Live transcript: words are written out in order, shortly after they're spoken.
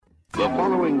The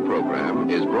following program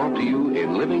is brought to you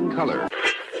in living color.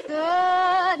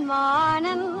 Good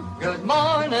morning. Good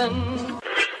morning.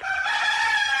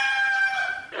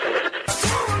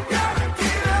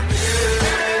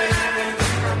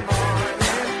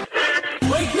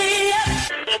 Wake me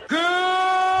up.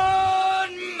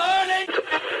 Good morning.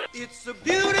 It's a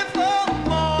beautiful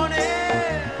morning.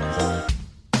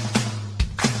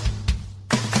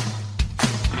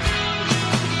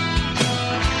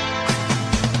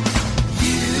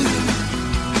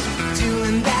 You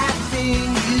doing that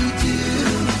thing you do,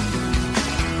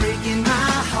 breaking my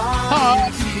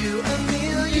heart into a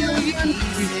million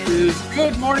pieces.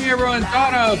 Good morning, everyone.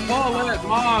 Donna, Paulette,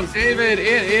 Mom, David.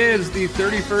 It is the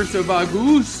 31st of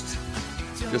August.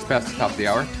 Just past the top of the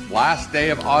hour. Last day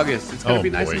of August. It's going to be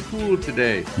nice and cool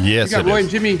today. Yes, we got it Roy is.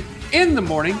 and Jimmy in the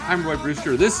morning. I'm Roy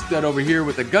Brewster. This stud over here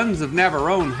with the guns of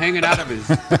Navarone hanging out of his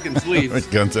freaking sleeves.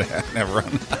 The guns of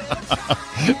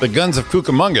Navarone. The guns of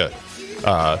Cucamonga.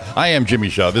 I am Jimmy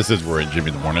Shaw. This is Roy and Jimmy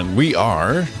in the morning. We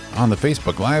are on the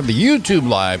Facebook Live, the YouTube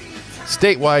Live,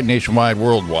 statewide, nationwide,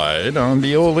 worldwide, on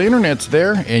the old internets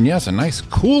there. And yes, a nice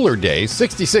cooler day.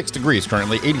 66 degrees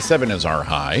currently. 87 is our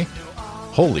high.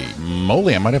 Holy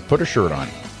moly, I might have put a shirt on.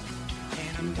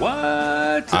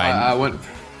 What? I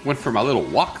went for my little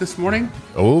walk this morning.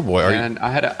 Oh boy, and I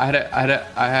had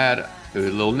a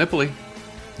little nipply.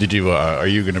 Did you? Are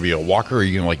you going to be a walker? Or are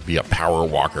you going to like be a power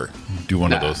walker? Do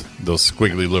one of those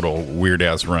squiggly little weird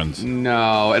ass runs.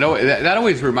 No, that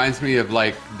always reminds me of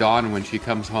like Dawn when she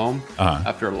comes home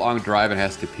after a long drive and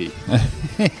has to pee.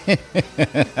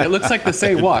 It looks like the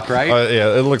same walk, right?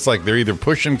 Yeah, it looks like they're either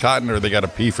pushing cotton or they got to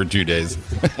pee for 2 days.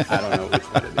 I don't know which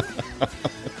one it is.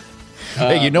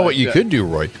 Hey, you know what you could do,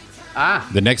 Roy?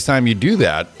 The next time you do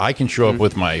that, I can show up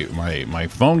with my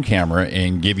phone camera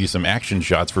and give you some action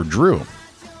shots for Drew.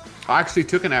 I actually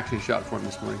took an action shot for him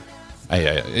this morning.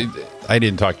 I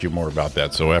didn't talk to you more about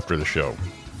that, so after the show,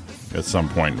 at some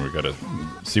point, we got to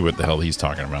see what the hell he's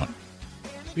talking about.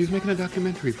 He's making a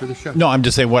documentary for the show. No, I'm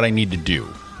just saying what I need to do.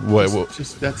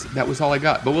 That was all I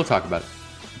got, but we'll talk about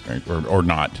it. Or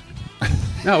not.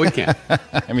 No, we can't.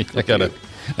 I mean, I got to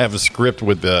have a script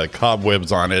with the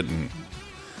cobwebs on it and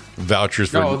vouchers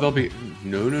for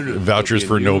vouchers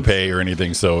for no pay or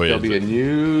anything. So there'll be a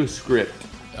new script.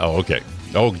 Oh, okay.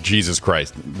 Oh, Jesus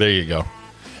Christ. There you go.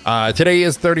 Today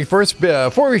is 31st.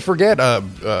 Before we forget,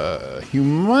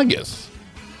 humongous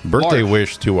birthday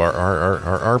wish to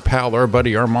our pal, our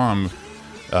buddy, our mom,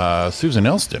 Susan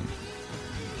Elston.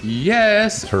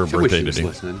 Yes. It's her birthday today.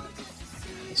 Listening.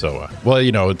 So, well,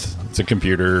 you know, it's a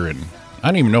computer, and I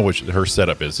don't even know what her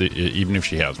setup is, even if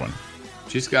she has one.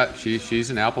 She's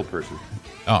an Apple person.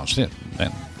 Oh, shit.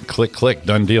 Man. Click,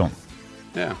 done deal.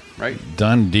 Yeah, right.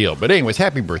 Done deal. But anyways,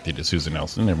 happy birthday to Susan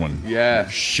Nelson. Everyone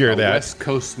share that. West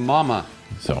Coast mama.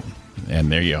 So, and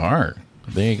there you are.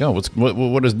 There you go.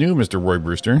 What is new, Mr. Roy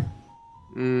Brewster?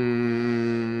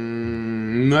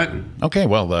 Nothing. Okay,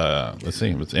 well, let's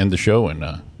see. Let's end the show and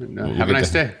have a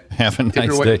nice day. Have a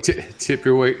nice day. Tip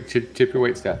your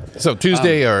weight staff. So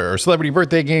Tuesday, our celebrity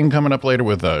birthday game coming up later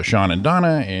with Sean and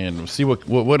Donna, and we'll see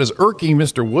what is irking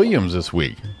Mr. Williams this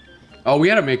week. Oh, we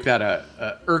got to make that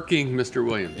a irking Mr.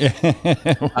 Williams.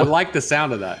 I like the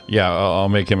sound of that. Yeah, I'll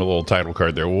make him a little title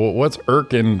card there. What's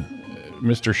irking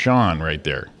Mr. Sean right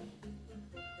there?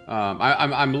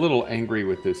 I'm a little angry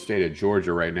with the state of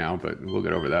Georgia right now, but we'll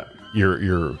get over that. You're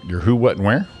who, what, and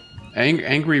where?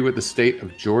 Angry with the state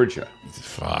of Georgia.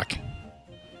 Fuck.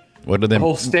 What do them? The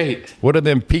whole state. What do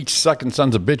them peach sucking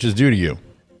sons of bitches do to you?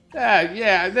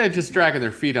 Yeah, they're just dragging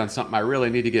their feet on something I really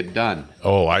need to get done.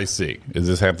 Oh, I see. Does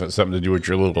this have something to do with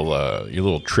your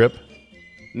little trip?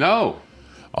 No.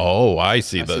 Oh, I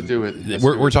see.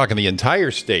 We're talking the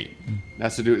entire state.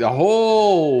 That's to do with the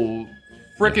whole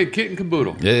frickin' kit and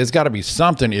caboodle. It's got to be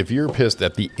something if you're pissed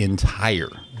at the entire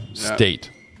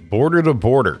state, border to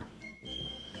border.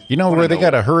 You know where they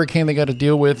got a hurricane they got to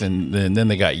deal with, and then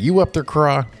they got you up their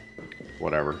craw.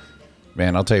 Whatever.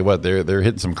 Man, I'll tell you what, they're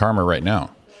hitting some karma right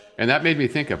now. And that made me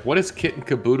think of, what does kit and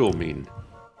caboodle mean?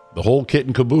 The whole kit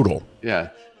and caboodle. Yeah.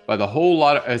 By the whole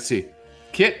lot of, let's see.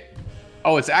 Kit.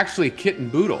 Oh, it's actually kit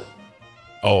and boodle.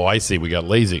 Oh, I see. We got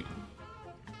lazy.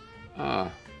 I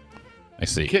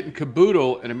see. Kit and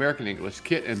caboodle in American English.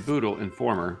 Kit and boodle in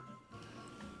former.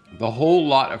 The whole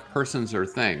lot of persons or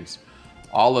things.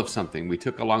 All of something. We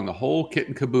took along the whole kit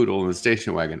and caboodle in the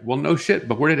station wagon. Well, no shit,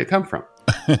 but where did it come from?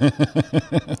 Where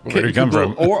did it come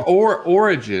from? Or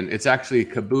origin, it's actually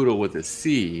caboodle with a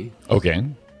C. Okay.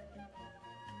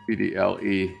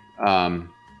 CDLE.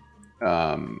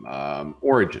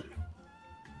 Origin.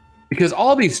 Because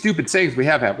all these stupid sayings we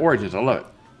have origins. I love it.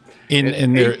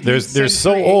 And they're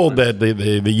so old that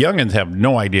the youngins have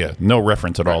no idea, no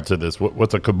reference at all to this.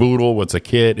 What's a caboodle? What's a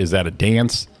kit? Is that a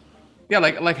dance? Yeah,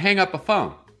 like hang up a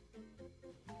phone.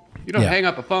 You don't hang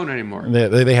up a phone anymore.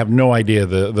 They have no idea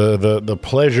the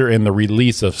pleasure and the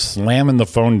release of slamming the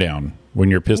phone down when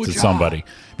you're pissed at somebody.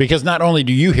 Because not only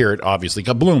do you hear it, obviously,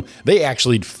 kabloom, they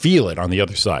actually feel it on the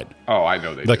other side. Oh, I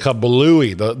know they do. The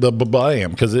kablooey, the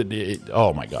babam, because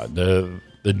oh my God,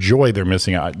 the joy they're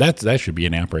missing out. That should be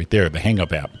an app right there, the hang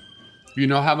up app. You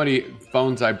know how many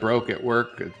phones I broke at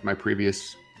work at my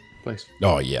previous place?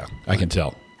 Oh yeah, I can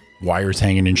tell. Wires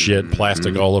hanging and shit,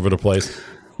 plastic all over the place.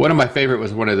 One of my favorite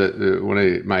was one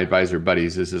of my advisor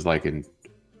buddies. This is like in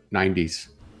 90s.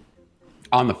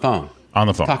 On the phone,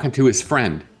 talking to his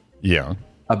friend. Yeah.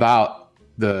 About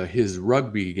his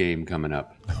rugby game coming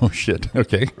up. Oh shit.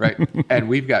 Okay. Right. And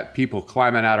we've got people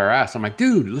climbing out our ass. I'm like,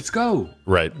 dude, let's go.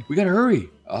 Right. We gotta hurry.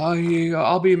 Oh, yeah,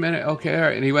 I'll be a minute. Okay. All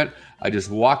right. And he went. I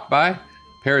just walked by,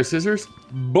 pair of scissors,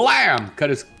 blam, cut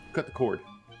the cord.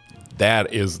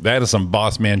 That is some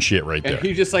boss man shit right there. And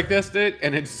he just like this did,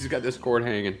 and it's got this cord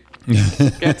hanging.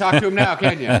 Can't talk to him now,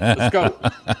 can you? Let's go.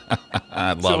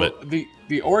 I love it.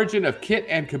 The origin of kit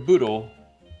and caboodle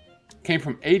came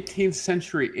from 18th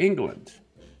century England.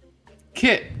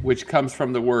 Kit, which comes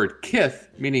from the word kith,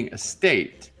 meaning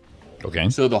estate. Okay.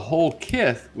 So the whole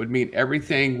kith would mean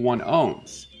everything one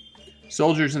owns.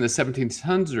 Soldiers in the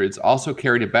 1700s also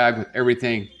carried a bag with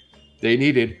everything they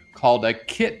needed called a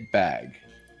kit bag.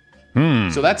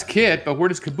 So that's kit, but where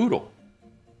does caboodle?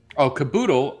 Oh,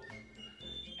 caboodle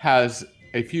has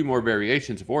a few more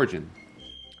variations of origin.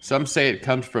 Some say it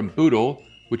comes from boodle,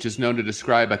 which is known to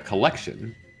describe a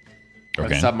collection.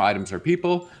 Okay. Some items are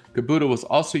people. Caboodle was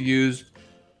also used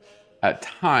at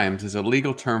times as a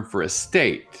legal term for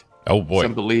estate. Oh boy.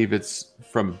 Some believe it's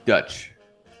from Dutch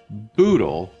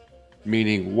boedel,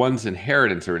 meaning one's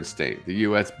inheritance or estate. The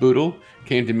U.S. boedel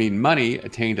came to mean money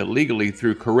attained illegally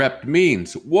through corrupt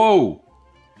means. Whoa!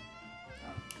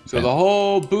 So the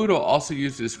whole boodle also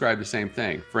used to describe the same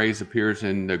thing. Phrase appears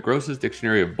in the Gross's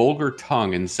Dictionary of Vulgar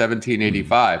Tongue in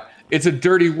 1785. It's a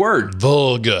dirty word.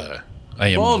 Vulgar. I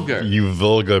am vulgar. You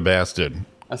vulgar bastard.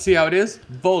 I see how it is?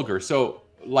 Vulgar. So,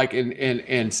 like in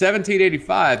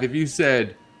 1785, if you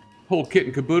said whole kit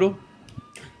and caboodle,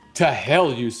 to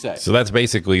hell you say. So that's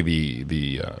basically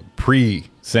the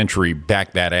pre-century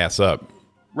back that ass up.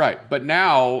 Right. But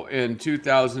now in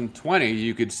 2020,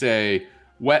 you could say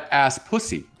wet ass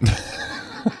pussy.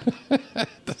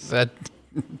 Does that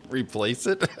replace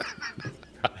it?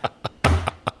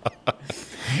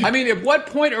 I mean, at what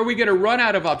point are we going to run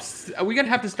out of are we going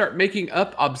to have to start making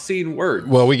up obscene words?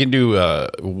 Well, we can do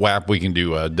WAP. We can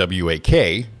do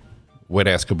WAK, wet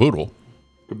ass caboodle.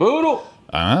 Caboodle.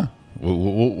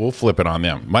 We'll flip it on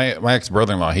them. My ex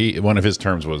brother-in-law, one of his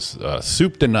terms was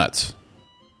soup to nuts.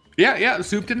 Yeah,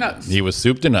 soup to nuts. He was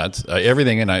soup to nuts,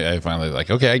 everything, and I finally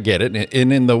like, okay, I get it.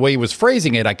 And in the way he was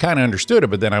phrasing it, I kind of understood it,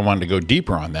 but then I wanted to go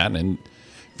deeper on that, and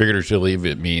figuratively,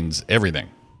 it means everything.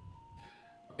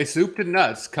 A soup to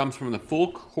nuts comes from the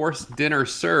full course dinner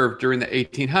served during the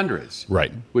 1800s,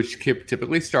 right? Which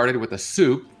typically started with a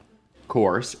soup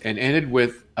course and ended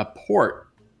with a port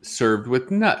served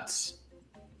with nuts.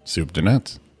 Soup to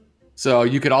nuts. So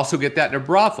you could also get that in a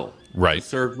brothel, right?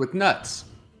 Served with nuts.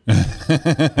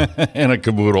 And a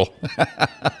caboodle.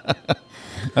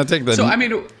 I'll take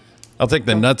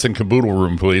the nuts and caboodle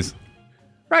room, please.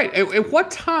 Right. At what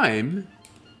time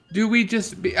do we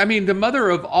just be? I mean, the mother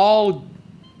of all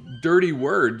dirty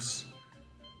words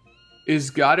is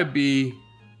got to be,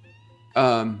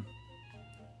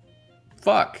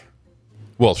 fuck.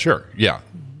 Well, sure, yeah,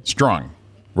 strong,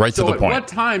 right to the point. So, at what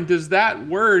time does that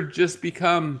word just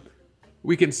become?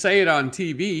 We can say it on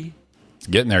TV. It's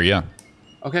getting there, yeah.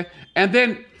 Okay, and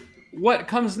then what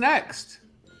comes next?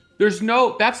 There's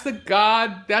no. That's the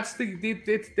God. That's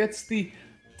the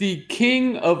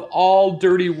king of all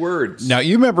dirty words. Now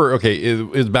you remember? Okay, it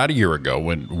was about a year ago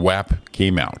when WAP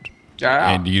came out.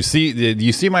 Yeah. And do you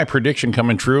see my prediction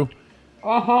coming true?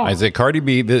 I said Cardi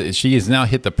B. She has now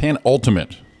hit the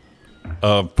penultimate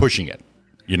of pushing it.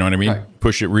 You know what I mean? Right.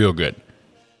 Push it real good.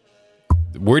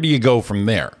 Where do you go from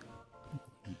there?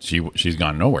 She's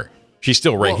gone nowhere. She's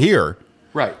still right here.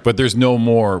 Right. But there's no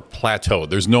more plateau.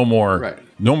 There's no more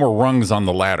no more rungs on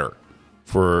the ladder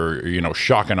for,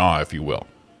 shock and awe, if you will.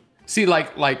 See,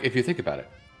 like if you think about it,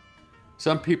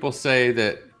 some people say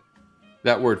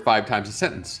that word 5 times a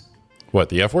sentence. What,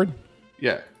 the F word?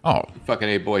 Yeah. Oh. Fucking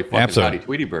A boy, fucking howdy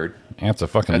Tweety bird. That's a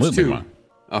fucking Lidley one.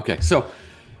 Okay, so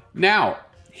now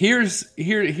here's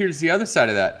the other side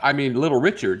of that. I mean, Little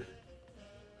Richard,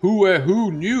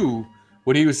 who knew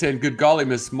when he was saying, "Good golly,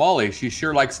 Miss Molly, she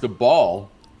sure likes the ball."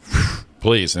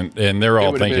 Please, and they're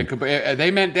all thinking.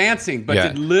 They meant dancing, but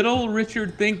did little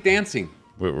Richard think dancing?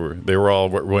 They were all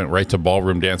went right to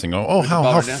ballroom dancing. Oh,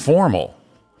 how formal.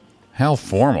 How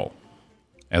formal.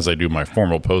 As I do my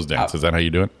formal pose dance. Is that how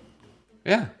you do it?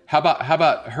 Yeah. How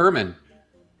about Herman?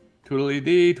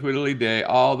 Twiddly-dee, twiddly-day,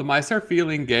 all the mice are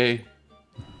feeling gay.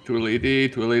 Twiddly-dee,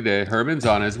 twiddly-day, Herman's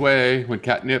on his way. When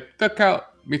Catnip the cow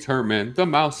meets Herman the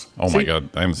mouse. Oh, my God.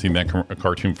 I haven't seen that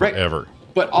cartoon forever. Right.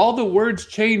 But all the words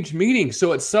change meaning.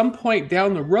 So at some point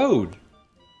down the road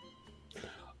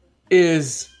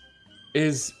is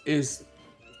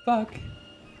fuck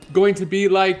going to be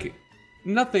like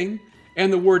nothing,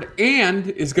 and the word and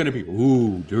is going to be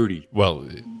dirty. Well,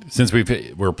 since we're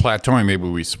plateauing, maybe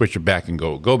we switch it back and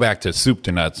go back to soup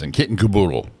to nuts and kit and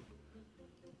caboodle.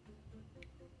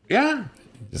 Yeah,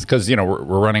 it's because we're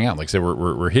running out. Like I said,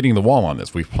 we're hitting the wall on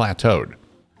this. We've plateaued.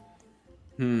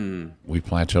 We've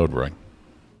plateaued, Roy.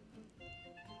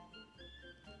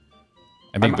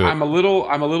 I'm a little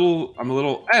Andrew.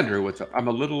 I'm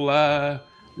a little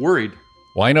worried.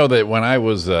 Well, I know that when I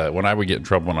would get in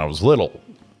trouble when I was little,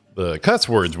 the cuss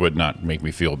words would not make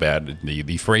me feel bad.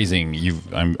 The phrasing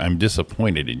I'm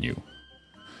disappointed in you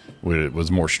was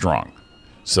more strong.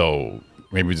 So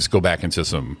maybe we just go back into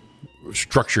some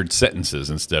structured sentences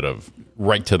instead of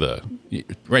right to the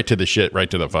shit, right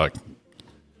to the fuck.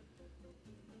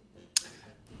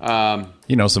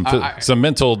 Some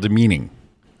mental demeaning.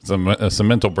 Some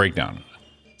mental breakdown.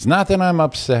 It's not that I'm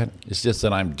upset. It's just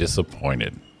that I'm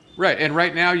disappointed. Right. And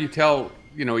right now you tell,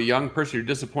 a young person you're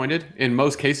disappointed in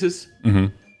most cases. Mm-hmm.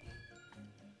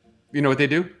 You know what they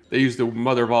do? They use the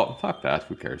mother of all. Fuck that.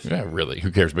 Who cares? Yeah, really.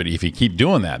 Who cares? But if you keep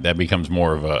doing that, that becomes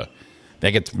more of that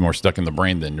gets more stuck in the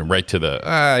brain than right to the,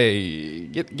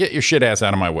 get your shit ass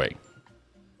out of my way.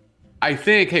 I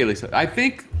think, hey, Lisa,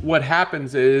 what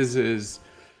happens is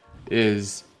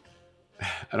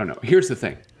I don't know. Here's the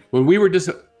thing. When we were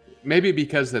maybe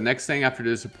because the next thing after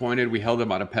disappointed, we held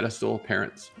them on a pedestal,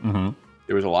 parents. Mm-hmm.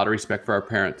 There was a lot of respect for our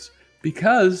parents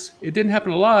because it didn't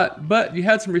happen a lot, but you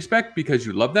had some respect because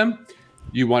you loved them.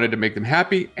 You wanted to make them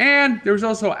happy. And there was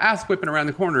also ass whipping around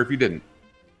the corner if you didn't.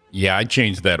 Yeah, I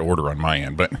changed that order on my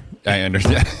end, but I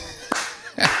understand.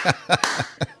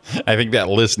 I think that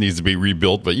list needs to be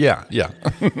rebuilt, but yeah.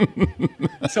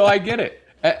 So I get it.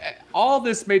 All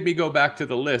this made me go back to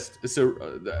the list. It's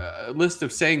a list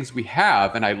of sayings we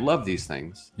have, and I love these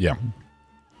things. Yeah.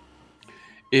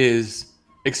 Is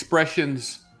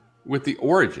expressions with the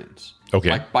origins.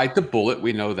 Okay. Like bite the bullet,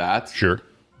 we know that. Sure.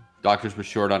 Doctors were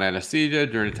short on anesthesia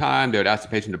during a time. They would ask the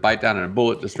patient to bite down on a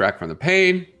bullet to distract from the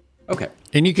pain. Okay.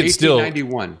 And you can still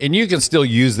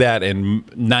use that, and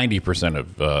 90%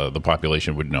 of the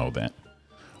population would know that.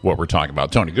 What we're talking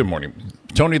about. Tony, good morning.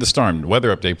 Tony the Storm,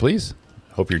 weather update, please.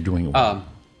 Hope you're doing well.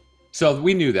 So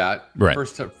we knew that. Right.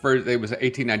 First, it was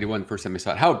 1891, first time we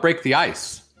saw it. How it break the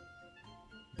ice.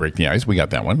 Break the ice. We got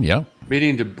that one. Yeah.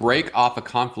 Meaning to break off a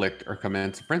conflict or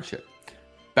commence a friendship.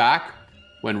 Back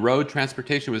when road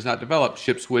transportation was not developed,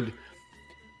 ships would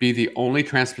be the only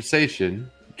transportation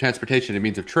in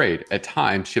means of trade. At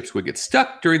times, ships would get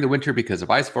stuck during the winter because of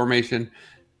ice formation.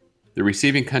 The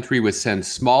receiving country would send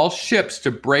small ships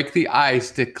to break the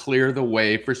ice to clear the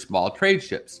way for small trade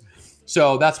ships.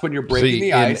 So that's when you're breaking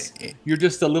the ice. You're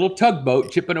just a little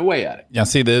tugboat chipping away at it. Yeah,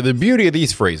 see, the beauty of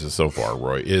these phrases so far,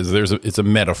 Roy, is it's a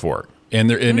metaphor. And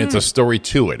it's a story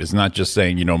to it. It's not just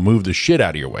saying, move the shit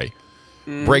out of your way.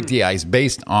 Break the ice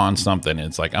based on something.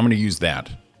 It's like, I'm going to use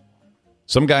that.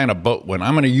 Some guy on a boat, when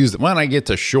I get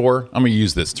to shore, I'm going to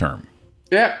use this term.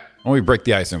 Yeah. When we break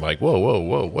the ice and like, whoa,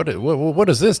 what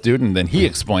is this, dude? And then he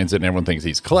explains it and everyone thinks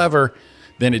he's clever.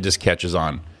 Then it just catches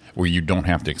on where you don't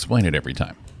have to explain it every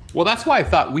time. Well, that's why I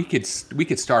thought we could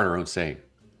start our own saying.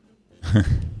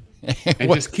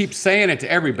 And just keep saying it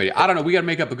to everybody. I don't know. We got to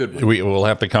make up a good one. We will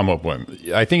have to come up with one.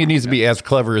 I think it needs to be as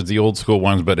clever as the old school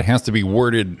ones, but it has to be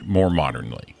worded more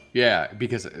modernly. Yeah,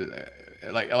 because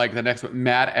like the next one,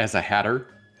 mad as a hatter.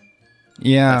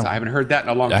 Yeah. I haven't heard that in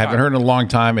a long time. I haven't heard in a long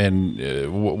time. And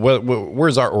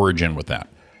where's our origin with that?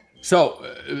 So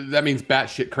that means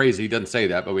batshit crazy. He doesn't say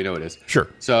that, but we know it is. Sure.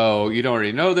 So you don't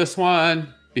already know this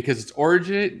one because its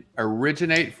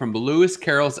originate from Lewis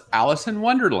Carroll's Alice in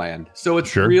Wonderland. So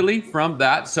it's really from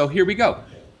that. So here we go.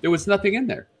 There was nothing in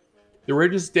there. The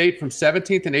origins date from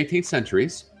 17th and 18th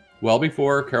centuries, well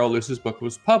before Carol Lewis's book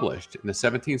was published. In the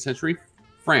 17th century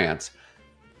France,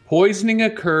 poisoning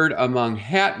occurred among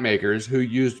hat makers who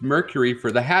used mercury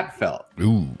for the hat felt.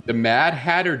 Ooh. The Mad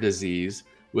Hatter disease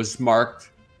was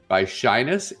marked by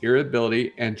shyness,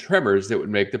 irritability, and tremors that would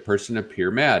make the person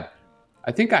appear mad.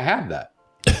 I think I have that.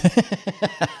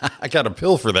 I got a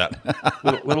pill for that.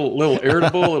 little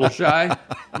irritable, a little shy.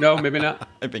 No, maybe not.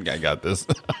 I think I got this.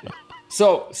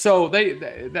 So so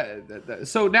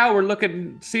now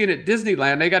we're seeing at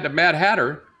Disneyland. They got the Mad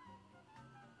Hatter.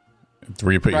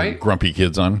 Where you put your grumpy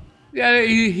kids on? Yeah,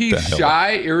 he's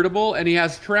shy, irritable, and he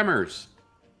has tremors.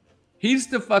 He's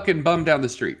the fucking bum down the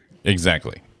street.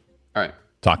 Exactly. All right.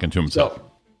 Talking to himself.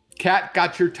 So, cat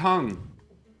got your tongue.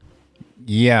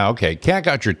 Yeah, okay. Cat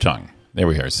got your tongue. There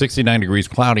we are. 69 degrees,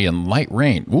 cloudy, and light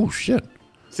rain. Ooh, shit.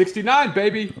 69,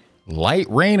 baby. Light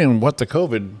rain in what's the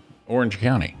COVID? Orange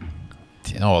County.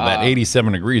 Oh, that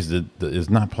 87 degrees is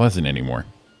not pleasant anymore.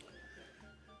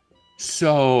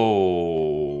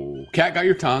 So, cat got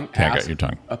your tongue. Cat got your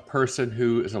tongue. A person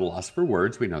who is at a loss for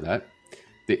words. We know that.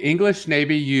 The English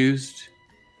Navy used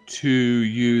to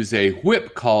use a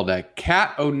whip called a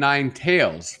cat o' nine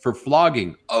tails for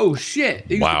flogging. Oh, shit.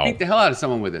 They used to beat the hell out of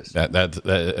someone with this.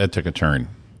 That took a turn.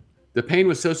 The pain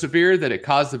was so severe that it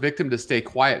caused the victim to stay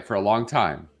quiet for a long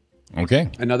time.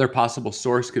 Okay. Another possible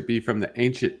source could be from the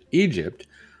ancient Egypt,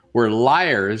 where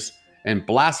liars and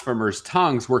blasphemers'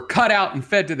 tongues were cut out and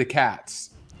fed to the cats.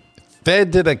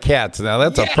 Fed to the cats. Now,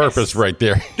 that's a purpose right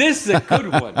there. This is a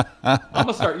good one. I'm going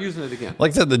to start using it again.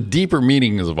 Like I said, the deeper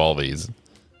meanings of all these,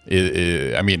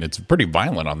 I mean, it's pretty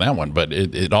violent on that one, but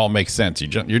it all makes sense.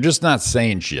 You're just not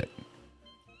saying shit.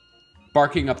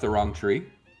 Barking up the wrong tree.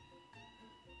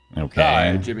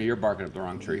 Okay. Jimmy, you're barking up the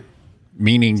wrong tree.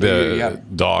 Meaning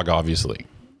dog, obviously.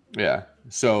 Yeah.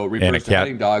 So refers to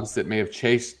hunting dogs that may have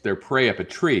chased their prey up a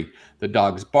tree. The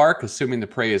dogs bark, assuming the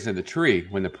prey is in the tree.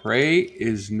 When the prey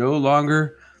is no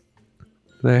longer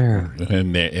there.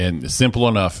 And simple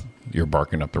enough, you're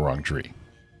barking up the wrong tree.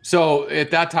 So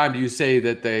at that time, do you say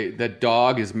that that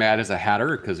dog is mad as a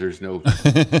hatter because there's no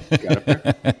cat up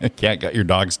there? Cat got your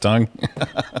dog's tongue.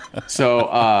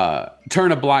 So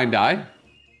turn a blind eye.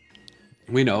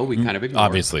 We know, we kind of ignore.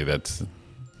 Obviously, that's...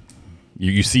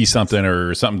 You see something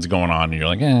or something's going on and you're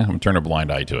like, I'm going to turn a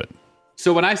blind eye to it.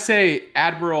 So when I say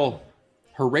Admiral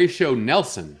Horatio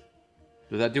Nelson,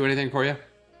 does that do anything for you?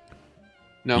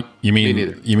 No. You mean, me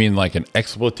neither. You mean like an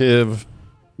expletive?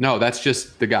 No, that's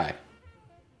just the guy.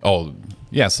 Oh,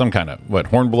 yeah, some kind of,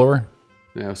 hornblower?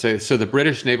 So the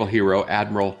British naval hero,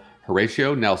 Admiral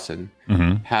Horatio Nelson,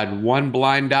 had one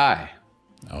blind eye.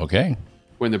 Okay.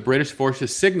 When the British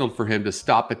forces signaled for him to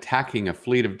stop attacking a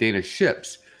fleet of Danish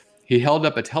ships, he held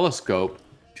up a telescope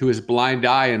to his blind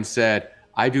eye and said,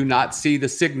 "I do not see the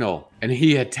signal." And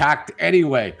he attacked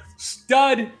anyway.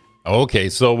 Stud! Okay,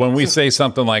 so when we say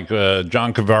something like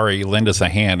John Cavari, lend us a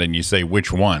hand, and you say,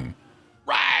 which one?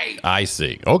 Right. I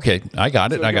see. Okay, I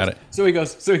got it. So he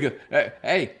goes,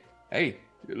 hey,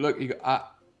 look, you go,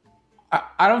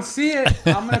 I don't see it.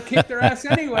 I'm going to kick their ass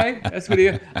anyway. That's what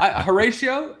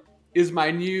Horatio is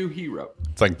my new hero.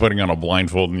 It's like putting on a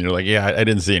blindfold and you're like, yeah, I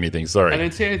didn't see anything. Sorry. I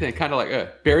didn't see anything. Kind of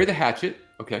like, bury the hatchet.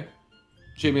 Okay.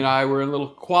 Jimmy and I were in a little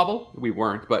quabble. We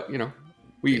weren't, but,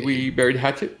 we buried the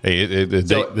hatchet. Hey,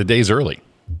 the day's early.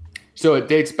 So it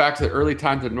dates back to the early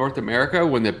times of North America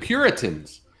when the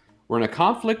Puritans were in a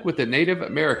conflict with the Native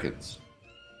Americans.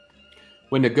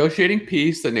 When negotiating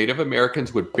peace, the Native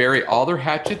Americans would bury all their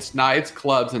hatchets, knives,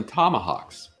 clubs, and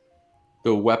tomahawks.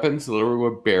 The weapons literally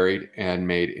were buried and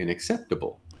made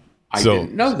unacceptable. I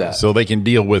didn't know that. So they can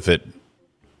deal with it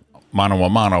mano a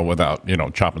mano without,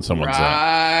 chopping someone's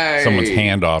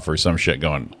hand off or some shit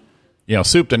going,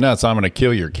 soup to nuts, I'm going to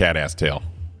kill your cat ass tail.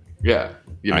 Yeah.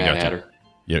 You mad hatter.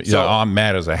 Yeah, so, I'm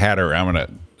mad as a hatter. I'm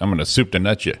going to soup to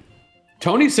nut you.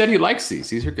 Tony said he likes these.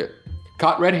 These are good.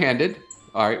 Caught red-handed.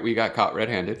 All right, we got caught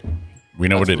red-handed. We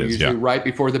know what it is, usually right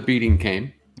before the beating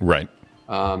came. Right.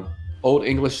 Old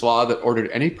English law that ordered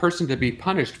any person to be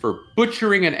punished for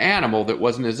butchering an animal that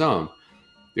wasn't his own.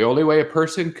 The only way a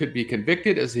person could be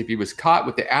convicted is if he was caught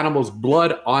with the animal's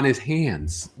blood on his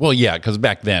hands. Well, yeah, because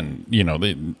back then,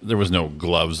 there was no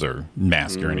gloves or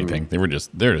mask or anything. They're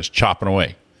just chopping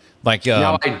away, like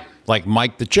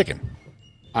Mike the chicken.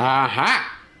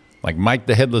 Like Mike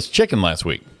the headless chicken last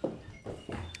week.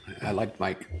 I liked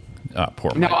Mike. Poor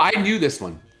Mike. Now I knew this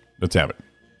one. Let's have it.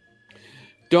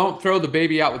 Don't throw the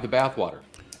baby out with the bathwater.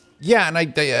 Yeah, and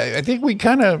I think we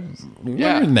kind of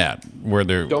learned that where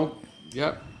they're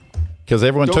because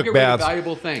everyone took baths.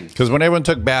 Valuable things. Because when everyone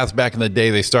took baths back in the day,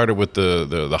 they started with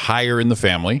the higher in the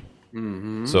family.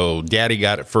 Mm-hmm. So Daddy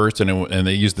got it first, and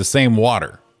they used the same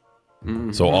water.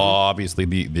 Mm-hmm. So obviously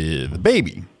the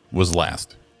baby was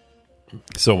last.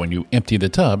 So when you empty the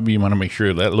tub, you want to make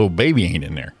sure that little baby ain't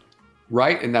in there.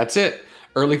 Right, and that's it.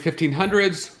 Early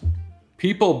 1500s,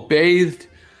 people bathed.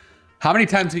 How many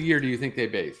times a year do you think they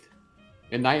bathed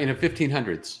in the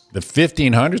 1500s? The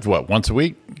 1500s, what, once a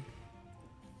week?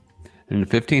 In the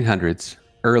 1500s,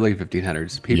 early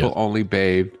 1500s, people only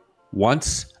bathed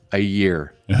once a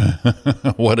year.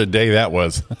 What a day that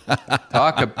was.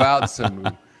 Talk about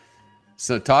some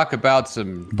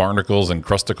barnacles and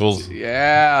crusticles.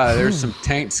 Yeah, there's some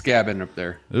taint scabbing up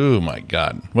there. Oh my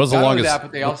God. What was the Not only longest? that,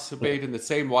 but they also bathed in the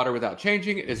same water without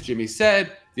changing. As Jimmy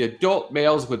said, the adult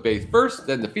males would bathe first,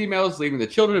 then the females, leaving the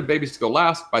children and babies to go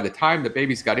last. By the time the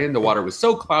babies got in, the water was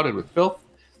so clouded with filth,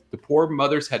 the poor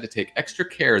mothers had to take extra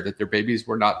care that their babies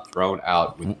were not thrown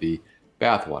out with the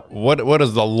bathwater. What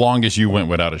is the longest you went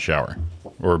without a shower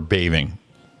or bathing?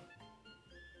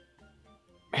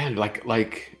 Man,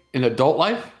 like in adult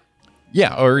life?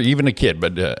 Yeah, or even a kid,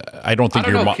 but I don't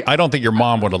think your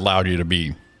mom would allow you to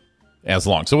be as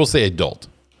long. So we'll say adult.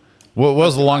 What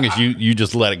was the longest you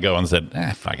just let it go and said,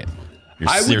 fuck it.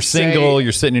 You're single,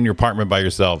 you're sitting in your apartment by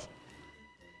yourself.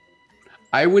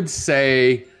 I would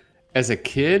say as a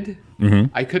kid,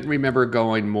 I couldn't remember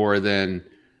going more than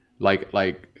like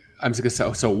I'm just gonna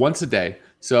say so once a day.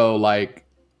 So like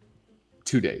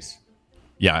 2 days.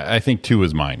 Yeah, I think 2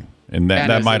 is mine. And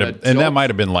that might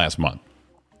have been last month.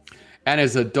 And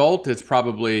as adult, it's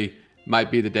probably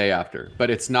might be the day after, but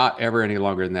it's not ever any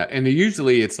longer than that. And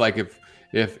usually it's like if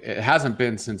it hasn't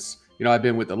been since, I've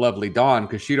been with the lovely Dawn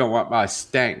because she don't want my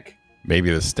stank. Maybe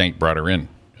the stank brought her in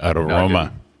out of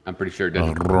aroma. I'm pretty sure it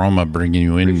didn't. Aroma bringing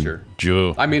you in. Sure.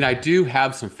 Joe. I mean, I do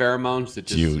have some pheromones that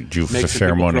just make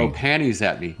some people throw panties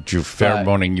at me.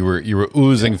 Pheromoning. You were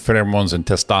oozing pheromones and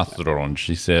testosterone.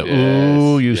 She said,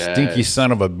 "Ooh, you stinky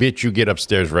son of a bitch! You get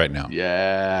upstairs right now."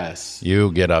 Yes.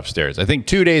 You get upstairs. I think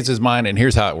 2 days is mine, and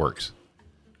here's how it works.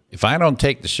 If I don't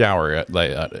take the shower,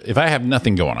 if I have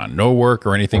nothing going on, no work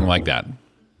or anything like that,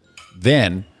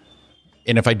 and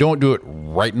if I don't do it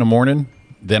right in the morning,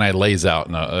 then I lays out.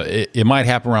 It might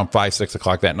happen around 5, 6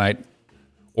 o'clock that night.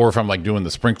 Or if I'm like doing the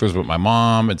sprinklers with my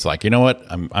mom, it's like, you know what?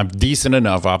 I'm decent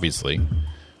enough, obviously.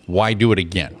 Why do it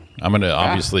again? I'm going to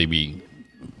obviously be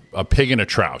a pig in a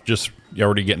trough. Just you're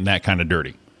already getting that kind of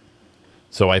dirty.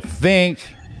 So I think,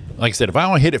 like I said, if I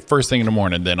don't hit it first thing in the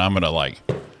morning, then I'm going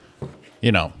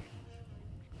to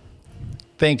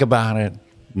think about it,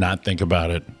 not think about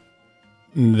it.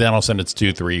 Then all of a sudden it's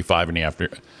 2, 3, 5 in the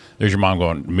afternoon. There's your mom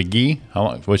going, McGee, how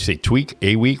long? What'd you say, tweak?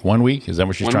 A week? 1 week? Is that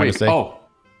what she's trying to say? Oh,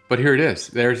 but here it is.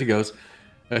 There she goes.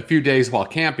 A few days while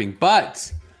camping.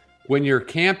 But when you're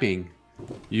camping,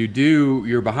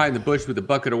 you're behind the bush with a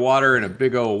bucket of water and a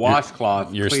big old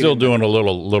washcloth. You're still doing a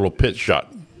little pit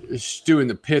shot. Doing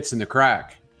the pits in the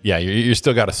crack. Yeah, you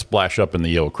still got to splash up in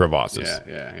the old crevasses.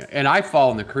 Yeah. And I fall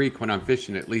in the creek when I'm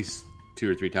fishing at least 2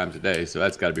 or 3 times a day, so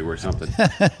that's got to be worth something.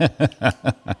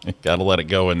 Got to let it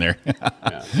go in there.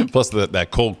 Yeah. Plus that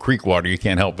cold creek water, you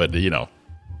can't help but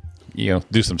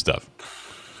do some stuff.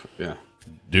 Yeah,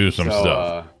 do some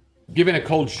stuff. Giving a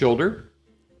cold shoulder.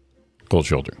 Cold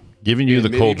shoulder. Giving you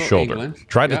the cold shoulder. England.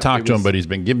 Tried to talk to him, but he's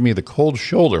been giving me the cold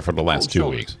shoulder for the last 2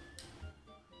 weeks.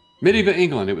 Medieval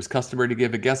England, it was customary to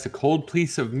give a guest a cold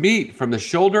piece of meat from the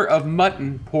shoulder of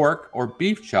mutton, pork, or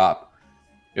beef chop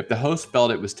if the host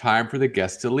felt it was time for the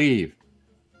guest to leave.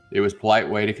 It was a polite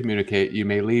way to communicate, you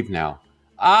may leave now.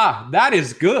 That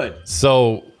is good.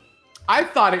 So I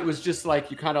thought it was just like,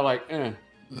 you kind of like, eh.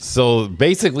 So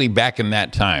basically back in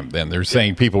that time, then they're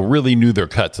saying people really knew their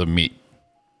cuts of meat.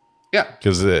 Yeah.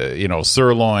 Because,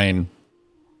 sirloin,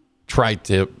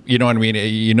 tri-tip, you know what I mean?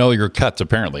 Your cuts,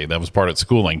 apparently. That was part of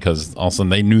schooling because all of a sudden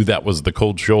they knew that was the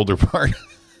cold shoulder part.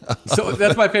 So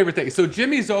that's my favorite thing. So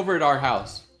Jimmy's over at our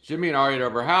house. Jimmy and Ari are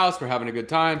over our house. We're having a good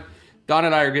time. Donna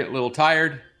and I are getting a little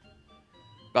tired.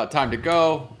 About time to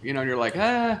go. And you're like,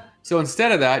 So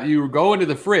instead of that, you go into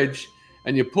the fridge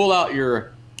and you pull out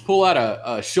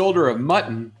a shoulder of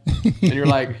mutton. And you're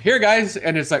like, here, guys.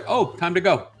 And it's like, oh, time to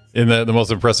go. And the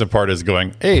most impressive part is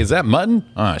going, hey, is that mutton?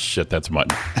 Oh, shit, that's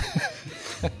mutton.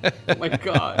 Oh, my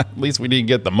God. At least we didn't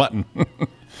get the mutton.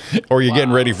 Or you're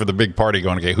getting ready for the big party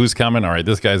going, okay, who's coming? All right,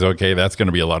 this guy's okay. That's going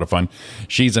to be a lot of fun.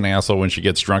 She's an asshole when she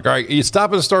gets drunk. All right, you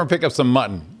stop at the store and pick up some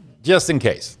mutton, just in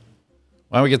case.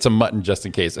 Why don't we get some mutton just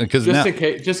in case? Just in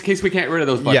case we can't get rid of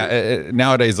those buckets. Yeah,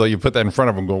 nowadays, though, you put that in front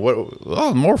of them and go,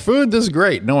 oh, more food? This is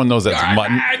great. No one knows that's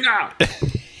mutton.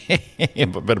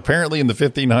 But apparently in the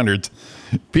 1500s,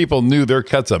 people knew their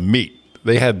cuts of meat.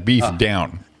 They had beef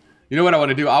down. You know what I want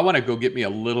to do? I want to go get me a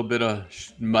little bit of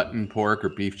mutton, pork, or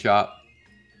beef chop.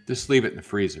 Just leave it in the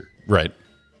freezer. Right.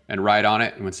 And write on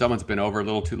it. And when someone's been over a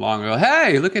little too long, go,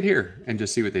 hey, look at here. And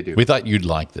just see what they do. We thought you'd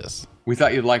like this. We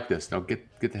thought you'd like this. No, get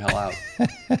the hell out.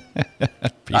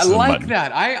 I like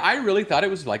that. I really thought it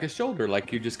was like a shoulder.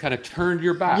 Like you just kind of turned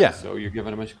your back. Yeah. So you're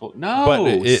giving them a cold. No.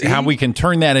 But how we can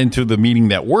turn that into the meaning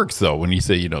that works, though, when you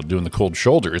say, doing the cold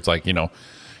shoulder, it's like,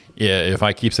 if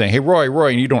I keep saying, hey, Roy,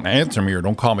 and you don't answer me or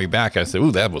don't call me back, I say,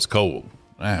 ooh, that was cold.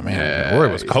 Ah, man,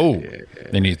 Roy was cold.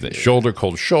 Then you shoulder,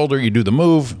 cold shoulder. You do the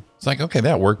move. It's like, okay,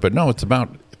 that worked. But no, it's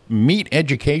about meat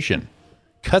education.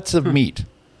 Cuts of meat.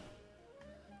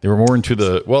 They were more into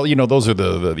those are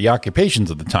the occupations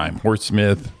of the time.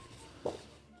 Horsemith,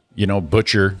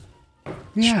 butcher.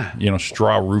 Yeah.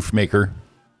 Straw roof maker.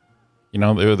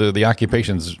 The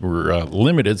occupations were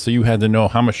limited, so you had to know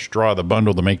how much straw to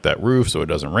bundle to make that roof so it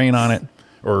doesn't rain on it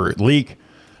or leak.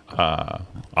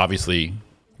 Obviously,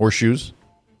 horseshoes,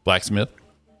 blacksmith.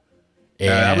 And,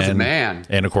 that was a man.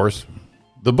 And, of course,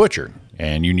 the butcher.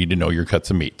 And you need to know your cuts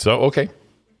of meat. So, okay.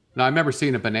 Now, I remember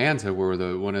seeing a bonanza where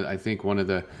one of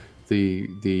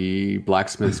the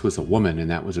blacksmiths was a woman, and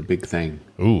that was a big thing.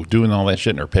 Ooh, doing all that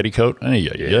shit in her petticoat?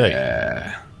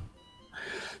 Yeah.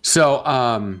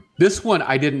 So this one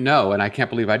I didn't know, and I can't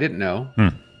believe I didn't know.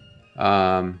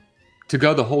 To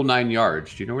go the whole 9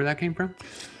 yards. Do you know where that came from?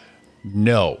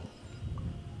 No.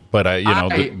 But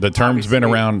the term's been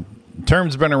around.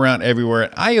 Term's been around everywhere.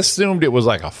 I assumed it was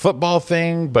like a football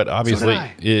thing, but obviously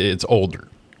it's older.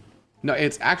 No,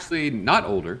 it's actually not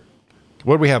older.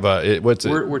 What do we have? What's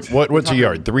a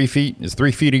yard? 3 feet? Is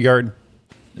 3 feet a yard?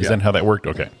 Is that how that worked?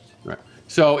 Okay. Right.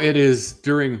 So it is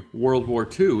during World War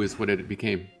II is when it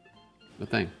became the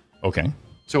thing. Okay.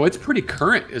 So it's pretty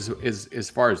current as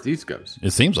far as these goes.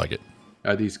 It seems like it.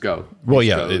 These go. Well, these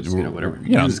yeah. goes, whatever.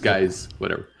 Use guys,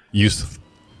 whatever. Use.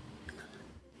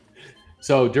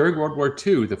 So during World War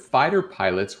II, the fighter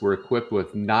pilots were equipped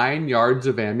with 9 yards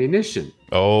of ammunition.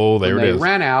 Oh, there it is. They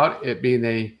ran out, it being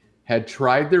they had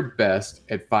tried their best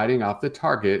at fighting off the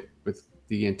target with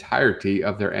the entirety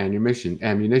of their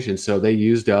ammunition. So they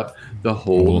used up the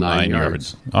whole 9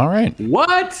 yards. All right.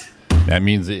 What? That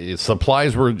means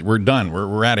supplies were done.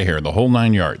 We're out of here. The whole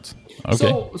 9 yards.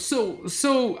 Okay.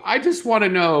 So I just want to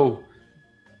know,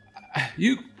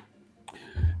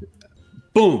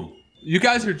 boom. You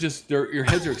guys are just, your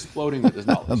heads are exploding with this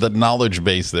knowledge. The knowledge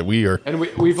base that we are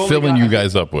we've filling you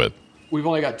guys up with. We've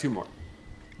only got 2 more.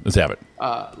 Let's have it.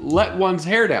 Let one's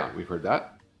hair down. We've heard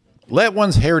that. Let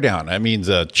one's hair down. That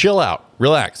means chill out,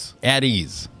 relax, at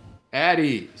ease. At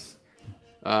ease.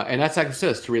 And that's like it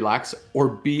says, to relax or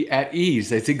be at ease.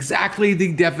 That's exactly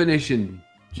the definition,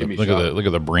 Jimmy Shaw. Look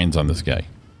at the brains on this guy.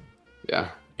 Yeah.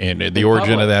 And the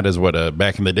origin of that is what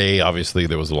back in the day, obviously,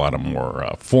 there was a lot of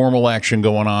more formal action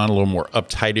going on, a little more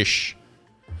uptightish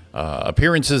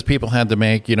appearances people had to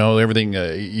make. Everything.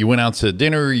 You went out to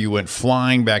dinner, you went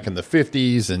flying back in the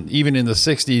 50s, and even in the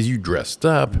 60s, you dressed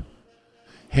up,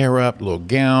 hair up, little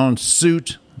gown,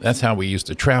 suit. That's how we used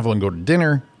to travel and go to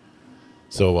dinner.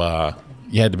 So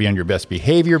you had to be on your best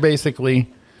behavior,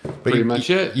 basically. But Pretty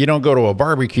much it. You don't go to a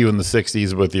barbecue in the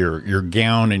 60s with your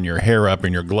gown and your hair up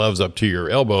and your gloves up to your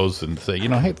elbows and say,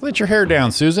 hey, let your hair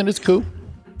down, Susan. It's cool.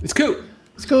 It's cool.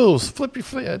 It's cool.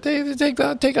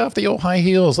 Take off the old high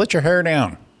heels. Let your hair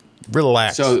down.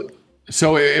 Relax.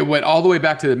 So it went all the way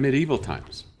back to the medieval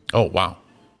times. Oh, wow.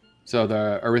 So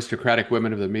the aristocratic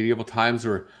women of the medieval times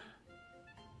were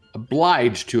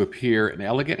obliged to appear in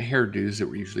elegant hairdos that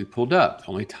were usually pulled up.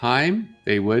 The only time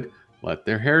they would let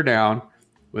their hair down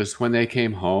was when they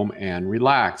came home and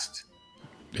relaxed.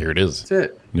 Here it is. That's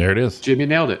it. There it is. Jimmy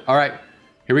nailed it. All right,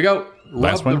 here we go.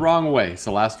 Last Rub one? the wrong way. It's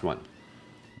the last one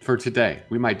for today.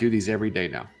 We might do these every day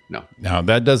now. No. Now,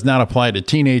 that does not apply to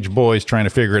teenage boys trying to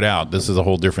figure it out. This is a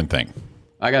whole different thing.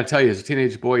 I got to tell you, as a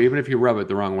teenage boy, even if you rub it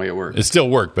the wrong way, it works. It still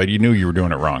worked, but you knew you were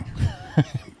doing it wrong.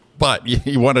 But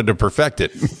you wanted to perfect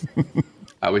it.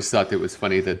 I always thought it was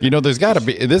funny that... There's got to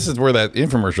be... This is where that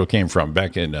infomercial came from,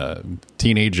 back in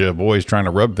teenage boys trying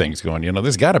to rub things going,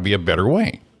 there's got to be a better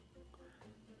way.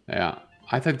 Yeah.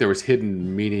 I think there was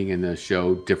hidden meaning in the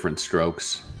show, Different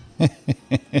Strokes.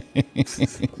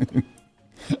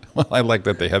 Well, I like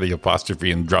that they had the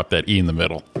apostrophe and dropped that E in the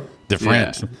middle.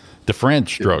 Different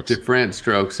strokes. Different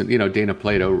strokes. And, Dana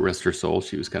Plato, rest her soul,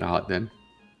 she was kind of hot then.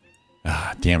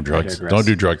 Ah, damn drugs. Don't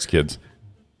do drugs, kids.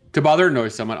 To bother or annoy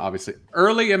someone, obviously.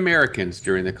 Early Americans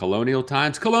during the colonial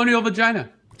times, colonial vagina.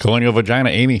 Colonial vagina,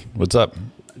 Amy, what's up?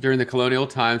 During the colonial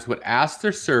times, would ask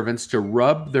their servants to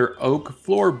rub their oak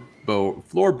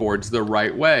floorboards the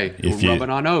right way. Rubbing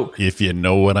on oak. If you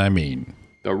know what I mean.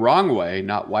 The wrong way,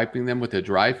 not wiping them with a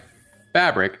dry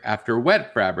fabric after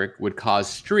wet fabric, would cause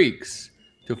streaks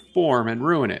to form and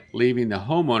ruin it, leaving the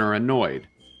homeowner annoyed.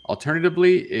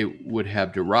 Alternatively, it would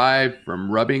have derived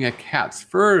from rubbing a cat's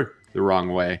fur the wrong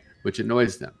way, which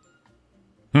annoys them.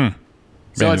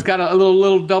 So it's got a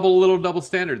little double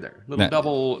standard there,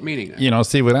 double meaning there.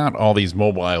 See, without all these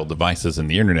mobile devices and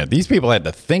the internet, these people had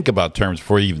to think about terms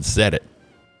before you even said it.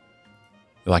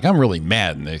 They're like, I'm really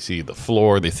mad, and they see the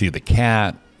floor, they see the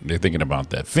cat, They're thinking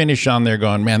about that finish on there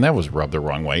going, man, that was rubbed the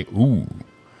wrong way. Ooh.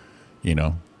 You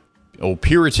know, oh,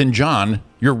 Puritan John,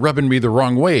 you're rubbing me the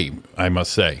wrong way, I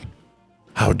must say.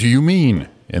 How do you mean?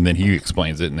 And then he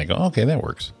explains it, and they go, okay, that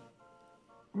works.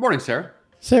 Good morning, Sarah.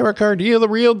 Sarah Cardeal, the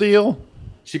real deal.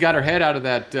 She got her head out of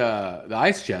that the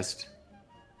ice chest.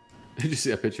 Did you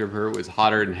see a picture of her? It was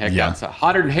hotter than heck outside.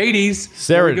 Hotter than Hades.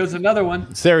 Sarah, there goes another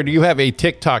one. Sarah, do you have a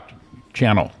TikTok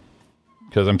channel?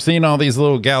 Because I'm seeing all these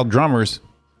little gal drummers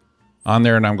on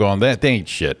there, and I'm going, they ain't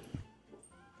shit.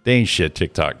 They ain't shit,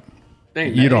 TikTok.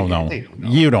 You don't know.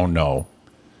 You don't know.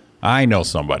 I know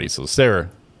somebody. So, Sarah,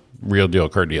 real deal,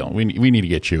 Cardeal, we need to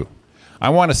get you. I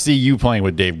want to see you playing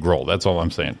with Dave Grohl. That's all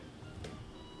I'm saying.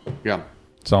 Yeah.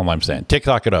 That's all I'm saying.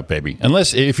 TikTok it up, baby.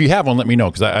 Unless, if you have one, let me know,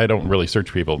 because I don't really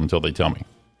search people until they tell me.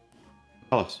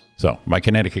 Tell us. So, my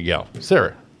Connecticut gal,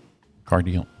 Sarah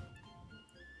Cardeal.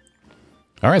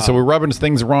 All right, so we're rubbing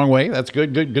things the wrong way. That's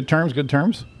good. Good terms. Good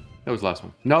terms. That was the last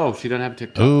one. No, she doesn't have a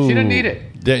TikTok. Ooh, she didn't need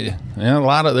it. There are a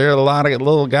lot of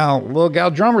little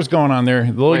gal drummers going on there.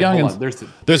 Little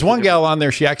youngins. There's one gal on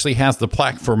there. She actually has the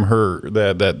plaque from her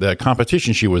the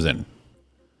competition she was in.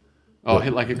 Oh,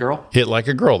 Hit Like a Girl? Hit Like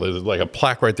a Girl. There's like a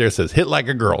plaque right there that says Hit Like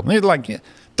a Girl. And it's like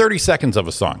 30 seconds of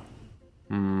a song.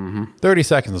 Mm-hmm. 30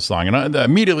 seconds of a song. And I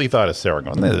immediately thought of Sarah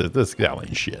going, this gal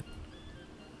ain't shit.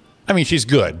 I mean, she's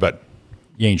good, but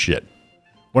you ain't shit.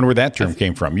 Wonder where that term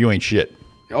came from. You ain't shit.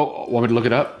 Oh, want me to look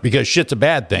it up? Because shit's a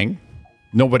bad thing.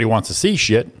 Nobody wants to see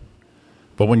shit.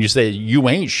 But when you say you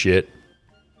ain't shit,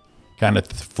 kind of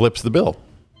flips the bill.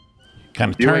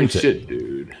 Kind of turns it. You ain't shit,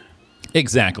 dude.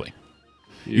 Exactly.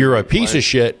 You're a piece of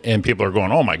shit, and people are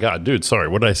going, oh, my God, dude, sorry,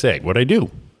 what did I say? What did I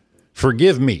do?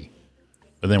 Forgive me.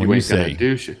 But then when you say...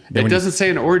 do shit. It doesn't say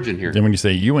an origin here. Then when you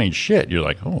say you ain't shit, you're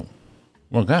like, oh,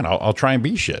 well, God, I'll try and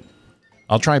be shit.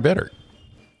 I'll try better.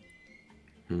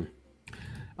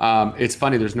 It's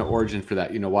funny, there's no origin for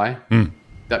that. You know why?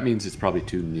 That means it's probably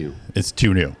too new. It's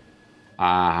too new.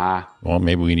 Uh-huh. Well,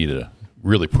 maybe we need to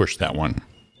really push that one.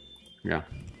 Yeah.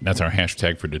 That's our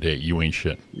hashtag for today. You ain't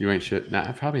shit. You ain't shit.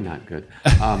 Nah, probably not good.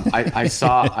 I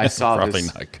saw probably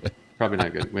this. Not good. Probably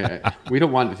not good. We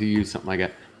don't want to use something like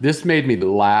that. This made me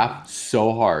laugh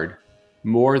so hard,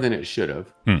 more than it should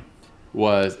have.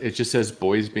 It just says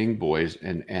boys being boys,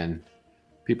 and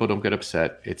people don't get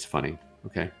upset. It's funny.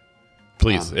 Okay.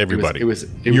 Please, everybody.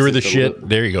 You're the shit.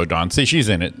 There you go, Don. See, she's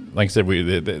in it. Like I said,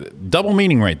 the double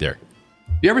meaning right there.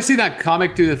 You ever see that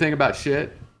comic do the thing about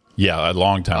shit? Yeah, a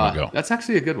long time ago. That's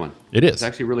actually a good one. It is. It's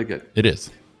actually really good. It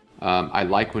is. I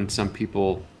like when some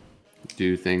people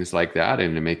do things like that,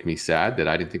 and it make me sad that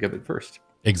I didn't think of it first.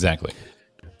 Exactly.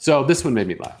 So this one made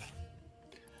me laugh.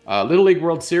 Little League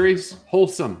World Series,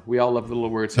 wholesome. We all love the Little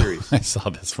World Series. I saw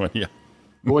this one, yeah.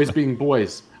 Boys being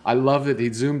boys. I love that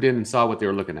he zoomed in and saw what they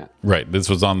were looking at. Right. This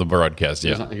was on the broadcast,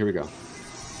 yeah. Here we go.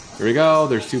 Here we go.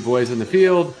 There's two boys in the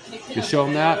field. Just show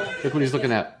him that. Look what he's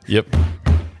looking at. Yep.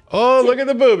 Oh, look at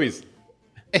the boobies.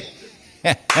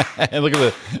 And look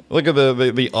at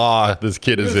the awe this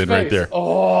kid is in right there.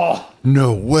 Oh.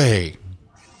 No way.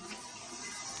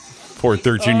 Poor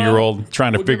 13-year-old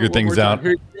trying to figure things out.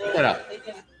 Here,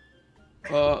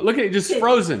 look at it, just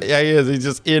frozen. Yeah, he is. He's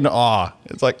just in awe.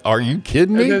 It's like, are you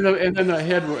kidding me? And then the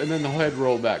head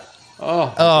rolled back.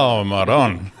 Oh,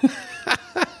 Maron.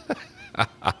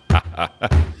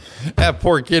 That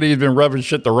poor kid, he's been rubbing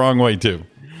shit the wrong way too.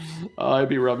 I'd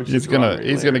be rubbing shit. He's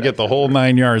gonna get the whole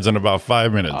 9 yards in about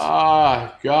 5 minutes.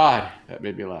 God, that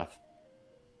made me laugh.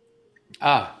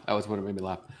 That was what made me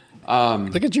laugh.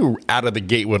 Look at you out of the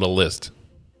gate with a list.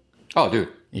 Oh, dude.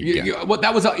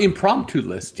 That was an impromptu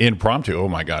list. Impromptu. Oh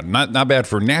my God, not bad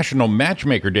for National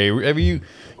Matchmaker Day. Have you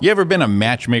ever been a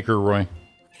matchmaker, Roy?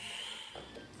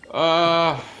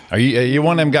 Are you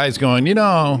one of them guys going?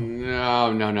 No.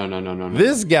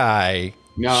 This guy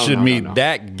should meet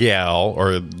that gal,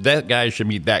 or that guy should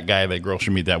meet that guy. That girl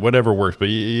should meet that. Whatever works. But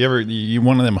you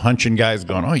one of them hunching guys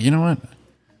going? Oh, you know what?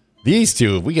 These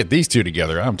two. If we get these two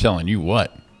together, I'm telling you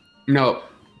what. No.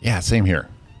 Yeah, same here.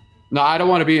 No, I don't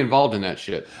want to be involved in that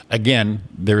shit. Again,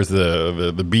 there's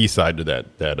the B side to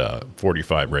that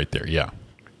 45 right there. Yeah.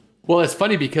 Well, it's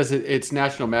funny because it's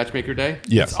National Matchmaker Day.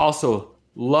 Yes. It's also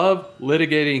Love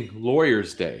Litigating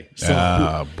Lawyers Day.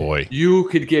 So boy. You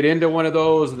could get into one of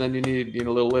those, and then you need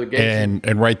a little litigation.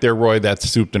 And right there, Roy, that's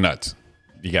soup to nuts.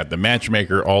 You got the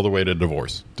matchmaker all the way to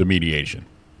divorce, to mediation.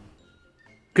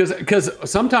 Because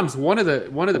sometimes one of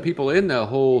the people in the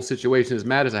whole situation is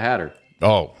mad as a hatter.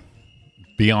 Oh,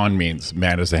 beyond means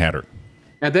mad as a hatter.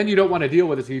 And then you don't want to deal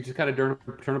with it, so you just kind of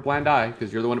turn a blind eye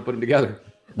because you're the one who put them together.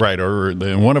 Right, or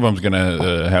one of them's going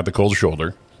to have the cold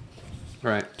shoulder.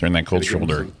 Right. Turn that cold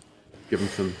shoulder. Give them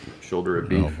some shoulder of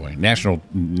beef. Oh boy,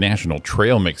 National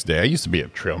Trail Mix Day. I used to be a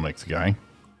trail mix guy.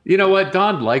 You know what?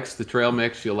 Dawn likes the trail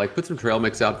mix. She'll like put some trail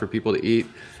mix out for people to eat.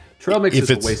 Trail mix is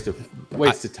a waste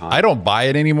of time. I don't buy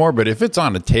it anymore, but if it's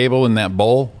on the table in that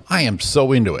bowl, I am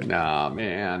so into it. Nah,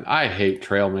 man, I hate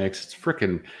trail mix. It's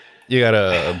freaking. You got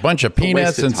a bunch of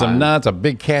peanuts and some nuts, a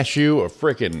big cashew, a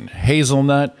freaking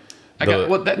hazelnut.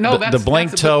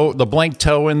 The blank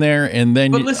toe in there, and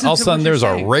then all of a sudden there's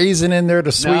a raisin in there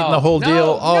to sweeten the whole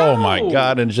deal. Oh my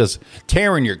God! And it's just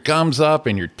tearing your gums up,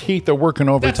 and your teeth are working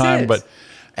overtime. But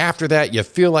after that, you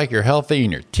feel like you're healthy,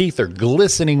 and your teeth are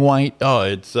glistening white. Oh,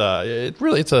 it's a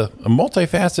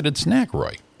multifaceted snack,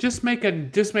 Roy. Just make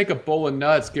a bowl of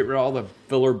nuts. Get rid of all the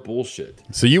filler bullshit.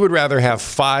 So you would rather have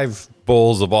 5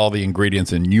 bowls of all the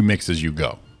ingredients and you mix as you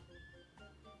go?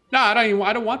 No, I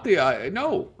don't want I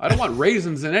don't want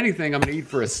raisins in anything I'm going to eat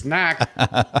for a snack.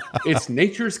 It's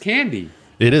nature's candy.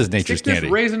 It is nature's candy. Stick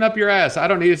this raisin up your ass. I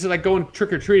don't need it. It's like going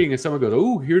trick or treating and someone goes,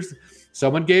 "Ooh,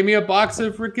 someone gave me a box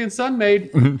of freaking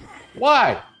Sun-Maid."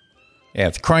 Why? Yeah,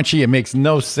 it's crunchy. It makes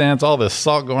no sense. All this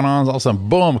salt going on. All of a sudden,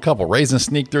 boom, a couple raisins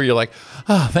sneak through. You're like,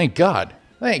 oh, thank God.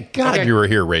 Thank God you were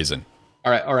here, raisin.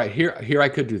 All right. Here I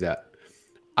could do that.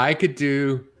 I could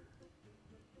do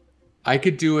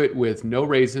it with no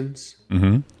raisins.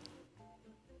 Mm-hmm.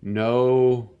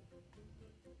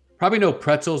 Probably no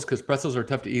pretzels, because pretzels are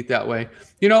tough to eat that way.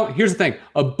 Here's the thing.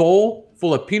 A bowl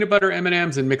full of peanut butter,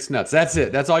 M&Ms, and mixed nuts. That's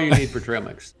it. That's all you need for trail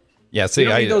mix. Yeah, see, you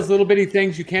don't need those little bitty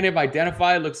things you can't even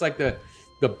identify. It looks like the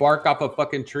bark off a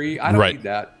fucking tree. I don't need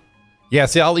that. Yeah,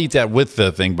 see, I'll eat that with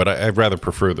the thing, but I'd rather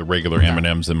prefer the regular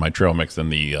M&Ms in my trail mix than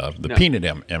the peanut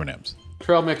M&Ms.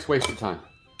 Trail mix, waste of time.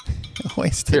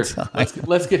 Waste of time.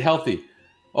 Let's get healthy.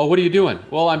 Oh, what are you doing?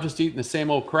 Well, I'm just eating the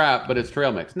same old crap, but it's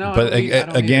trail mix. No, but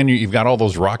again, you've got all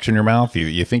those rocks in your mouth.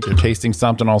 You think you're tasting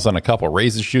something, all of a sudden a couple of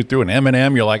raisins shoot through, an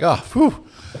M&M, you're like, oh, whew.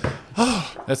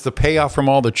 Oh, that's the payoff from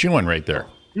all the chewing right there.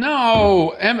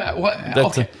 No,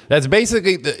 that's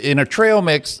basically in a trail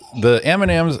mix. The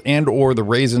M&Ms and or the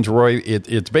raisins, Roy.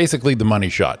 It's basically the money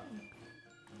shot.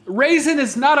 Raisin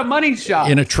is not a money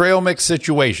shot in a trail mix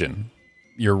situation.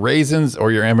 Your raisins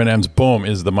or your M&Ms, boom,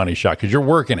 is the money shot because you're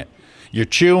working it. You're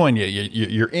chewing.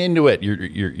 You're into it.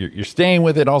 You're staying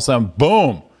with it. All of a sudden,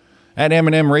 boom, that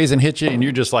M&M raisin hits you, and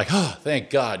you're just like, oh,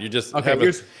 thank God. You just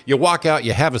you walk out.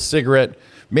 You have a cigarette.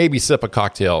 Maybe sip a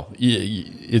cocktail.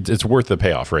 It's worth the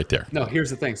payoff right there. No, here's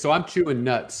the thing. So I'm chewing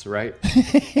nuts, right?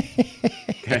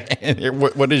 Okay.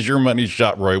 What is your money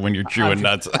shot, Roy, when you're chewing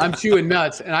nuts? I'm chewing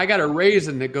nuts, and I got a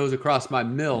raisin that goes across my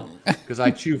mill because I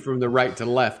chew from the right to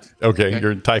left. Okay,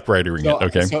 you're typewritering it.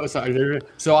 Okay.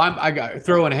 So I got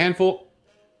throwing a handful.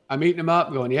 I'm eating them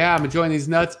up, going, yeah, I'm enjoying these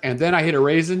nuts, and then I hit a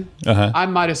raisin. Uh-huh. I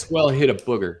might as well hit a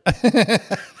booger.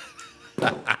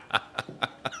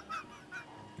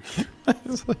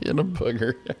 In a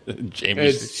booger. Jamie.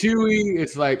 It's chewy.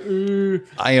 It's like,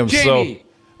 Jamie,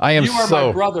 you are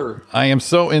my brother. I am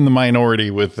so in the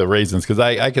minority with the raisins because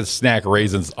I could snack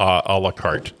raisins a la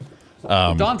carte.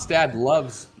 Don's dad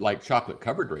loves like chocolate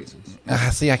covered raisins.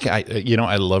 See,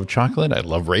 I love chocolate. I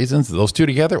love raisins. Those two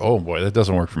together, oh boy, that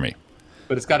doesn't work for me.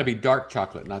 But it's got to be dark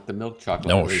chocolate, not the milk chocolate.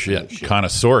 No shit.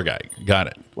 Connoisseur guy. Got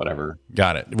it. Whatever.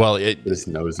 Got it. Well,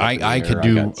 I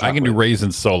can do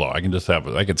raisins solo. I can just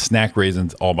I could snack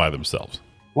raisins all by themselves.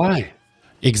 Why?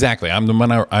 Exactly. I'm the one.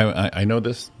 I know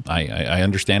this. I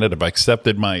understand it. I've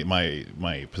accepted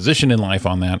my position in life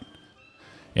on that,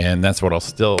 and that's what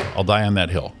I'll die on that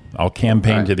hill. I'll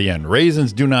campaign to the end.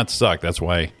 Raisins do not suck. That's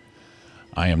why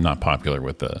I am not popular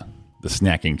with the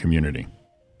snacking community.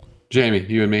 Jamie,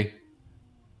 you and me.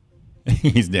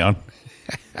 He's down.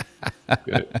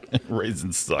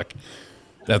 Raisins suck.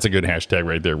 That's a good hashtag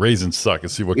right there. Raisins suck.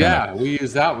 Let's see what we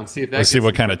use that one. Let's see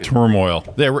what kind of turmoil.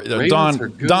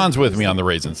 Don's with me on the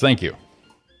raisins. Thank you.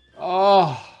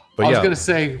 Oh, but I was going to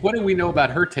say, what do we know about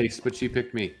her taste? But she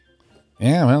picked me.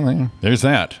 Yeah, well, there's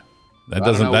that. That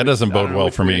doesn't bode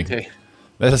well for me. That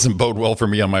doesn't bode well for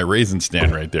me on my raisin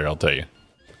stand right there. I'll tell you.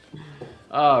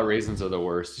 Oh, raisins are the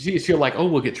worst. She'll like,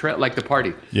 we'll get like the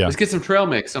party. Yeah. Let's get some trail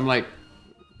mix. I'm like,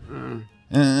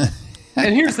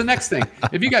 And here's the next thing.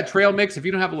 If you got trail mix, if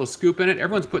you don't have a little scoop in it,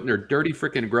 everyone's putting their dirty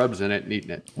freaking grubs in it and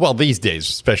eating it. Well, these days,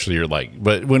 especially, you're like,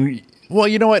 but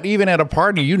you know what? Even at a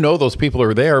party, those people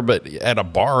are there, but at a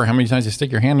bar, how many times you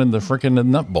stick your hand in the freaking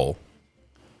nut bowl?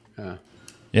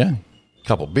 Yeah. A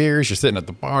couple beers, you're sitting at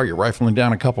the bar, you're rifling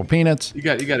down a couple peanuts. You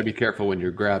got to be careful when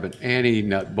you're grabbing any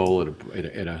nut bowl at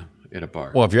a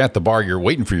bar. Well, if you're at the bar, you're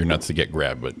waiting for your nuts to get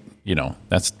grabbed, but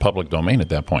that's public domain at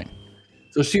that point.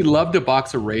 So she loved a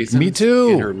box of raisins. Me too.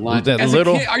 In her lunch. That As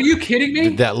little, a kid, are you kidding me?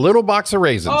 That little box of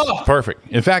raisins. Oh. Perfect.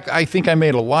 In fact, I think I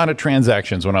made a lot of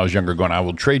transactions when I was younger going, I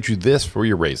will trade you this for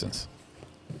your raisins.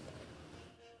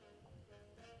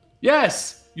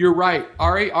 Yes, you're right.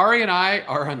 Ari and I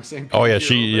are on the same page. Oh, yeah.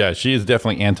 She is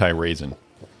definitely anti-raisin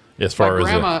as far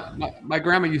as... My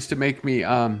grandma used to make me...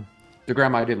 the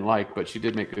grandma I didn't like, but she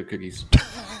did make good cookies.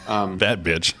 That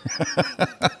bitch.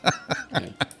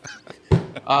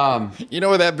 Yeah. You know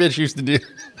what that bitch used to do?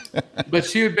 But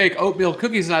she would bake oatmeal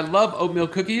cookies, and I love oatmeal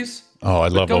cookies. Oh, I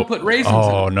love. Don't put raisins.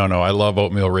 Oh, in no! I love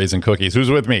oatmeal raisin cookies. Who's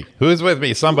with me? Who's with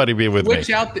me? Somebody be with me.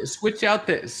 Switch out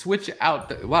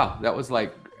the. Wow, that was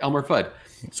like Elmer Fudd.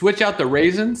 Switch out the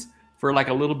raisins for like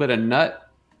a little bit of nut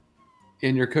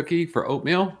in your cookie for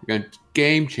oatmeal. You're going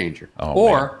game changer. Oh,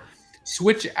 or man.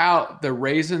 Switch out the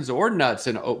raisins or nuts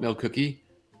in an oatmeal cookie.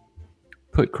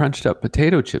 Put crunched up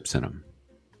potato chips in them.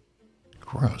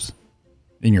 Gross.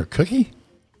 In your cookie?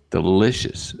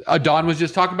 Delicious. Don was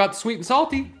just talking about the sweet and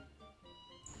salty.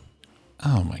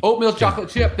 Oh my! Oatmeal chocolate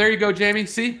chip. There you go, Jamie.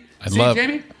 See,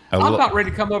 Jamie. I'm not ready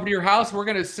to come over to your house. We're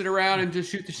gonna sit around and just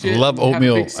shoot the shit. I love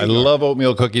oatmeal. I love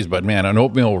oatmeal cookies, but man, an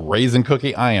oatmeal raisin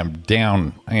cookie, I am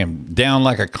down. I am down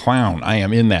like a clown. I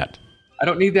am in that. I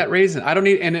don't need that raisin. I don't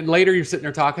need. And then later you're sitting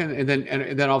there talking, and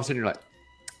then all of a sudden you're like.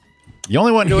 The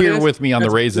only one here with me on the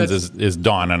raisins is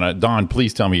Dawn. And Dawn,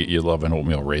 please tell me you love an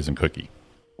oatmeal raisin cookie.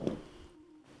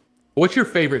 What's your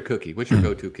favorite cookie? What's your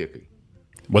go-to cookie?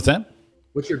 What's that?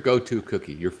 What's your go-to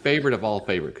cookie? Your favorite of all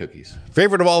favorite cookies?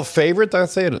 Favorite of all favorites? I'd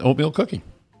say an oatmeal cookie.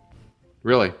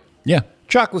 Really? Yeah.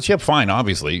 Chocolate chip, fine,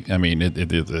 obviously. I mean,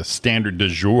 it is a standard du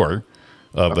jour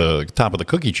of the top of the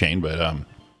cookie chain, but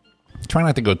try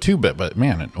not to go too bit. But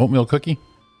man, an oatmeal cookie?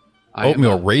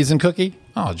 Oatmeal raisin cookie?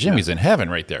 Oh, Jimmy's in heaven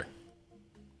right there.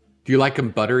 Do you like them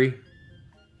buttery?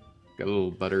 Got a little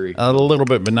buttery. A little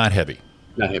bit, but not heavy.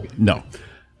 Not heavy. No.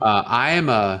 I am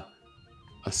a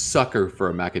sucker for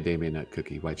a macadamia nut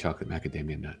cookie, white chocolate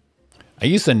macadamia nut. I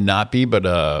used to not be, but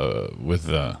with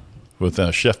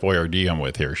Chef Boyardee I'm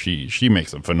with here, she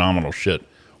makes some phenomenal shit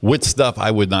with stuff I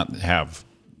would not have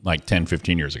like 10,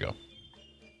 15 years ago.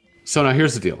 So now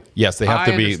here's the deal. Yes, they have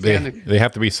to be they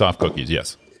have to be soft cookies,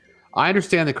 yes. I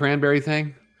understand the cranberry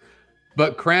thing,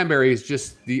 but cranberry is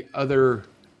just the other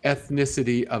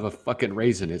ethnicity of a fucking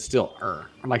raisin. It's still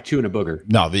I'm like chewing a booger.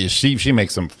 No, she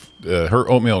makes some her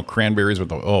oatmeal cranberries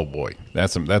with oh boy,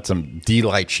 that's some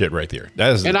delight shit right there.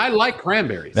 And I like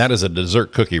cranberries. That is a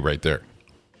dessert cookie right there.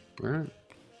 All right.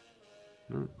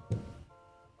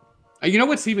 You know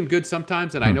what's even good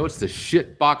sometimes, and I know it's the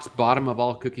shit box bottom of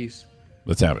all cookies.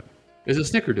 Let's have it. Is a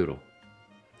snickerdoodle.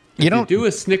 You don't do a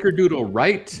snickerdoodle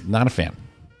right. Not a fan.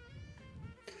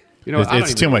 You know,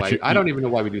 it's too much. I don't even know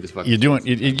why we do this.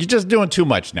 You're just doing too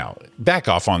much now. Back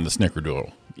off on the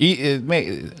snickerdoodle.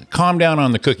 Calm down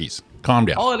on the cookies. Calm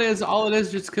down. All it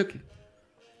is, just cookie.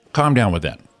 Calm down with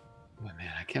that. Oh,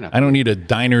 man, I cannot. I don't need a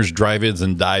diners, drive-ins,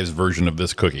 and dives version of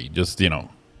this cookie. Just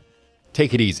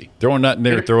take it easy. Throw a nut in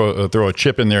there. Throw a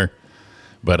chip in there.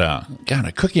 But God,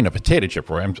 a cookie and a potato chip,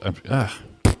 Roy.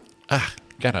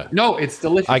 No, it's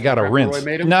delicious. I got to rinse. Roy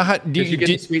made them. Now, did you get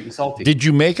the sweet and salty? Did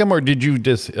you make them, or did you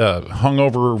just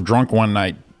hungover, drunk one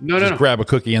night? No. Grab a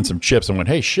cookie and some chips and went,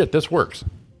 "Hey, shit, this works."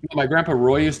 My grandpa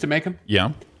Roy used to make them.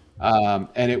 Yeah.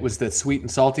 And it was the sweet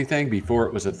and salty thing before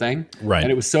it was a thing. Right.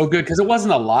 And it was so good because it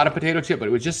wasn't a lot of potato chip, but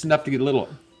it was just enough to get a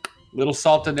little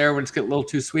salt in there when it's getting a little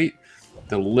too sweet.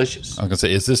 Delicious. I was gonna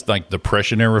say, is this like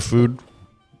Depression era food?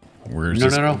 Where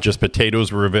no. Just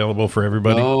potatoes were available for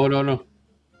everybody? No.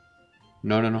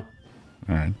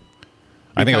 All right.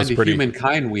 I think I was pretty.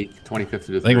 Humankind Week,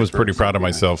 25th. I think I was pretty proud of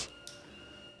myself.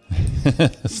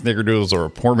 Snickerdoodles are a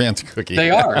poor man's cookie.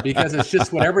 They are, because it's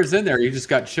just whatever's in there. You just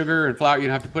got sugar and flour. You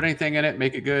don't have to put anything in it.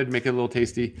 Make it good. Make it a little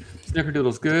tasty.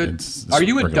 Snickerdoodle's good. Are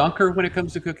you a dunker when it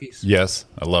comes to cookies? Yes,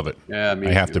 I love it. Yeah,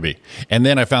 I have to be. And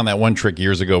then I found that one trick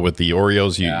years ago with the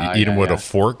Oreos. You eat them with a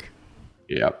fork.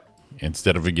 Yep.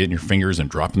 Instead of getting your fingers and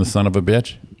dropping the son of a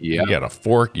bitch. Yeah. You got a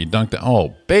fork. You dunk the.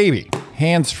 Oh, baby.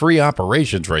 Hands-free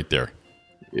operations right there.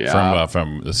 Yeah.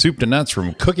 From the soup to nuts,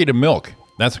 from cookie to milk.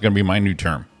 That's going to be my new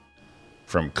term.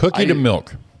 From cookie to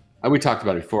milk. We talked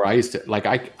about it before. I used to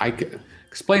I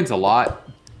explains a lot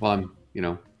while I'm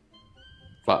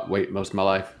fought weight most of my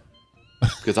life,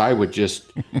 because I would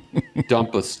just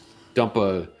dump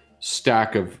a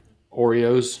stack of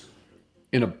Oreos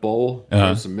in a bowl,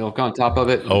 throw some milk on top of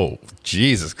it. Oh,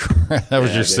 Jesus Christ. That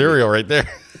was your cereal right there.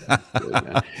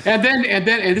 and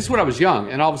this is when I was young,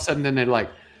 and all of a sudden then they're like,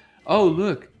 oh,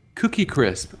 look, Cookie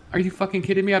Crisp. Are you fucking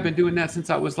kidding me? I've been doing that since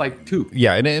I was like 2.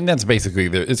 Yeah, and that's basically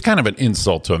it's kind of an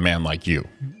insult to a man like you.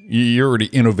 You're already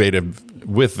innovative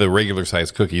with the regular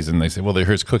size cookies, and they say, well,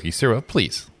 here's cookie syrup.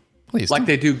 Please. Like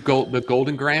they do the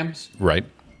golden grams. Right.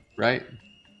 Like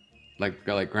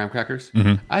graham crackers.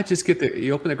 Mm-hmm. I just get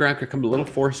you open the graham cracker, come a little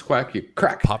force quack, you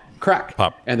crack, pop,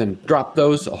 and then drop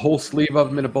those, a whole sleeve of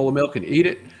them in a bowl of milk and eat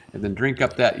it, and then drink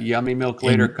up that yummy milk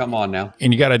later. Come on now.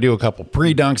 And you got to do a couple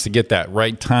pre-dunks to get that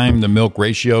right time, the milk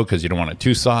ratio, because you don't want it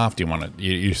too soft.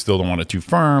 You still don't want it too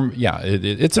firm. Yeah,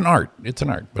 it's an art. It's an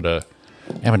art, but I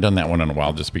haven't done that one in a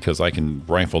while just because I can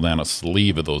rifle down a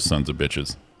sleeve of those sons of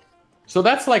bitches. So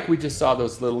that's like we just saw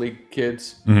those Little League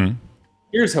kids. Mm-hmm.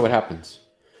 Here's how it happens.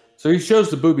 So he shows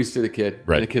the boobies to the kid.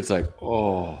 Right. And the kid's like,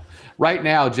 oh. Right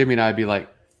now, Jimmy and I would be like,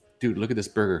 dude, look at this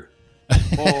burger.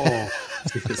 Oh.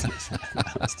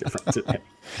 That's different today.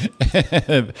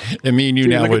 And me and you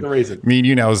now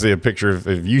would see a picture.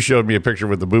 If you showed me a picture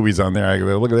with the boobies on there, I go,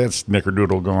 look at that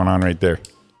snickerdoodle going on right there.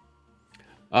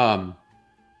 Yeah.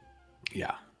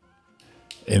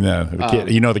 And the kid,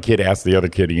 the kid asked the other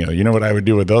kid, you know what I would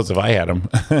do with those if I had them?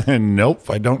 Nope,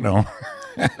 I don't know.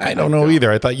 I don't know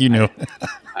either. I thought you knew.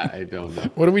 I don't know.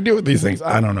 What do we do with these things?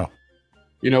 I don't know.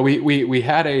 We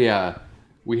had a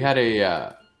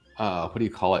what do you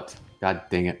call it? God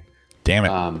dang it. Damn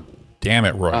it. Damn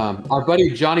it, Roy. Our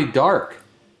buddy Johnny Dark.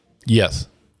 Yes.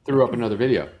 Threw up another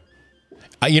video.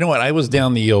 You know what? I was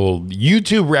down the old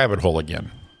YouTube rabbit hole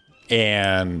again.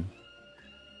 And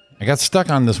I got stuck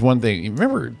on this one thing.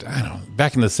 Remember, I don't know,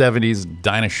 back in the 70s,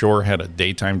 Dinah Shore had a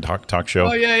daytime talk show.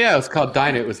 Oh, yeah. It was called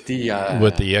Dinah. It was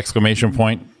with the exclamation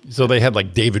point. So they had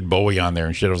like David Bowie on there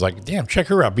and shit. I was like, damn, check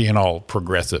her out being all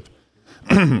progressive.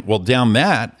 Well, down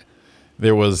that,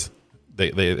 there was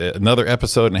another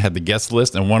episode and it had the guest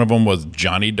list. And one of them was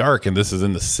Johnny Dark. And this is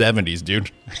in the 70s,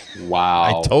 dude.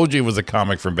 Wow. I told you it was a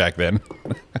comic from back then.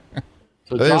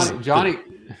 So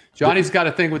Johnny's got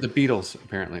a thing with the Beatles,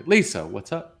 apparently. Lisa,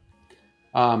 what's up?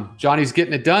 Johnny's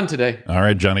getting it done today. All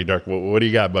right, Johnny Dark. What do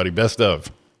you got, buddy? Best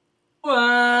of.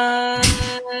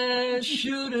 I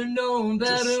should have known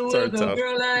better with a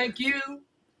girl like you,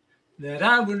 that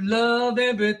I would love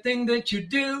everything that you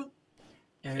do.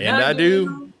 And I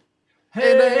do.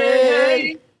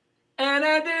 Hey, and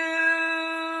I do.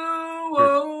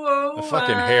 Oh, the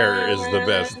fucking hair is the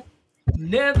best.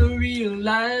 Never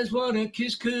realized what a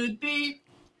kiss could be.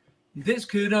 This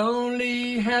could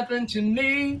only happen to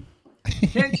me.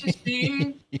 Can't you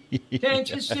see? Can't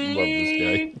you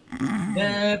see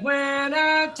that when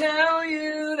I tell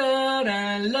you that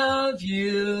I love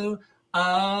you,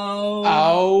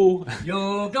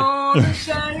 you're gonna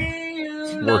say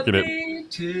you love me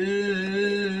too.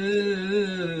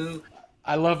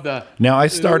 I love that. Now I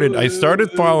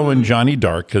started following Johnny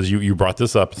Dark because you brought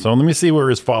this up. So let me see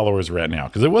where his followers are at now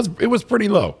because it was pretty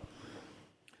low.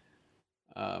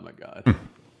 Oh my God.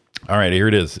 All right, here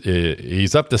it is.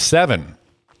 He's up to 7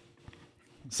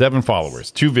 followers,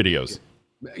 2 videos.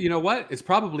 You know what? It's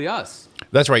probably us.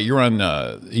 That's right. You're on.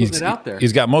 He's out there.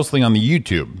 He's got mostly on the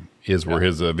YouTube is where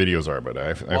his videos are. But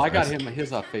I got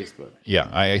his off Facebook. Yeah,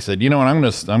 I said, you know what? I'm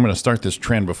gonna start this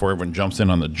trend before everyone jumps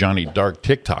in on the Johnny Dark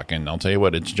TikTok, and I'll tell you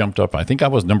what, it's jumped up. I think I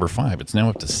was number 5. It's now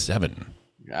up to 7.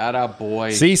 Atta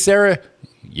boy. See, Sarah,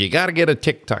 you got to get a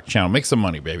TikTok channel. Make some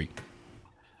money, baby.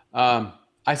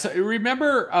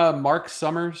 Remember Mark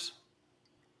Summers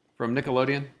from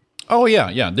Nickelodeon? Oh,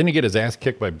 yeah. Didn't he get his ass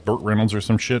kicked by Burt Reynolds or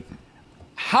some shit?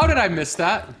 How did I miss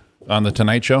that? On the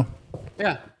Tonight Show?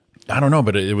 Yeah. I don't know,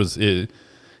 but it's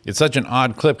such an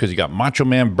odd clip because you got Macho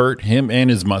Man Burt, him and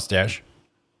his mustache,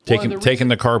 taking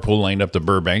the carpool lane up to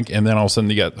Burbank, and then all of a sudden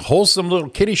you got wholesome little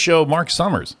kiddie show Mark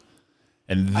Summers.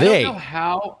 And I don't know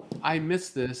how I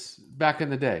missed this back in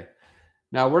the day.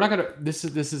 Now we're not gonna. This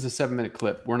is a 7-minute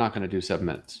clip. We're not gonna do 7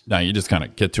 minutes. No, you just kind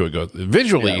of get to it. Go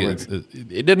visually. Yeah,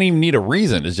 it doesn't even need a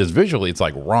reason. It's just visually. It's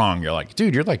like wrong. You're like,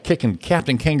 dude, you're like kicking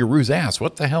Captain Kangaroo's ass.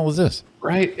 What the hell is this?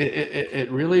 Right. It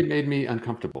really made me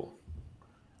uncomfortable,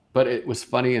 but it was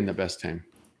funny in the best time.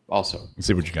 Also, let's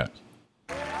see what you got.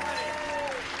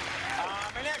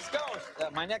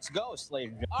 My next ghost,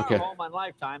 ladies and gentlemen. Okay. Home on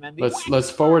Lifetime, and let's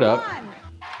forward up.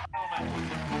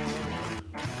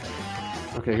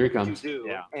 Okay, here he comes.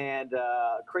 Yeah. And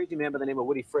a crazy man by the name of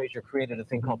Woody Frazier created a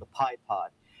thing called the Pie Pod.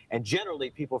 And generally,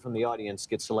 people from the audience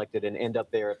get selected and end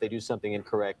up there if they do something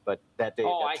incorrect. But that day, it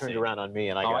got turned around on me,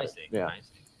 and I got it. Yeah. I see.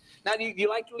 Now, do you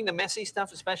like doing the messy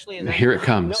stuff, especially? Here it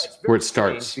comes, where it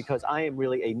starts. Because I am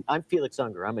really I'm Felix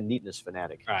Unger. I'm a neatness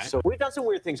fanatic. Right. So we've done some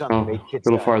weird things on the Make Kids. A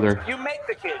little farther. You make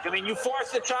the kids. I mean, you force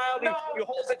the child. No. You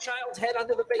hold the child's head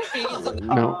under the baby.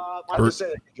 No.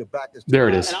 There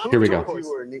it is. Here we go. You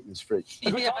were a neatness freak.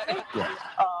 Yeah.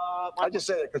 I just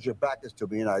say that because your back is to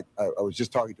me, and I was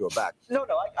just talking to a back. No,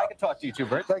 I can talk to you too,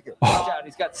 Bert. Thank you. Watch out,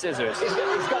 he's got scissors. He's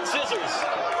got scissors.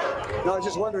 No, I was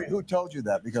just wondering who told you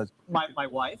that, because My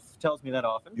wife tells me that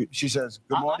often. she says,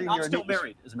 "Good morning." I'm still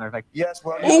married, as a matter of fact. Yes,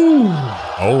 well.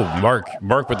 Oh,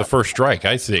 Mark with the first strike.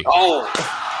 I see. Oh.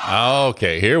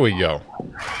 Okay, here we go.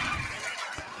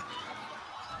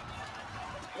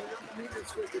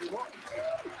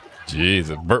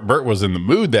 Jeez, Bert was in the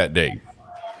mood that day.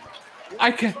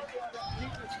 I can.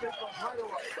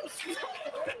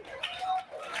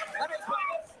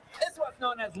 This is what's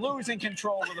known as losing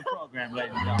control of the program,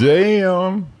 ladies and Damn.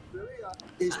 gentlemen.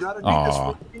 He's not a neatness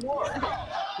freak anymore.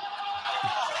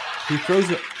 He throws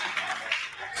it.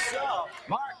 So,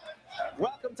 Mark,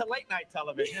 welcome to late night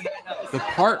television. The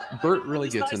part Bert really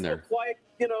gets nice in there. Quiet,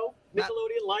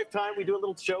 Nickelodeon, Lifetime. We do a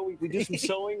little show. We do some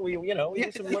sewing. We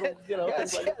do some little,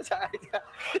 things like that.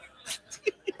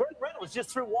 Burt Reynolds just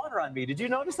threw water on me. Did you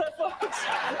notice that, folks?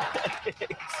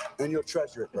 And you'll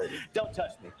treasure it later. Don't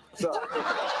touch me. So,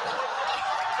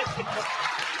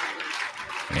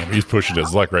 Man, he's pushing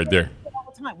his luck right there.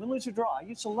 All the time. Win, lose, or draw. I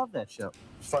used to love that show.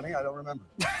 funny, I don't remember.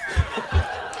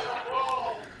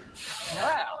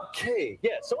 Wow. Okay.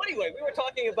 Yeah. So anyway, we were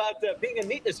talking about being a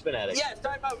neatness fanatic. Yeah,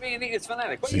 talking about being a neatness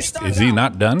fanatic. Is he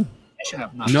not done?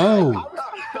 No.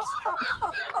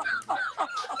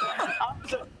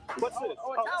 What's this?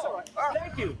 Oh, it's all right.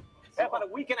 Thank you. About a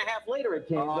week and a half later it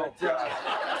came. But,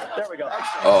 there we go.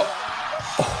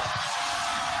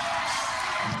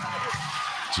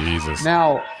 Jesus.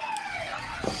 Now,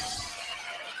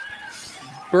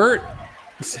 Bert.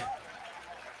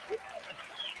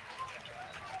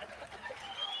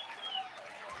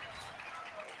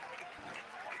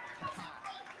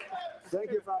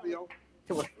 Thank you, Fabio.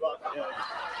 You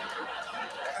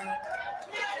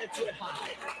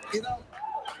know,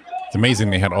 It's amazing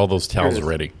they had all those towels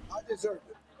ready. I deserved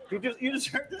it. You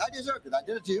deserved it? I deserved it. I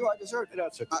did it to you. I deserved it.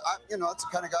 That's okay. That's the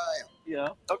kind of guy I am. Yeah.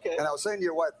 Okay. And I was saying to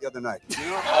your wife the other night, Jesus.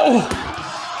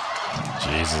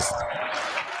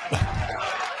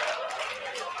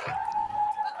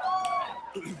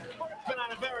 Been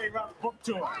on a very rough book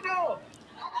tour. I know.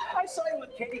 I saw you with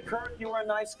Katie Kirk. You were a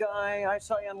nice guy. I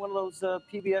saw you on one of those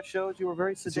PBS shows. You were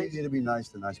very it's sedate. easy to be nice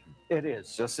to nice people. It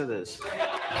is. Yes, it is.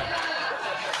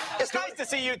 It's nice to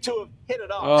see you two have hit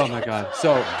it off. Oh my God.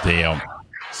 So Damn.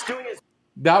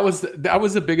 that was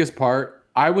the biggest part.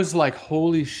 I was like,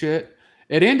 holy shit.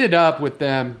 It ended up with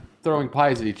them throwing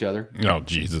pies at each other. Oh,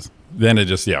 Jesus. Then it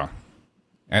just, I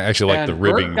actually like the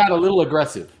Bert ribbing. got a little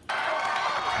aggressive. You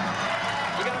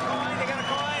got a coin? You got a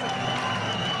coin?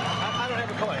 I don't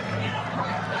have a coin.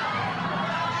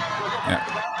 Yeah.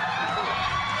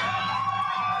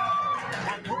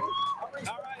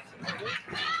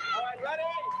 All right, ready?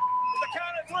 The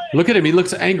count of three. Look at him. He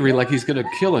looks angry like he's going to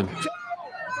kill him. 2, 3.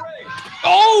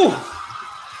 Oh!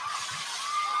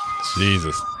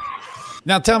 Jesus.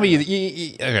 Now tell me,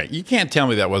 you can't tell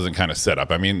me that wasn't kind of set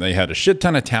up. I mean, they had a shit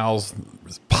ton of towels,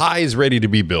 pies ready to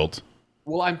be built.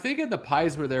 Well, I'm thinking the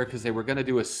pies were there because they were going to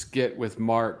do a skit with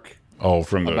Mark. Oh,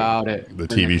 from the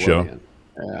TV show.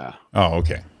 Yeah. Oh,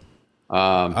 okay.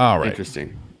 All right.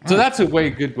 Interesting. So that's a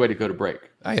good way to go to break.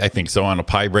 I think so. On a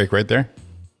pie break right there.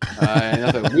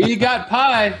 We got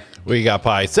pie. We got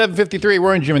pie. 7:53.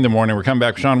 We're in Jim in the morning. We're coming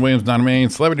back. Sean Williams, Donna Main,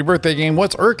 celebrity birthday game.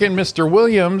 What's Irking, Mr.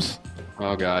 Williams?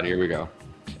 Oh God, here we go.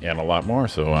 And a lot more.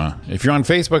 So if you're on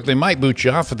Facebook, they might boot you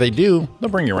off. If they do,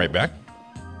 they'll bring you right back.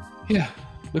 Yeah.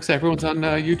 Looks like everyone's on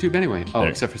YouTube anyway. Oh,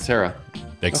 except for Sarah.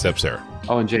 Except Sarah.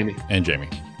 Oh, and Jamie. And Jamie.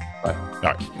 Bye. All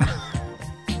right.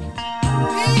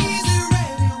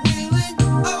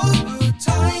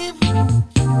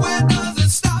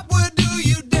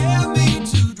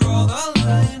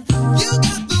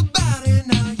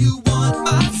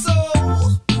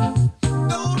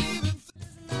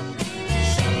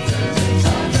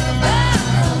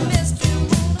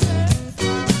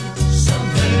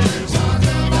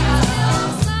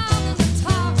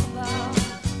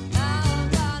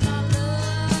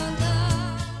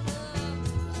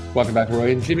 Welcome back to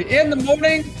Roy and Jimmy in the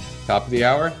morning. Top of the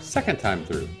hour, second time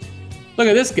through. Look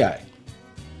at this guy.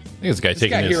 This guy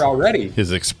taking here already.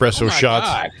 His espresso shots.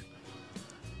 God.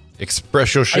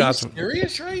 Espresso shots. Are you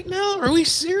serious right now? Are we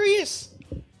serious?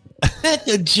 That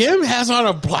the Jim has on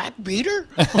a black beater?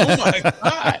 Oh my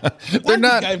God! They're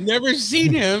not. I've never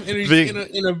seen him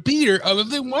in a beater other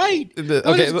than white.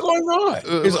 What is going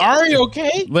on? Is Ari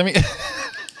okay? Let me.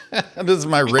 This is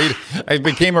my Raider. I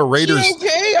became a Raiders. She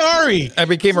okay, Ari? I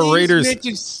became a Raiders.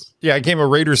 Yeah, I became a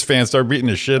Raiders fan. Started beating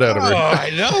the shit out of her. Oh, I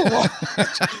know.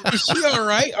 Is she all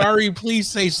right? Ari, please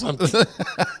say something.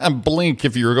 Blink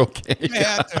if you're okay.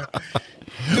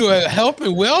 Do a health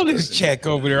and wellness check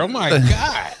over there. Oh my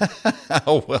God.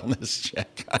 Oh, wellness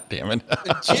check. God damn it.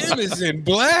 The gym is in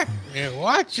black. Man,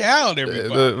 watch out,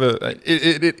 everybody.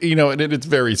 It's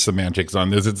very semantics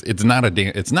on this. It's not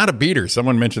a beater.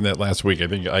 Someone mentioned that last week. I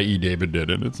think IE David did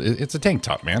it. It's a tank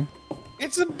top, man.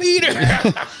 It's a beater.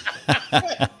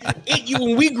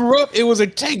 When we grew up, it was a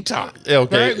tank top.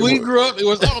 Okay. Right? We grew up, it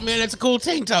was, oh man, that's a cool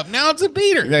tank top. Now it's a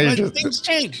beater. Things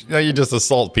change. Now you just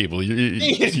assault people.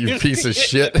 You piece of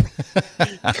shit.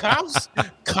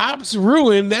 Cops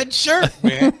ruined that shirt,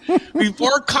 man.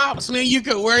 Before cops, man, you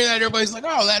could wear that. Everybody's like,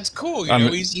 oh, that's cool.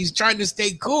 He's trying to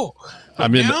stay cool.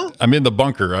 I'm in the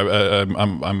bunker.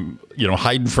 I'm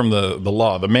hiding from the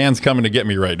law. The man's coming to get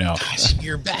me right now. Gosh,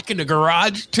 you're back in the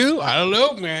garage too? I don't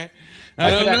know, man.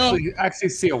 I could actually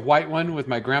see a white one with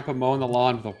my grandpa mowing the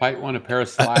lawn with a white one, a pair of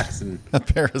slacks, and a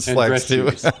pair of slacks too.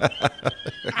 A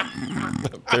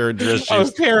pair of dress shoes.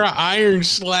 A pair of iron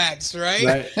slacks,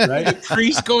 right? Right.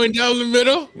 Crease going down the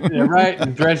middle. Yeah, right.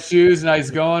 And dress shoes,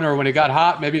 nice going. Or when it got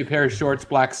hot, maybe a pair of shorts,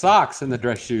 black socks, and the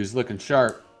dress shoes, looking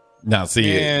sharp. Now,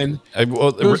 see, and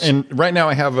right now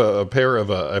I have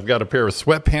I've got a pair of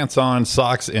sweatpants on,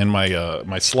 socks, and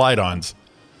my slide-ons.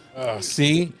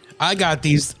 See, I got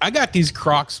these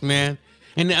Crocs, man,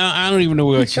 and I don't even know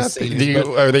what I should say.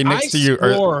 Are they next to you?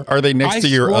 Are they next to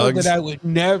your Uggs? That I would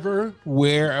never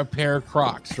wear a pair of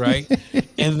Crocs, right?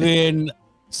 And then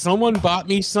someone bought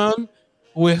me some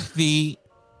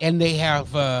and they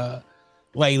have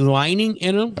like lining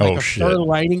in them, like fur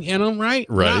lining in them, right?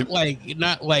 Right.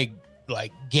 Not like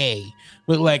gay,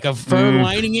 but like a fur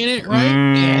lining in it, right?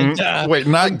 And wait,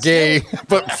 not gay,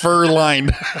 but fur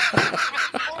lined.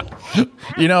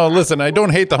 Listen, I don't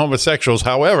hate the homosexuals.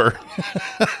 However,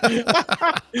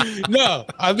 no,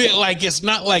 I mean, it's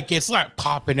not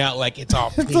popping out like it's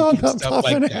all pink and stuff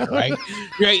like that, right?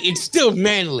 Right? It's still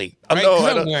manly, right?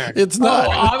 No, it's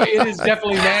not. It is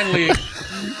definitely manly.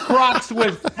 Crocs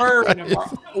with fur in them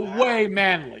are way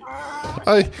manly.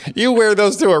 You wear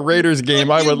those to a Raiders game,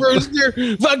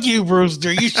 Fuck you,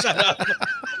 Brewster. You shut up.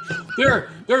 They're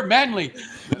manly.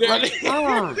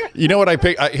 You know what I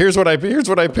pick? Here's what I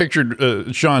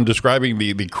pictured. Sean describing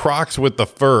the Crocs with the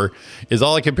fur is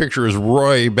all I can picture is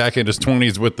Roy back in his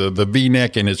 20s with the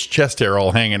V-neck and his chest hair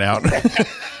all hanging out.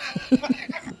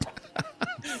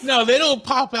 No, they don't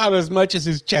pop out as much as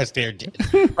his chest hair did,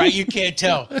 right? You can't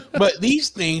tell. But these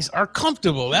things are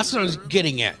comfortable. That's what I was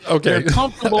getting at. Okay. They're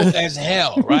comfortable as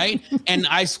hell, right? And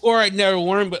I swore I'd never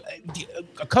worn them, but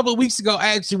a couple of weeks ago, I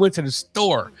actually went to the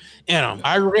store in them.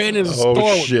 I ran in the store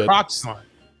with Crocs on.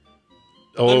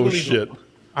 Oh, shit.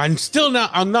 I'm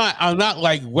not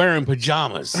like wearing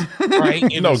pajamas, right?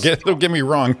 Don't get me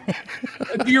wrong.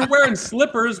 If you're wearing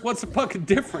slippers, what's the fucking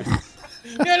difference?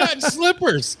 They're not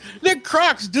slippers. They're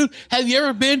Crocs, dude. Have you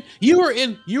ever been? You were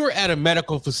at a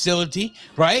medical facility,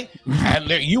 right? And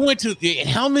you went to.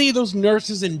 How many of those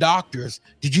nurses and doctors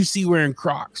did you see wearing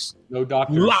Crocs? No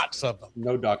doctors. Lots of them.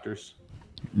 No doctors.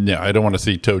 Yeah, I don't want to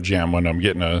see toe jam when I'm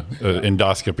getting a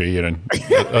endoscopy and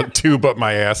a tube up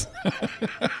my ass.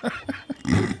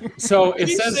 So it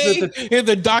says that if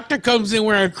the doctor comes in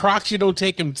wearing Crocs, you don't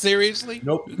take him seriously?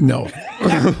 Nope. No.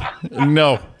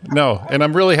 No. And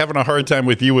I'm really having a hard time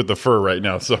with you with the fur right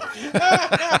now. So.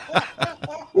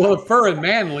 Well, the fur and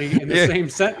manly in the same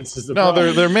sentence is the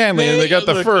problem. They're manly and they got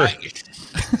the fur.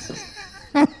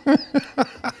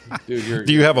 Dude,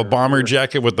 do you have a bomber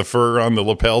jacket with the fur on the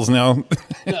lapels now?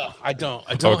 No, I don't.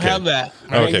 I don't have that.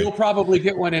 Okay. You'll probably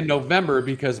get one in November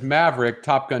because Maverick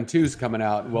Top Gun 2 is coming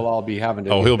out. We'll all be having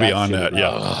to. Oh, he'll be on that.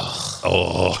 Yeah.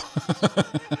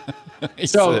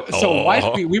 So wife,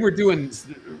 we were doing.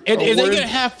 And are they gonna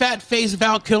have fat face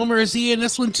Val Kilmer? Is he in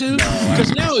this one too?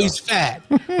 Because now he's fat,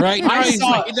 right?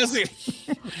 Now it doesn't.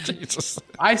 Jesus.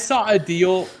 I saw a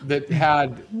deal that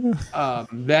had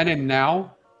then and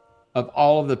now of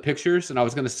all of the pictures, and I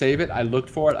was going to save it. I looked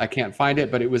for it. I can't find it,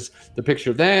 but it was the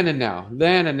picture then and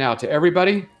now to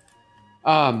everybody.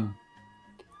 I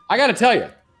got to tell you,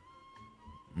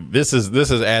 this is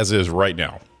as is right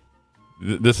now.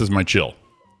 This is my chill.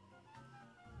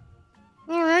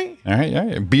 All right.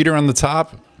 Beater on the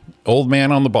top, old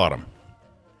man on the bottom.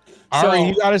 All right,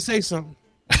 you got to say something.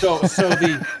 So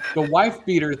the wife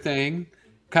beater thing,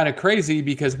 kind of crazy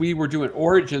because we were doing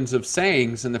origins of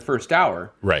sayings in the first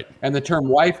hour. Right. And the term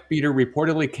wife beater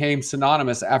reportedly came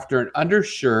synonymous after an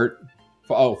undershirt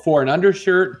after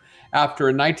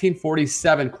a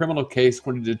 1947 criminal case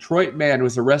when a Detroit man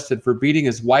was arrested for beating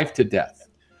his wife to death.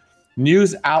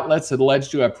 News outlets had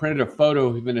alleged to have printed a photo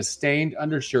of him in a stained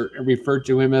undershirt and referred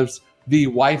to him as the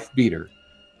wife beater.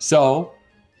 So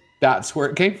that's where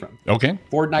it came from. Okay.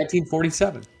 For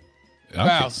 1947. Okay.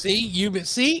 Wow.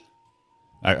 See?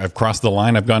 I've crossed the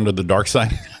line. I've gone to the dark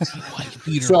side.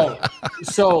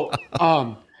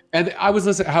 And I was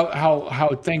listening how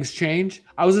things change.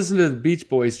 I was listening to the Beach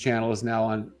Boys channel is now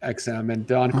on XM, and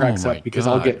Don cracks up because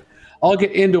God. I'll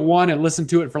get into one and listen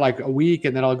to it for like a week,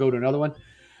 and then I'll go to another one.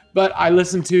 But I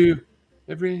listen to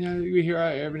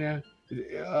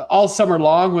all summer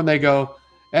long when they go,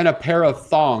 and a pair of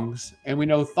thongs, and we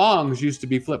know thongs used to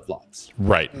be flip flops,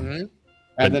 Right. Mhm.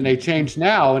 and then they change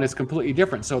now, and it's completely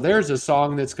different. So there's a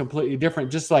song that's completely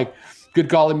different, just like "Good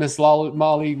Golly Miss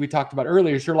Molly" we talked about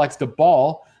earlier. Sure likes to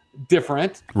ball.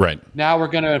 Different. Right. Now we're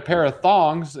going to a pair of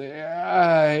thongs.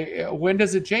 When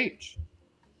does it change?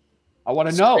 I want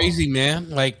to know. Crazy, man.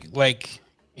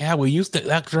 Yeah, we used to.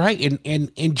 That's right.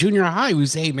 In junior high, we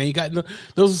say, hey, man, you got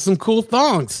those are some cool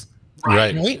thongs.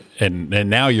 Right. And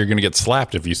now you're going to get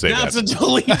slapped if you say That's that. a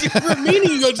totally different meaning.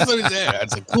 You go to somebody say,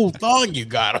 that's a cool thong you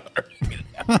got.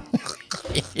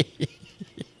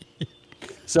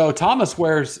 So Thomas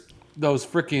wears those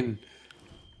freaking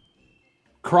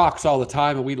Crocs all the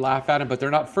time, and we laugh at them, but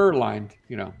they're not fur lined.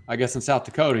 I guess in South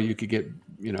Dakota you could get,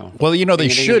 Well, they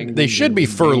should be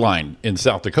fur lined in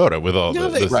South Dakota with all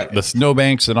the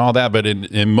snowbanks and all that. But in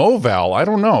Moval, I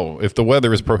don't know if the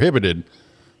weather is prohibited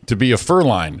to be a fur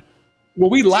line. Well,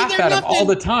 we laugh at them all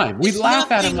the time. We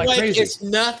laugh at them like crazy. It's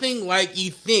nothing like you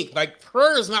think. Like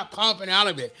fur is not popping out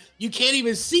of it. You can't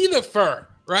even see the fur,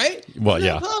 right? Well, it's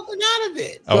yeah. not popping out of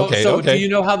it. So do you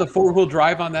know how the 4-wheel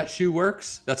drive on that shoe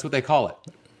works? That's what they call it.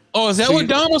 Oh, is that what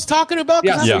Don was talking about?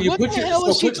 Yeah. So what the hell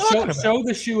is she talking about? Show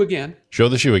the shoe again. Show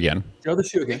the shoe again.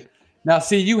 Now,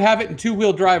 see, you have it in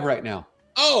 2-wheel drive right now.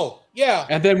 Oh, yeah.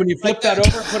 And then when you flip that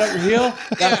over and put out your heel,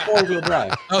 that's 4-wheel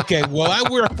drive. Okay, well, I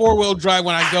wear a 4-wheel drive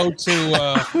when I go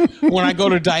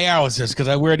to dialysis, because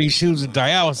I wear these shoes at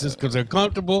dialysis because they're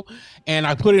comfortable, and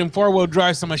I put it in 4-wheel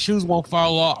drive so my shoes won't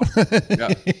fall off.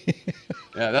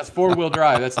 Yeah, that's 4-wheel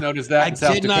drive. That's known as that in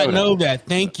South Dakota. I did not know that.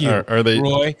 Thank you, Are they,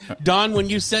 Roy. Don, when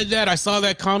you said that, I saw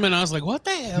that comment. I was like, what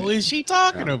the hell is she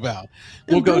talking about?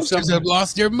 We'll go have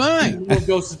lost their mind. We'll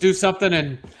go do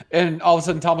something, and all of a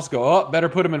sudden Thomas go, oh, better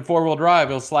put him in 4-wheel drive.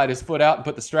 He'll slide his foot out and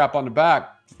put the strap on the back.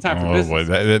 It's time for business.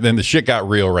 Boy, then the shit got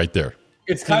real right there.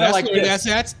 It's kind of like this.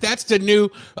 That's the new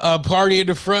party in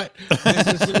the front,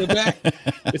 business in the back.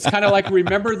 It's kind of like,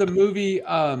 remember the movie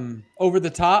Over the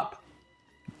Top?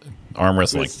 Arm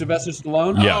wrestling. With Sylvester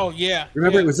Stallone? Yeah. Oh, yeah.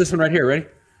 Remember, it was this one right here. Ready?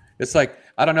 It's like,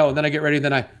 I don't know. And then I get ready.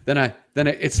 Then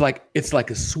it's like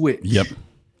a switch. Yep.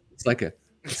 It's like a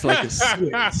switch.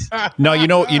 No, you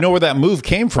know where that move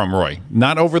came from, Roy.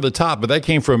 Not Over the Top, but that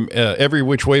came from Every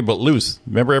Which Way But Loose.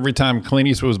 Remember, every time Clint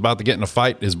Eastwood was about to get in a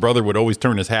fight, his brother would always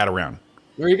turn his hat around.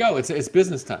 There you go. It's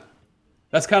business time.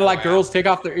 That's kind of like girls take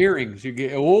off their earrings. You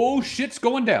get, oh, shit's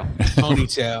going down.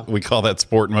 Ponytail. We call that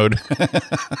sport mode.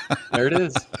 There it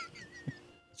is.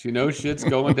 Shit's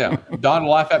going down. Don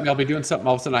will laugh at me. I'll be doing something.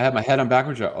 All of a sudden, I have my head on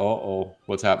backwards.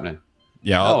 What's happening?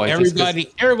 Yeah.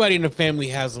 Everybody in the family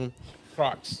has them.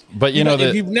 Crocs. But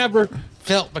if you've never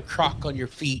felt the Croc on your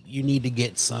feet, you need to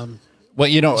get some. Well,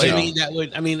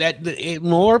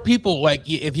 more people, like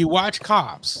if you watch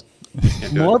Cops,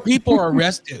 more people are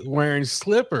arrested wearing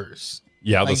slippers.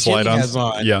 Yeah, like the slide-ons.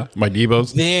 Yeah, my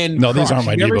Devos. No, Crocs. these aren't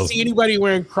my Devos. Devos. You never see anybody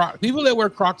wearing Crocs. People that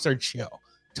wear Crocs are chill.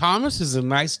 Thomas is a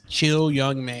nice, chill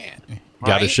young man.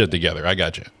 Got his shit together. I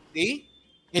got you. See?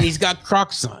 And he's got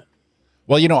Crocs on.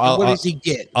 Well, what does he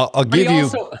get? I'll give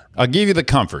you the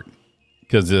comfort,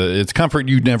 because it's comfort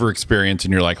you never experienced,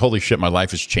 and you're like, holy shit, my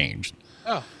life has changed.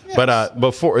 Oh, yes. But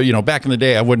before, back in the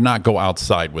day, I would not go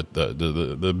outside with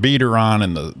the beater on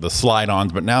and the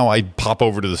slide-ons. But now I pop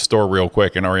over to the store real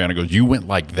quick, and Ariana goes, "You went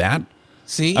like that?"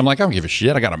 See, I'm like, I don't give a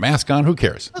shit. I got a mask on. Who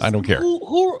cares? I don't care.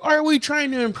 Who are we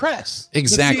trying to impress?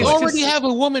 Exactly. You already have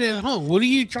a woman at home. What are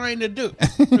you trying to do?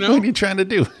 What are you trying to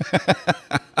do?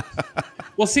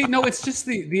 Well, see, no, it's just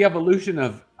the evolution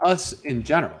of us in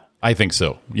general. I think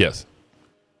so. Yes.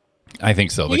 I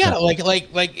think so. Well,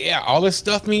 yeah, all this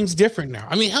stuff means different now.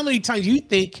 I mean, how many times you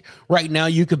think right now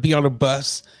you could be on a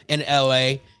bus in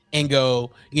LA and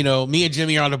go, me and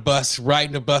Jimmy are on a bus,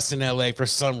 riding a bus in LA for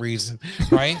some reason,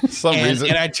 right?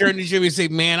 And I turn to Jimmy and say,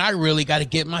 man, I really got to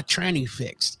get my tranny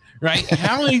fixed, right?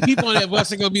 How many people on that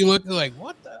bus are going to be looking like,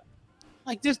 what the?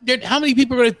 Like this, how many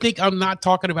people are going to think I'm not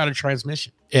talking about a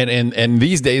transmission? And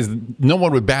these days, no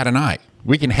one would bat an eye.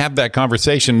 We can have that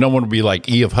conversation. No one would be like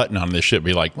E of Hutton on this shit.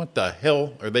 Be like, what the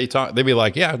hell are they talking? They'd be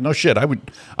like, yeah, no shit.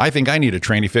 I think I need a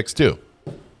tranny fix too.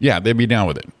 Yeah, they'd be down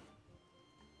with it.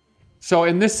 So,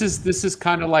 and this is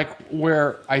kind of like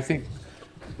where I think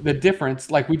the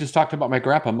difference, like we just talked about my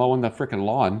grandpa mowing the freaking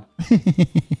lawn,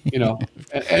 you know,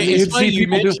 and you see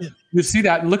people you see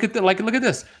that and look at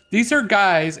this. These are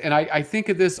guys, and I think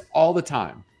of this all the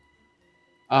time.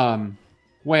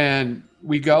 When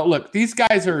we go, look, these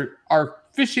guys are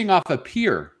fishing off a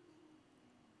pier,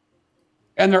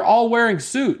 and they're all wearing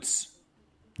suits,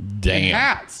 and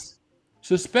hats,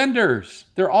 suspenders.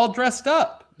 They're all dressed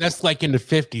up. That's like in the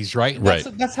 50s, right?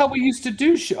 That's how we used to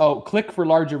do. Click for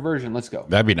larger version. Let's go.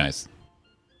 That'd be nice.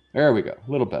 There we go.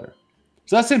 A little better.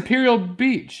 So that's Imperial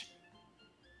Beach.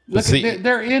 Look,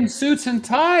 they're in suits and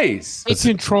ties. It's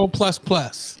Control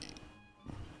plus.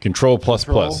 Control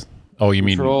plus. Oh, you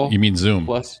mean Zoom?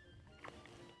 Plus.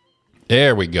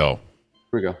 There we go.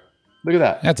 Here we go. Look at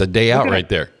that. That's a day out right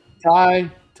there. Tie.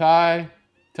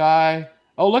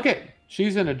 Oh, look at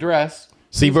she's in a dress.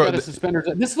 See, bro, the suspenders.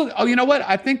 This look. Oh, you know what?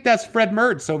 I think that's Fred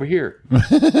Mertz over here.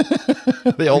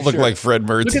 They all look like Fred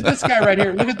Mertz. Look at this guy right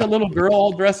here. Look at the little girl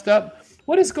all dressed up.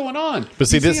 What is going on? But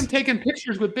see, see him taking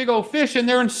pictures with big old fish, and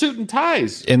they're in suit and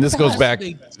ties. And this goes back.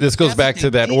 This goes back to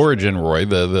that origin, Roy.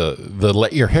 The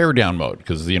let your hair down mode,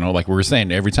 because like we were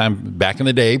saying, every time back in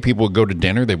the day, people would go to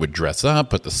dinner, they would dress up,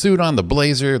 put the suit on, the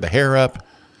blazer, the hair up.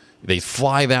 They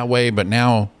fly that way, but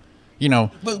now.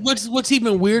 But what's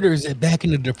even weirder is that back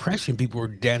in the Depression, people were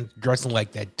dressing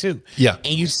like that too. Yeah,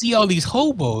 and you see all these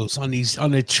hobos on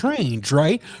the trains,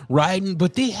 right, riding,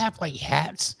 but they have like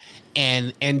hats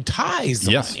and ties,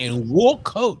 yes, and wool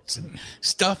coats and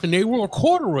stuff, and they wore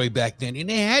corduroy back then,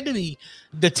 and they had to be.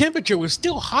 The temperature was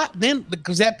still hot then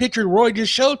because that picture Roy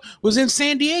just showed was in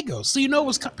San Diego, so it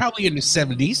was probably in the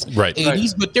 70s, right,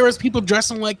 80s, but there was people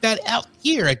dressing like that out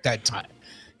here at that time.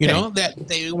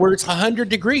 Where it's 100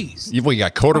 degrees. You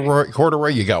got corduroy,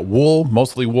 you got wool,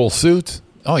 mostly wool suits.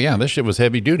 Oh, yeah, this shit was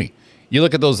heavy duty. You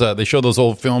look at those, they show those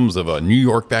old films of New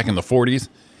York back in the 40s.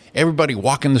 Everybody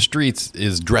walking the streets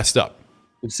is dressed up.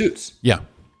 In suits. Yeah.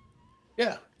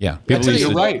 Yeah. Yeah.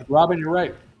 You're right. Robin, you're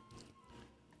right.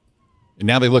 And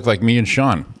now they look like me and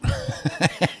Sean.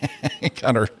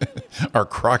 Got our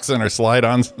Crocs and our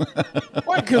slide-ons.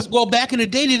 Why? Because, back in the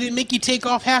day, they didn't make you take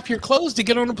off half your clothes to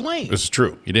get on a plane. It's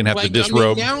true. You didn't have to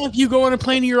disrobe. Now, if you go on a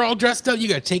plane and you're all dressed up, you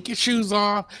got to take your shoes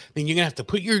off. Then you're going to have to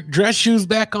put your dress shoes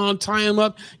back on, tie them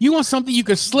up. You want something you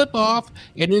can slip off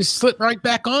and then slip right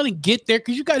back on and get there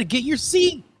because you got to get your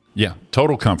seat. Yeah,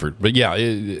 total comfort. But, yeah,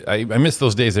 I miss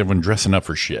those days of everyone dressing up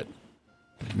for shit.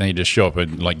 Then you just show up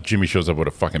and, like, Jimmy shows up with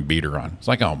a fucking beater on. It's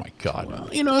like, oh, my God. Well,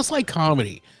 it's like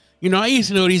comedy. I used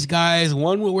to know these guys.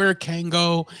 One would wear a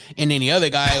Kango, and then the other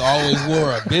guy always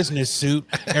wore a business suit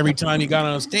every time he got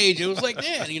on stage. It was like,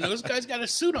 man, this guy's got a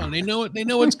suit on. They know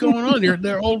what's going on.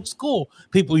 They're old school.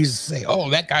 People used to say, oh,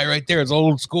 that guy right there is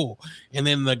old school. And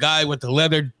then the guy with the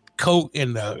leather coat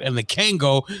and the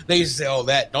Kango, they used to say, oh,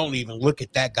 don't even look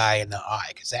at that guy in the eye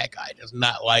because that guy does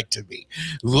not like to be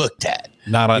looked at.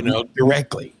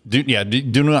 Directly. Do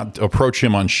not approach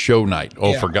him on show night.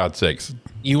 Oh, for God's sakes.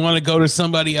 You want to go to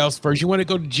somebody else first. You want to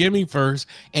go to Jimmy first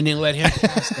and then let him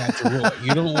pass that to Roy.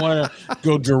 You don't want to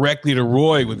go directly to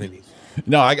Roy with anything.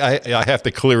 No, I have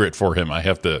to clear it for him. I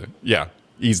have to,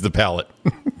 ease the palate.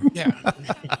 Yeah.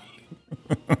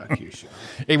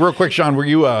 Hey, real quick, Sean, are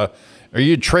you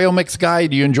a trail mix guy?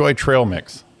 Do you enjoy trail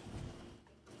mix?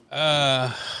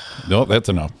 No, that's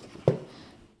enough.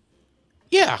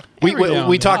 Yeah,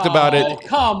 we talked about it.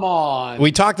 Come on,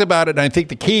 we talked about it. And I think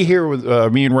the key here was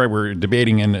me and Roy were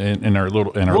debating in our Roy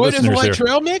listeners doesn't like there.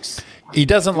 Trail mix. He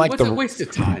doesn't like a waste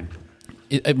of time.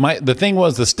 The thing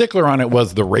was the stickler on it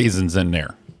was the raisins in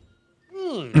there.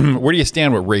 Where do you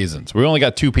stand with raisins? We only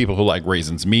got two people who like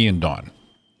raisins, me and Dawn.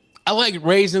 I like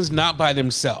raisins not by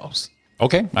themselves.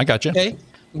 Okay, I got you. Okay,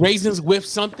 raisins with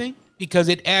something because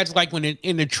it adds like when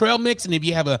in the trail mix, and if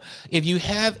you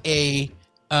have a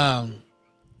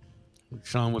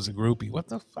Sean was a groupie. What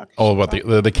the fuck? Oh, about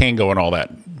the Kango and all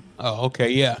that. Oh, okay,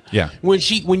 yeah. Yeah.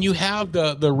 When you have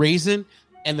the raisin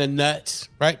and the nuts,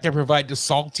 right? They provide the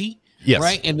salty. Yes.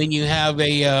 Right, and then you have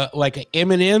a like an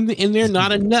M&M in there,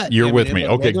 not a nut. You're M&M, with me.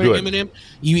 Okay, good. M&M,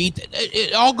 you eat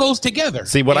it all goes together.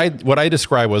 See what I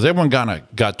described was everyone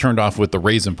got turned off with the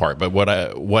raisin part, but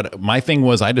what my thing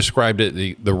was I described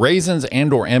it the raisins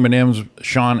and or M&Ms,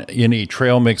 Sean, in a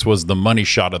trail mix was the money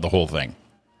shot of the whole thing.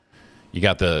 You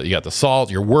got the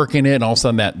salt, you're working it, and all of a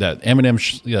sudden that M&M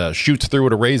shoots through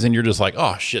with a raisin. You're just like,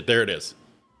 oh shit, there it is.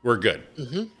 We're good.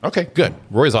 Mm-hmm. Okay, good.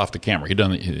 Roy's off the camera.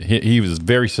 He was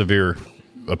very severe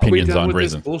opinions on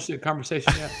raisins. This bullshit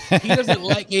conversation yet? He doesn't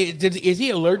like it. Is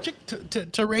he allergic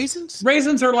to raisins?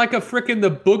 Raisins are like the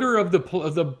booger of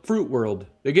the fruit world.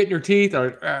 They get in your teeth.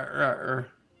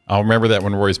 I'll remember that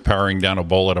when Roy's powering down a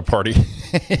bowl at a party.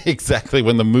 Exactly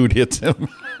when the mood hits him.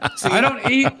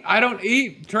 I don't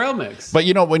eat trail mix. But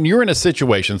when you're in a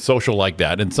situation social like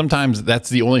that, and sometimes that's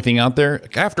the only thing out there,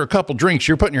 after a couple drinks,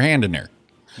 you're putting your hand in there.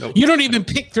 Nope. You don't even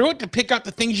pick through it to pick out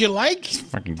the things you like?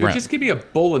 Fucking Dude, just give me a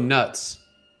bowl of nuts.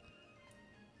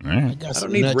 Right. I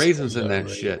don't need raisins in that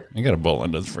shit. I got a bowl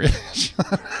of nuts for you.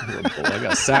 I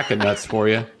got a sack of nuts for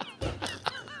you.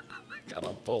 Got a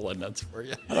bowl of nuts for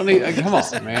you. I don't need. Come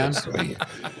on, man.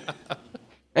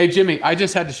 Hey, Jimmy, I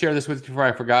just had to share this with you before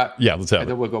I forgot. Yeah, let's have it.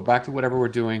 Then we'll go back to whatever we're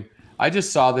doing. I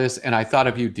just saw this and I thought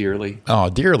of you dearly. Oh,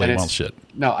 dearly? Well, shit.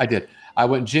 No, I did. I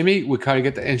went, Jimmy, we kind of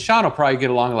get the, and Sean will probably get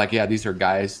along like, yeah, these are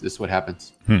guys. This is what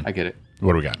happens. I get it.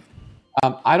 What do we got?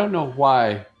 I don't know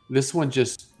why. This one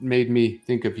just made me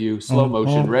think of you. Slow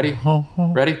motion. Ready?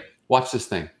 Ready? Watch this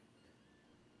thing.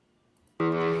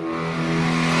 Boom.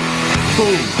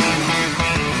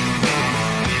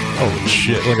 Holy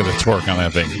shit. Look at the torque on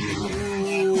that thing.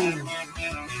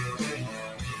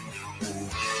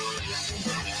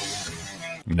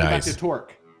 Nice. Back to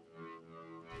torque.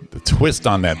 The twist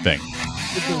on that thing.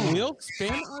 Did the wheel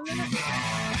spin on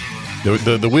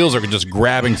that? The wheels are just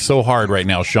grabbing so hard right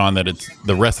now, Sean, that it's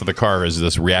the rest of the car is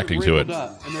just reacting to it.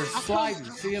 And they're sliding.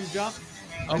 See them jump?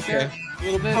 Okay. A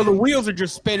little bit. Oh, the wheels are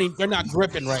just spinning. They're not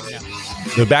gripping right now.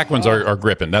 The back ones are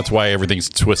gripping. That's why everything's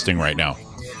twisting right now.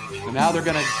 So now they're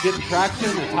going to get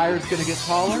traction. The tire's going to get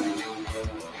taller.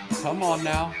 Come on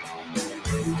now.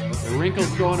 The wrinkle's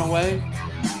going away.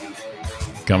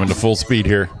 Coming to full speed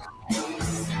here.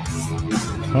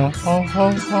 Look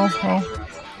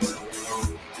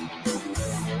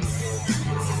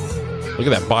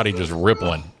at that body just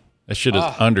rippling. That shit is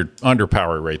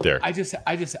underpowered right there. I just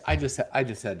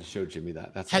had to show Jimmy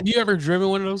that. That's Have you ever driven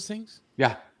one of those things?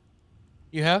 Yeah.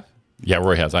 You have? Yeah,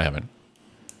 Roy has. I haven't.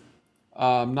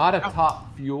 Not a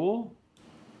top fuel,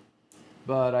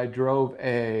 but I drove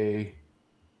a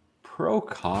Pro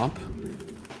Comp.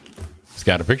 He's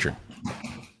got a picture.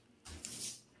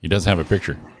 He does have a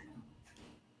picture.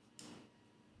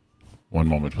 One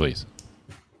moment, please.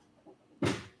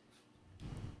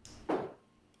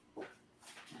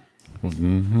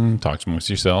 Talk amongst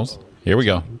yourselves. Here we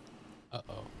go.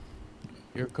 Uh-oh.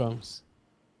 Here it comes.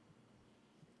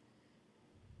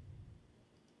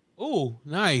 Oh,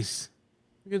 nice.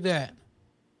 Look at that.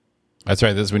 That's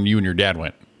right. That's when you and your dad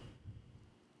went.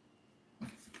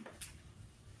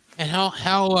 And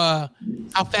how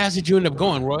fast did you end up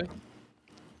going, Roy?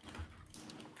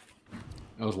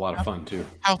 That was a lot of fun too.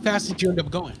 How fast did you end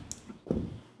up going?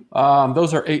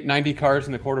 Those are 890 cars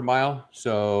in the quarter mile,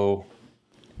 so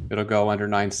it'll go under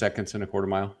 9 seconds in a quarter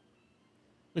mile.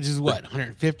 Which is what,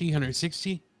 150,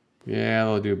 160? Yeah,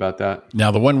 they'll do about that.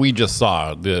 Now, the one we just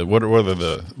saw, what are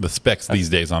the specs these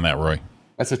days on that, Roy?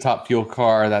 That's a top fuel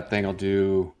car. That thing will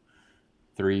do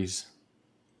 3s.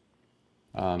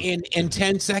 In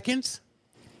 10 seconds?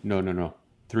 No.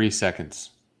 3 seconds.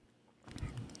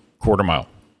 Quarter mile.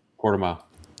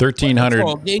 1,300.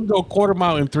 Oh, they can go quarter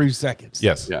mile in 3 seconds.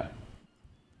 Yes. Yeah.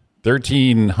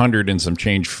 1,300 and some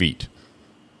change feet.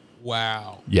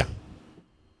 Wow. Yeah.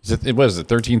 Was it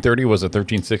 1,330? Was it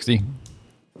 1,360?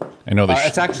 I know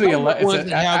it's actually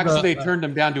they turned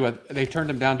them down to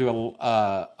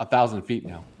 1,000 feet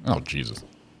now. Oh Jesus!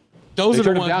 Those they are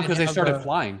turned the them down because they started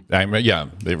flying. Yeah,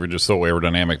 they were just so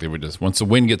aerodynamic. They would just once the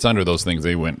wind gets under those things,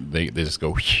 they just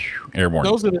go airborne.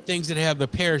 Those are the things that have the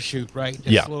parachute, right?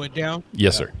 To slow it down.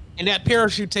 Yes, sir. And that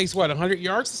parachute takes what, 100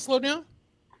 yards to slow down?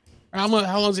 Or how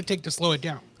long does it take to slow it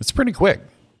down? It's pretty quick.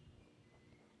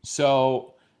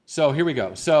 So here we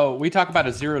go. So we talk about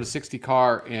a 0 to 60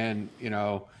 car, and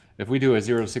if we do a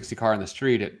 0 to 60 car in the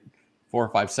street at 4 or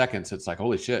 5 seconds, it's like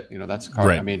holy shit. That's a car.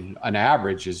 Right. I mean, an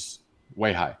average is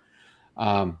way high.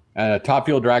 And a top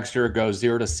fuel dragster goes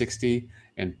 0 to 60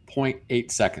 in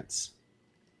 0.8 seconds.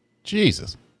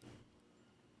 Jesus.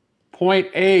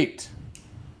 0.8.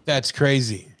 That's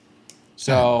crazy.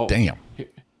 So damn.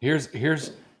 Here's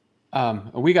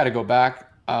we got to go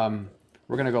back.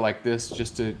 We're gonna go like this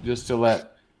just to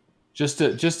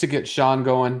get Sean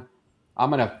going. I'm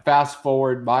gonna fast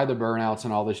forward by the burnouts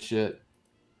and all this shit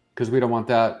because we don't want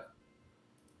that.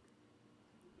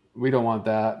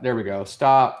 There we go.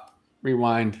 Stop.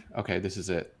 Rewind. Okay, this is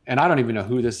it. And I don't even know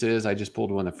who this is. I just pulled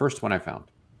one, the first one I found.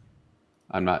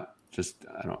 I don't.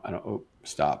 Oh,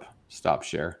 stop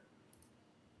share.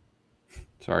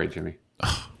 Sorry, Jimmy.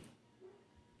 Oh,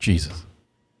 Jesus.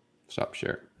 Stop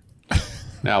share.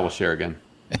 Now we'll share again.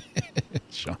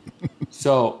 Sean.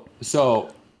 So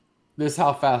this is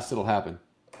how fast it'll happen.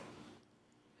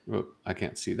 Oh, I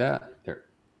can't see that. There.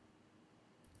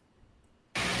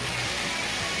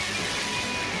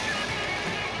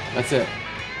 That's it.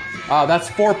 That's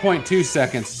 4.2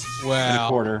 seconds in a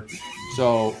quarter.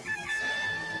 So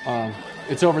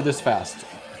It's over this fast.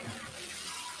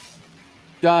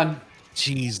 Done.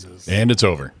 Jesus. And it's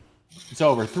over. It's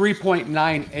over.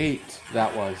 3.98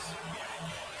 that was.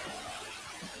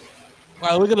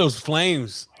 Wow, look at those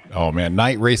flames. Oh, man.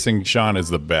 Night Racing Sean is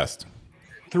the best.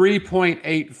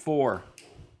 3.84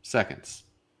 seconds.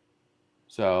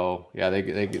 So, yeah, they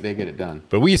get it done.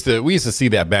 But we used to see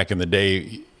that back in the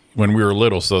day when we were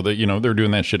little, so that, they're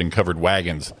doing that shit in covered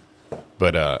wagons.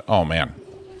 But, oh, man.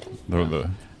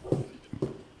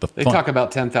 They talk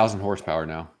about 10,000 horsepower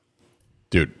now.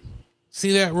 Dude.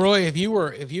 See that, Roy? If you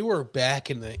were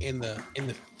back in the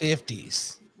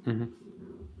 50s, mm-hmm.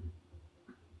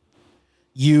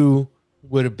 You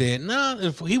would have been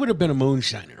if he would have been a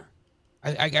moonshiner.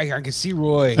 I can see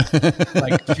Roy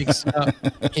like fixing up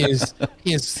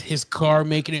his car,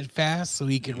 making it fast so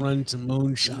he can run some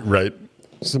moonshine, right?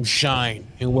 Some shine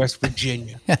in West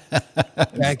Virginia.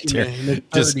 Back in the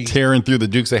 30s. Just tearing through the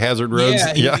Dukes of Hazzard roads.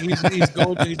 Yeah, he's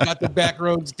going. He's got the back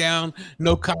roads down.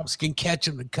 No cops can catch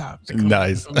him. The cops.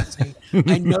 Nice. Say,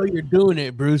 I know you're doing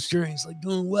it, Brewster. He's like,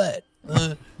 doing what?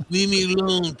 Leave me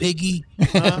alone, piggy.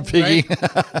 Piggy.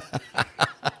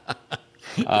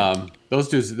 Right? Those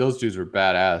dudes were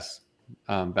badass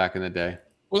back in the day.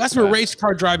 Well, that's where race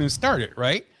car driving started,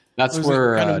 right? That's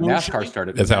where NASCAR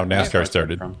started. That's how NASCAR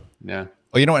started. From. Yeah.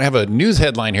 Oh, you know what? I have a news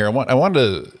headline here. I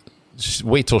wanted to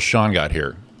wait till Sean got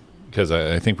here because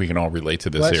I think we can all relate to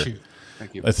this Bless here. You.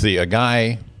 Thank you. Let's see. A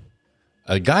guy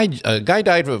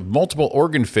died of multiple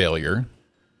organ failure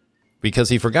because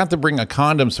he forgot to bring a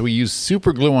condom, so he used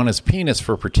super glue on his penis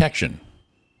for protection.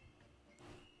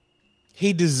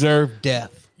 He deserved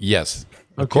death. Yes.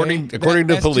 Okay? According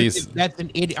to police. That's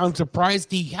an idiot. I'm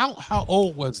surprised how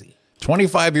old was he?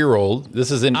 25-year-old. This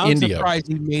is in India. I'm surprised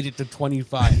he made it to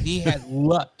 25. He had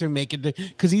luck to make it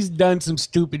because he's done some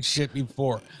stupid shit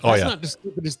before. That's not the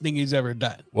stupidest thing he's ever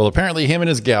done. Well, apparently him and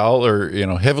his gal are,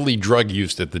 heavily drug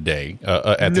used at the day,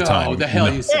 at the time. No, the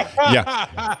hell you say?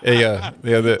 Yeah.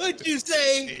 What'd you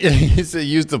say? He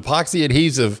used epoxy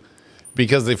adhesive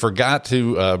because they forgot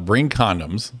to bring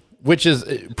condoms, which is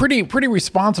pretty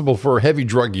responsible for heavy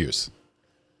drug use.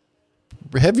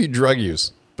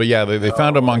 But yeah, they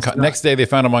found him next day. They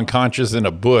found him unconscious in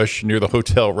a bush near the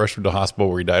hotel, rushed him to hospital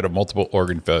where he died of multiple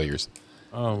organ failures.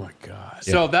 Oh my God!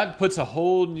 So that puts a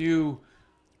whole new.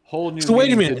 So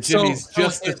wait a minute. Jimmy's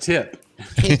just the tip.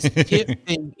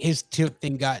 His tip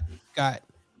thing got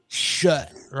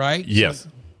shut, right? Yes. So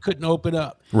couldn't open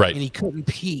up. Right. And he couldn't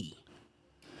pee.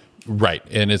 Right,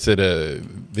 and it's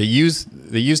they used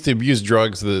to use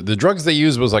drugs. The drugs they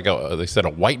used was like a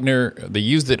whitener. They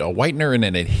used a whitener and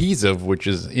an adhesive, which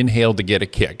is inhaled to get a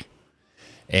kick,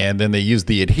 and then they used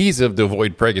the adhesive to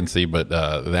avoid pregnancy. But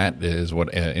that is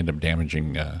what ended up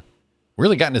damaging.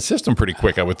 Really got in his system pretty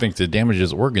quick, I would think, to damage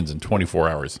his organs in 24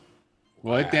 hours.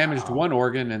 Well, it damaged one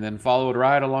organ and then followed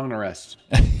right along the rest.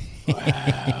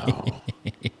 Wow.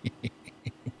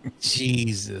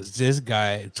 Jesus, this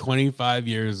guy, 25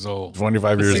 years old.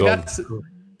 25 years old.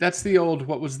 That's the old.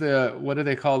 What do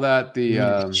they call that?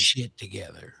 The shit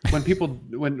together. When people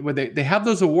when they have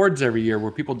those awards every year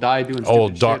where people die doing.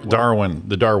 Darwin,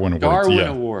 the Darwin Awards.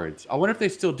 Awards. I wonder if they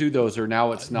still do those or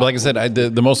now it's not. Like I said,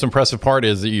 the most impressive part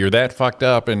is that you're that fucked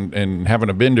up and having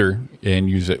a bender and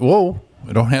you say, "Whoa,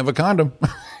 I don't have a condom."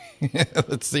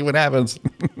 Let's see what happens.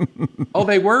 Oh,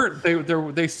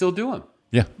 they still do them.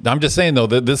 Yeah, I'm just saying though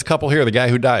that this couple here, the guy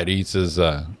who died, he says,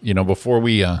 before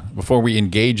we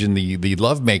engage in the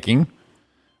lovemaking,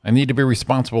 I need to be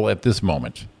responsible at this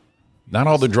moment. Not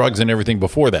all the drugs and everything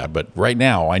before that, but right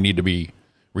now I need to be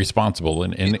responsible,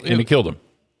 and it killed him.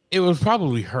 It was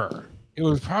probably her. It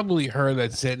was probably her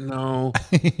that said, "No,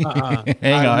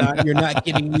 hang on, you're not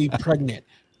getting me pregnant.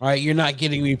 All right, you're not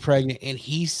getting me pregnant." And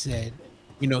he said,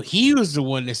 he was the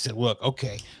one that said, "Look,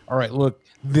 okay, all right, look."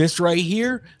 This right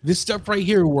here, this stuff right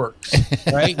here works,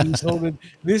 right? He told him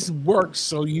this works,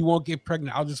 so you won't get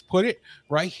pregnant. I'll just put it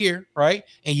right here, right,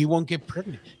 and you won't get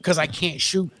pregnant because I can't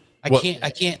shoot. I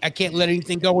can't let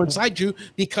anything go inside you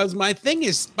because my thing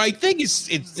is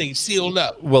it's sealed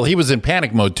up. Well, he was in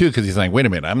panic mode too because he's like, wait a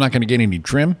minute, I'm not going to get any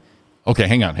trim. Okay,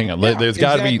 hang on. Yeah, there's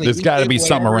got to be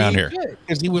something around here.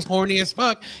 Because he was horny as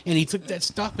fuck, and he took that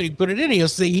stuff and he put it in.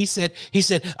 He said,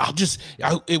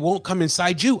 it won't come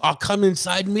inside you. I'll come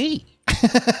inside me.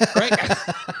 Right?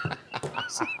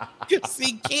 Because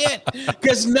he can't.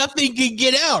 Because nothing can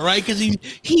get out. Right? Because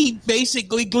he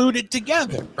basically glued it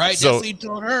together. Right? So, that's what he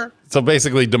told her. So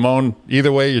basically, Damone,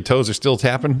 either way, your toes are still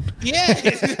tapping. Yeah.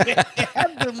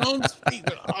 Damone's feet.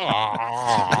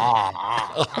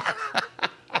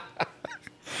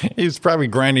 He's probably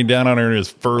grinding down on her in his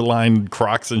fur-lined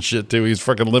Crocs and shit too. He's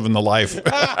fucking living the life.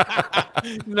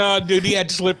 No, dude, he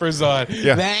had slippers on.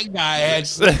 Yeah. That guy had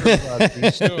slippers on.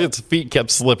 For sure. Its feet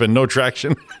kept slipping, no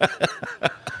traction.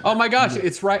 Oh my gosh,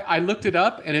 it's right. I looked it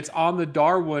up, and it's on the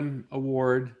Darwin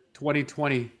Award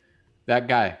 2020. That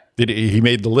guy. He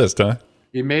made the list, huh?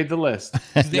 He made the list.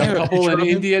 A couple in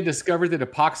India discovered that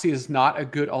epoxy is not a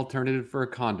good alternative for a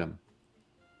condom.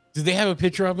 Do they have a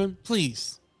picture of him?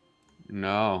 Please.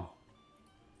 No.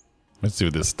 Let's see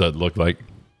what this stud looked like.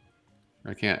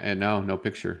 I can't. And no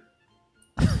picture.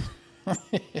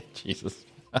 Jesus.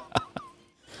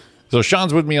 So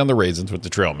Sean's with me on the raisins with the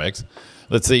trail mix.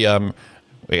 Let's see. I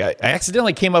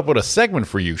accidentally came up with a segment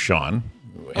for you, Sean.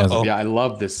 Yeah, I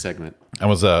love this segment. I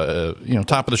was,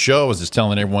 top of the show. I was just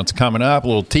telling everyone what's coming up. A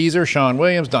little teaser. Sean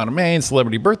Williams, Donna Main,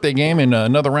 celebrity birthday game, and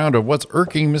another round of What's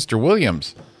Irking Mr.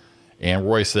 Williams. And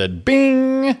Roy said,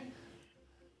 "Bing."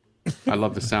 I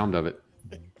love the sound of it.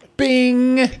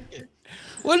 Bing.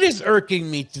 What is irking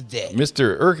me today,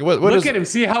 Mr. Irking? What Look at him.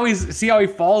 See how he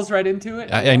falls right into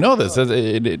it. I know this.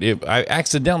 I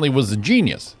accidentally was a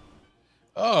genius.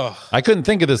 Oh, I couldn't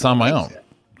think of this on my own.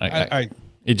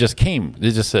 It just came.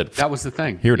 It just said. That was the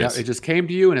thing. Here it is. It just came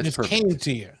to you, and it's just perfect. came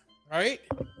to you, right?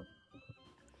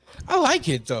 I like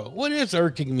it though. What is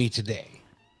irking me today?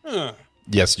 Huh.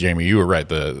 Yes, Jamie, you were right.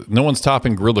 No one's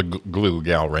topping Gorilla Glue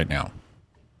gal right now.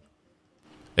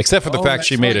 Except for the fact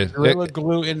she made it. Gorilla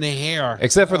Glue in the hair.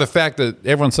 Except for the fact that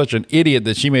everyone's such an idiot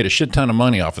that she made a shit ton of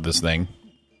money off of this thing.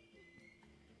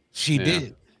 She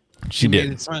did. She made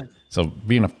did. it fun. So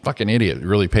being a fucking idiot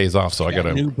really pays off. So I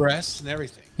got new breasts and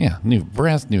everything. Yeah, new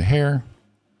breasts, new hair,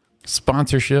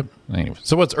 sponsorship. Anyway,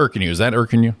 so what's irking you? Is that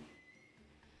irking you?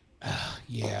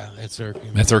 Yeah, that's irking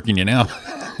me. That's irking you now.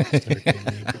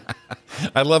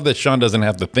 I love that Sean doesn't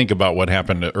have to think about what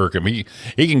happened to irk him. He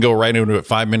can go right into it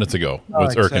 5 minutes ago.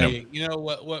 What's irking him? You know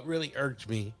what really irked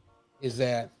me is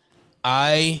that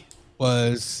I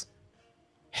was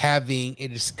having a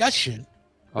discussion,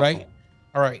 right?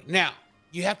 All right. Now,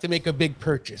 you have to make a big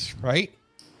purchase, right?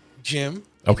 Jim,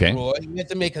 okay. Roy, you have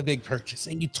to make a big purchase,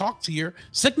 and you talk to your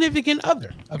significant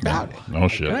other about it. Oh,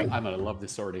 shit. Okay? I'm going to love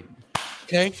this already.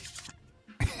 Okay.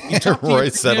 You talk to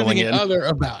Roy's settling in. Other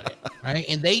about it, right?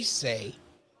 And they say,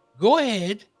 "Go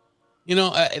ahead." You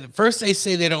know, first they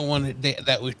say they don't want it,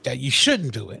 that you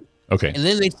shouldn't do it. Okay. And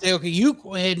then they say, "Okay, you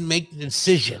go ahead and make the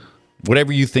decision.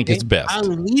 Whatever you think is best.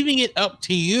 I'm leaving it up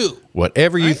to you.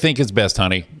 Whatever you think is best,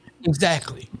 honey."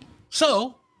 Exactly.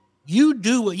 So you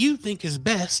do what you think is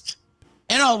best,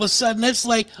 and all of a sudden it's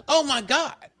like, "Oh my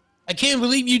God, I can't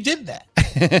believe you did that."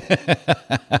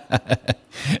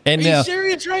 And Are now, you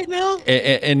serious right now?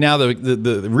 And now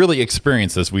the really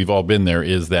experience this, we've all been there,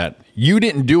 is that you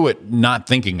didn't do it not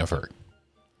thinking of her.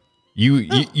 You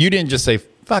didn't just say,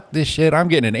 "Fuck this shit, I'm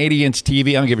getting an 80-inch TV,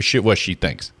 I don't give a shit what she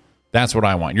thinks. That's what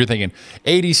I want." You're thinking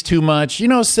 80's too much,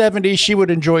 70, she would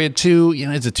enjoy it too.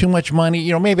 Is it too much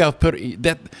money? Maybe I'll put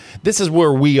that. This is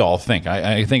where we all think.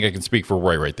 I think I can speak for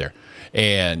Roy right there.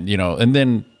 And and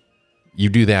then you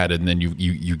do that, and then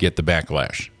you get the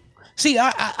backlash. See,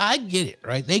 I get it,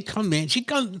 right? They come in, she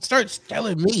comes and starts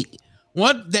telling me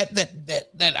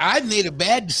that I made a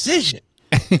bad decision.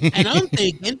 And I'm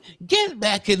thinking, get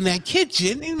back in that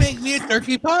kitchen and make me a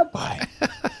turkey pot pie.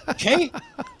 Okay?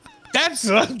 That's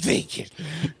what I'm thinking.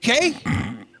 Okay?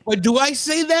 But do I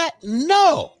say that?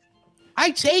 No. I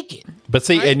take it. But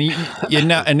see, right?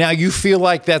 and now you feel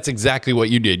like that's exactly what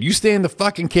you did. You stay in the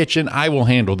fucking kitchen, I will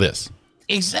handle this.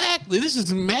 Exactly. This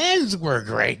is man's work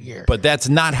right here. But that's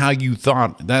not how you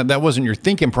thought. That wasn't your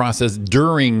thinking process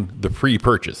during the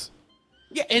pre-purchase.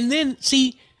 Yeah, and then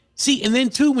see, and then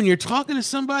too, when you're talking to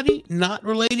somebody not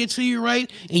related to you, right,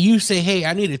 and you say, "Hey,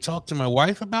 I need to talk to my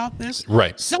wife about this."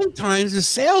 Right. Sometimes the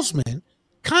salesman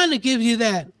kind of gives you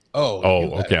that.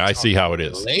 Oh, okay. I see how it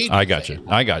is. I got you.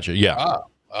 Yeah.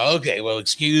 Okay, well,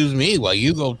 excuse me while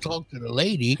you go talk to the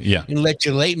lady and let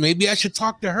your lady, maybe I should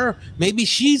talk to her. Maybe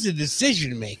she's a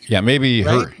decision maker. Yeah, maybe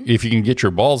her, if you can get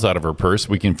your balls out of her purse,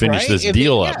 we can finish this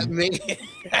deal up.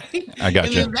 I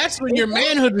got you. And that's when your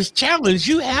manhood is challenged.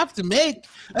 You have to make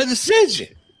a decision.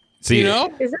 See,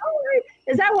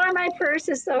 Is that why my purse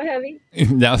is so heavy?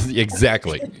 Now,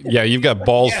 exactly. Yeah, you've got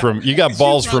balls from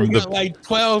the like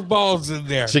 12 balls in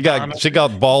there. She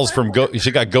got balls from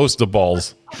she got ghost of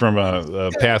balls from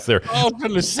past there. Oh,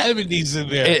 from the 70s in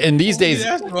there. And these days,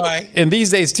 that's why. And these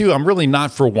days too, I'm really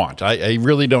not for want. I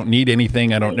really don't need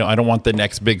anything. I don't know. I don't want the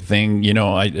next big thing.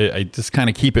 I just kind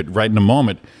of keep it right in the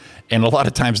moment. And a lot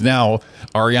of times now,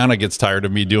 Ariana gets tired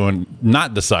of me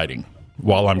not deciding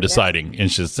while I'm deciding,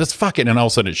 and she's just fuck it, and all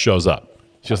of a sudden it shows up.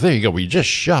 She goes, "There you go. Will you just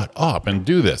shut up and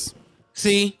do this?"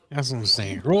 See, that's what I'm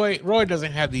saying. Roy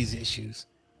doesn't have these issues.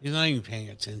 He's not even paying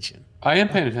attention. I am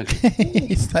paying attention.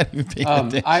 He's not even paying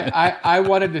attention. I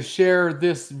wanted to share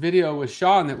this video with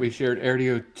Sean that we shared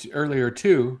earlier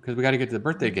too, because we got to get to the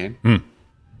birthday game,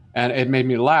 and it made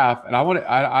me laugh. And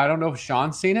I don't know if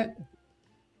Sean's seen it,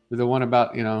 the one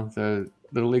about the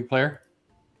little league player.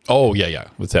 Oh yeah.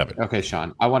 What's happening? Okay,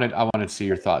 Sean, I wanted to see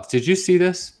your thoughts. Did you see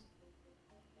this,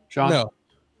 Sean? No.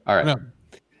 All right. No.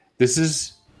 This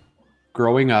is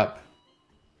growing up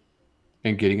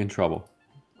and getting in trouble.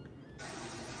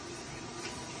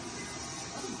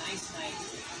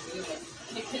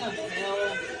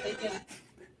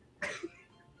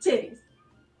 Titties.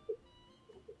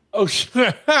 Oh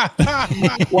shit!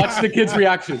 Watch the kid's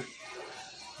reaction.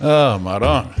 Oh,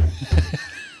 Madonna.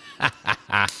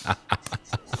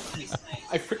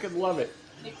 I freaking love it.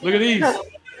 Look at these.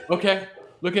 Okay.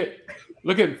 Look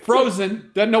at Frozen.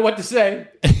 Doesn't know what to say.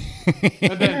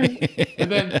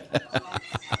 And then.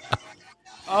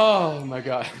 Oh my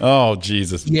God. Oh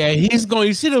Jesus. Yeah, he's going.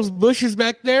 You see those bushes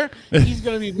back there? He's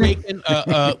going to be making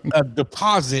a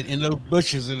deposit in those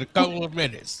bushes in a couple of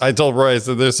minutes. I told Roy, I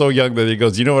said they're so young that he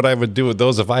goes, you know what I would do with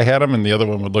those if I had them? And the other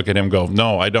one would look at him and go,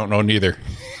 no, I don't know neither.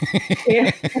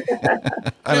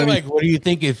 I'm like, what do you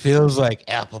think it feels like?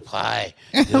 Apple pie.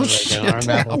 Oh, shit. Like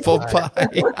Apple pie.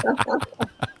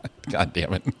 God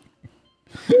damn it.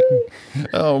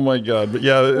 Oh my God. But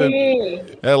yeah,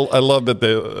 I love that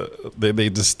they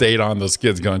just stayed on those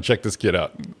kids going, check this kid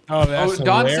out. Oh, that's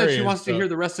Dawn said she wants to hear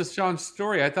the rest of Sean's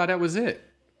story. I thought that was it.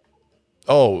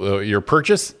 Oh, your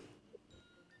purchase?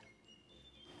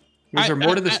 Was there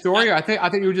more to the story? I think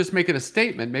you were just making a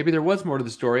statement. Maybe there was more to the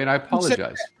story, and I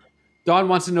apologize. Dawn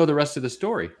wants to know the rest of the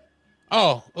story.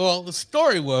 Oh, well, the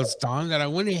story was, Dawn, that I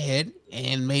went ahead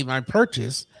and made my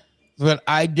purchase, but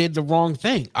I did the wrong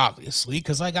thing, obviously,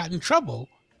 because I got in trouble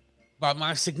by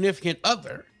my significant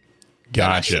other.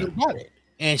 Gotcha.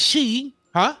 And she,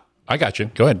 I got you.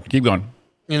 Go ahead. Keep going.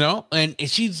 And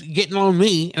she's getting on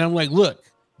me, and I'm like, look,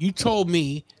 you told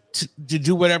me to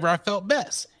do whatever I felt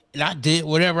best, and I did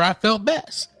whatever I felt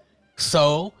best.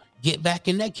 So get back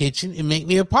in that kitchen and make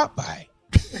me a pot pie.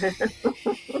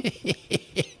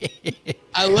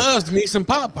 I loves me some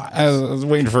pot pies. I was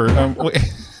waiting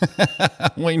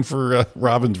for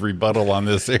Robin's rebuttal on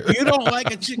this here. You don't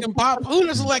like a chicken pot? Who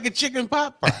doesn't like a chicken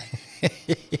pot pie?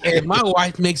 And my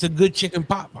wife makes a good chicken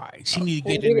pot pie. She need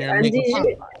to get in there and make a pot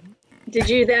pie. Did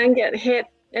you then get hit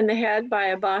in the head by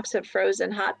a box of frozen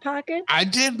Hot Pockets? I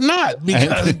did not,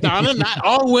 because Donna, not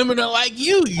all women are like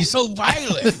you. You're so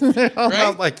violent. They're all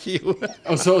not like you.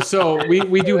 So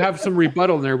we do have some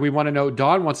rebuttal there. We want to know.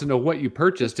 Dawn wants to know what you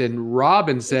purchased, and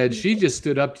Robin said she just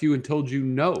stood up to you and told you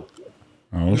no.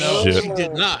 Oh shit! She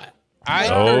did not.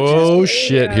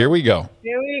 Shit! Here we go.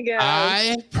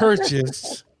 I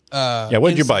purchased.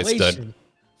 What'd you buy, stud?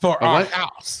 For our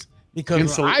house.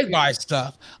 Because when I buy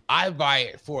stuff, I buy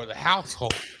it for the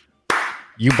household.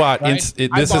 You bought this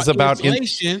is about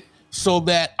insulation so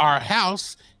that our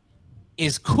house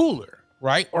is cooler,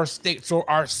 right? So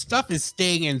our stuff is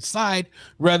staying inside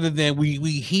rather than we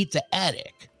heat the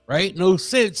attic, right? No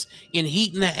sense in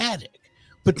heating the attic.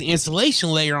 Put the insulation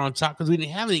layer on top because we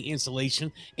didn't have any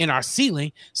insulation in our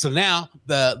ceiling. So now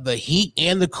the heat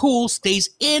and the cool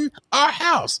stays in our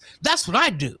house. That's what I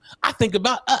do. I think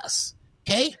about us.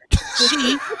 Okay,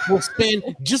 she will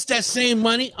spend just that same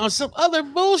money on some other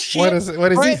bullshit. What is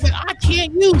that I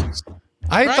can't use.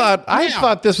 I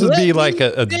thought this would be like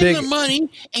a big the money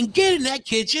and get in that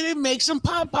kitchen and make some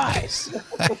pot pies.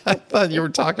 I thought you were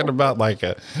talking about like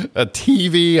a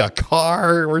TV, a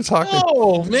car. We're talking.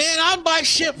 Oh man, I buy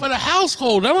shit for the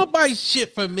household. I don't buy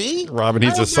shit for me. Robin,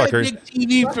 he's a sucker. Big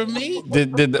TV for me.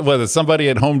 Did somebody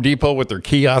at Home Depot with their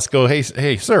kiosk go, hey,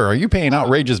 sir, are you paying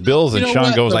outrageous bills? And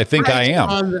Sean goes, I think I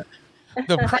am.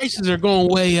 The prices are going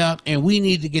way up, and we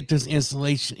need to get this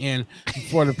insulation in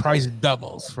before the price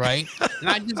doubles, right? And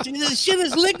I just think this shit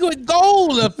is liquid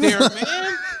gold up there,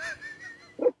 man.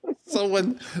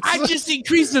 I just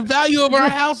increased the value of our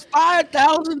house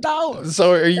 $5,000.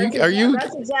 So are you?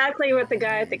 That's exactly what the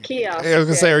guy at the kiosk. I was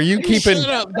gonna say, are you keeping? Shut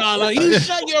up, Donna. You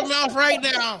shut your mouth right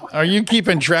now. Are you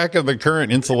keeping track of the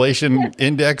current insulation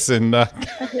index and?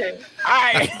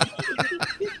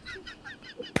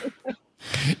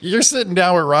 You're sitting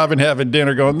down with Robin having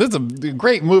dinner going, this is a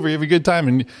great movie, have a good time.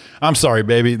 And I'm sorry,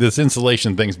 baby, this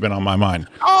insulation thing's been on my mind.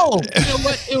 Oh, you know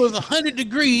what? It was 100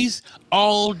 degrees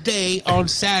all day on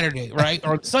Saturday, right?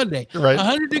 Or Sunday. Right.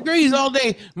 100 degrees all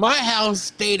day. My house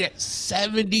stayed at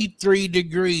 73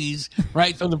 degrees,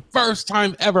 right? For the first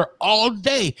time ever all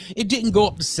day. It didn't go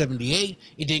up to 78.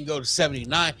 It didn't go to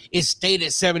 79. It stayed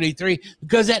at 73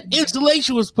 because that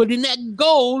insulation was put in, that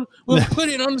gold was put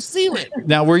in on the ceiling.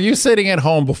 Now, were you sitting at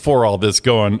home before all this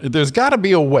going, there's got to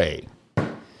be a way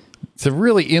to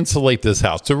really insulate this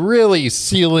house, to really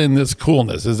seal in this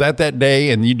coolness? Is that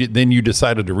day, and then you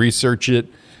decided to research it,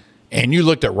 and you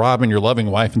looked at Robin, your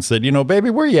loving wife, and said, baby,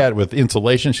 where you at with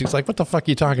insulation? She's like, what the fuck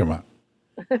are you talking about?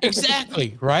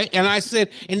 Exactly, right? And I said,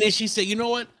 and then she said, you know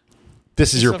what?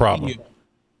 This is your problem.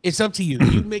 It's up to you.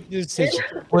 You make the decision.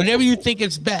 Whatever you think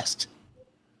is best.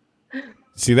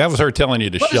 See, that was her telling you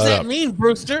to shut up. What does that mean,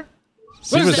 Brewster?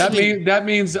 What does that mean? That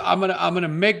means I'm gonna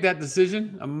make that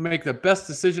decision. I'm gonna make the best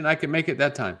decision I can make at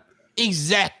that time.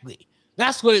 Exactly.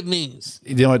 That's what it means.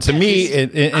 To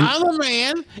me, I'm a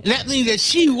man. And that means that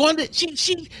she wanted.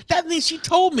 That means she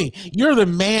told me, "You're the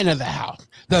man of the house.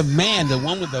 The man, the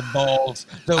one with the balls,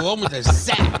 the one with the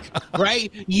sack."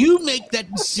 Right? You make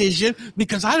that decision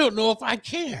because I don't know if I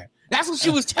care. That's what she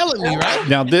was telling me, right?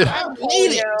 I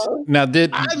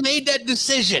made that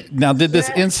decision. Now, did this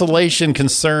insulation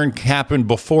concern happen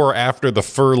before or after the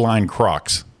fur-lined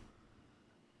Crocs?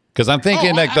 Because I'm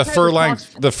thinking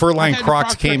the fur-lined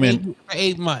Crocs came in for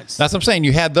 8 months. That's what I'm saying.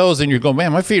 You had those, and you go,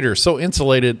 man, my feet are so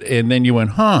insulated. And then you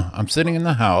went, I'm sitting in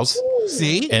the house.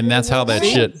 See, and that's how that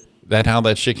shit. How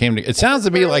that shit came to. It sounds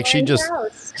to me like she just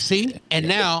see. And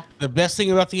now the best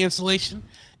thing about the insulation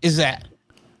is that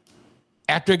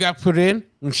after it got put in,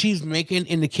 when she's making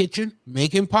in the kitchen,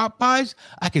 making pot pies,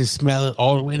 I can smell it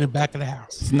all the way in the back of the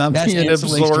house. It's not being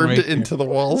absorbed into the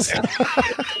walls.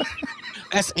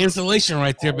 That's insulation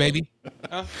right there, baby.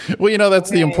 Well, that's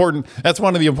that's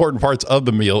one of the important parts of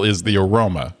the meal is the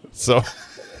aroma. So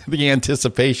the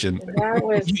anticipation.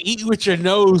 You eat with your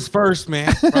nose first,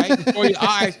 man, right? Before your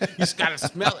eyes, you just got to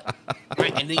smell it.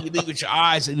 Right? And then you eat with your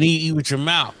eyes and then you eat with your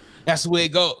mouth. That's the way it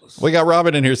goes. We got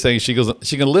Robin in here saying she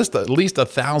can list at least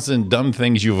 1,000 dumb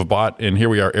things you've bought, and here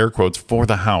we are, air quotes, for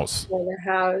the house. For the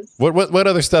house. What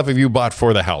other stuff have you bought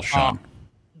for the house, Sean?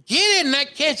 Get in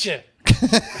that kitchen.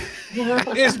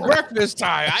 It's breakfast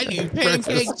time. I need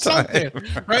pancakes, something.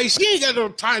 Right? She ain't got no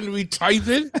time to be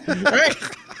typing. Right?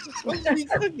 What's she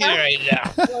cooking right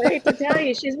now? Well, I hate to tell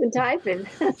you, she's been typing.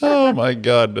 Oh my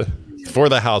God. For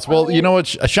the house. Well, you know what,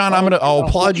 Sean, I'll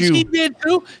applaud you. She did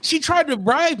too. She tried to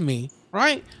bribe me,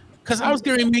 right? Because I was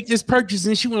going to make this purchase,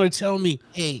 and she wanted to tell me,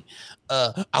 hey,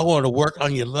 I want to work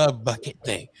on your love bucket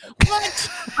thing. What?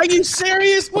 Are you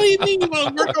serious? What do you mean you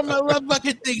want to work on my love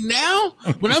bucket thing now?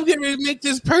 When I'm getting ready to make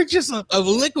this purchase of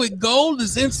liquid gold,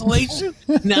 this insulation,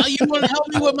 now you want to help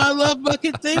me with my love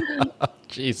bucket thing?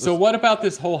 Jesus. So what about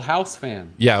this whole house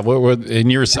fan? Yeah,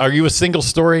 are you a single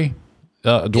story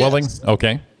dwelling? Yes.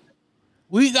 Okay.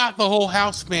 We got the whole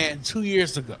house fan 2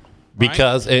 years ago.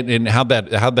 Because and how'd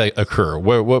that occur?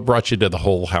 What brought you to the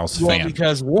whole house fan?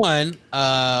 Because one,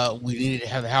 we needed to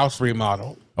have the house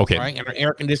remodeled. Okay. Right, and our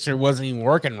air conditioner wasn't even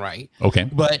working right. Okay.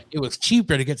 But it was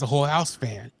cheaper to get the whole house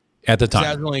fan at the time.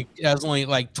 That was only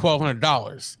like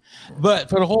 $1,200. But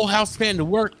for the whole house fan to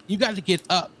work, you got to get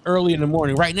up early in the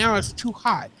morning. Right now, it's too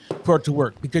hot for it to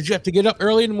work because you have to get up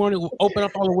early in the morning, open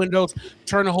up all the windows,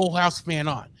 turn the whole house fan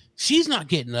on. She's not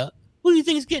getting up. Who do you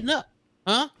think is getting up?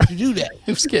 Huh? To do that?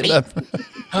 Who's getting up?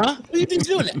 Huh? Who do you think's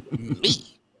doing that?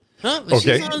 Me. Huh?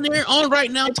 Okay. She's on there right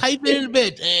now typing in the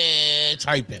bed.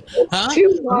 Typing. Huh?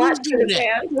 Too hot for the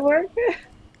fan to work.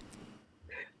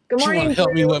 Good morning. You want to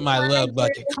help me with my love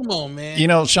bucket. Come on,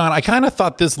 man. Sean, I kind of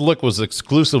thought this look was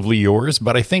exclusively yours,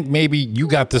 but I think maybe you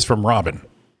got this from Robin.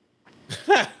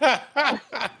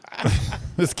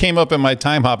 This came up in my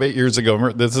time hop 8 years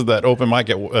ago. This is that open mic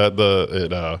at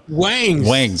Wangs.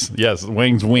 Wangs, yes,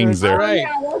 Wangs Wings there. Oh,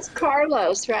 yeah, that's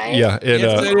Carlos, right? Yeah,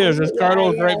 yes, it is. It's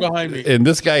Carlos right behind me. And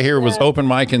this guy here was open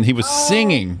mic, and he was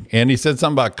singing, and he said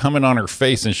something about coming on her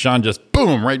face, and Sean just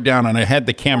boom right down, and I had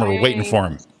the camera waiting for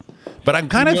him. But I'm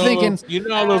kind of thinking,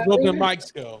 how those open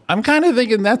mics go. I'm kind of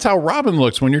thinking that's how Robin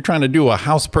looks when you're trying to do a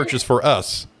house purchase for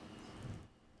us.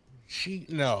 She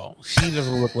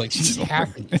doesn't look like she's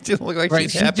happy. It doesn't look like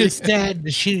she's happy. Just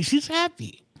sad. She's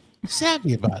happy. She's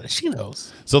happy about it. She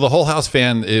knows. So the whole house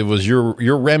fan, it was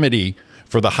your remedy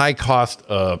for the high cost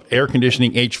of air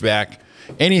conditioning, HVAC,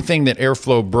 anything that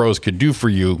Airflow Bros could do for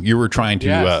you. You were trying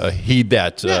to heed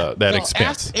that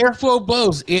expense. Ask Airflow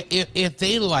Bros if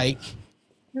they like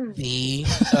the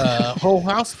whole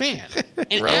house fan,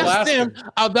 and ask them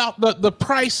about the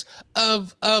price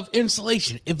of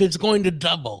insulation if it's going to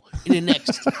double in the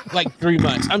next 3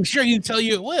 months. I'm sure he'll tell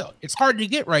you it will. It's hard to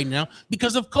get right now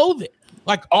because of COVID.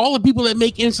 Like all the people that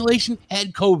make insulation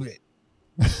had COVID.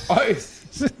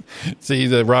 See,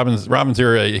 the Robin's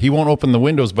here. He won't open the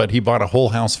windows, but he bought a whole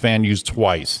house fan used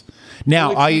twice.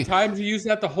 Now, times you use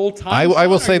that the whole time. I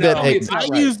will say that I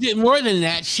used it more than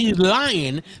that. She's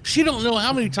lying. She don't know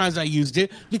how many times I used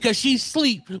it because she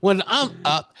sleep when I'm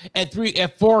up at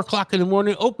 4 o'clock in the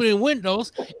morning, opening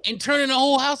windows and turning the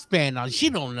whole house fan on.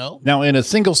 She don't know. Now, in a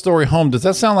single-story home, does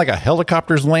that sound like a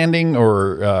helicopter's landing,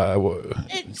 or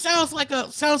it sounds like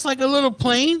a little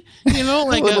plane, you know,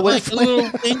 like a little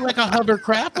thing, like a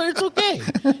hovercraft, but it's okay.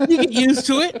 You get used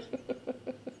to it.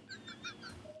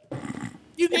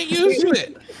 You get used to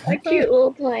it. A cute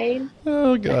little plane.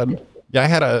 Oh God! Yeah, I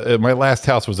had my last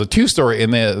house was a 2-story,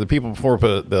 and the people before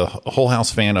put the whole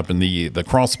house fan up in the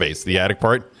crawl space, the attic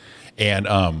part, and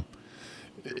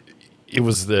it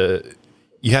was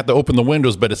you had to open the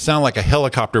windows, but it sounded like a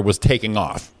helicopter was taking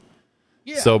off.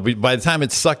 Yeah. So by the time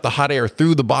it sucked the hot air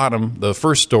through the bottom, the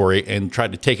first story, and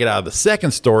tried to take it out of the second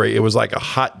story, it was like a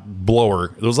hot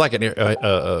blower. It was like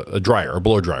a dryer, a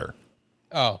blow dryer.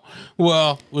 Oh,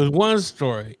 well, with one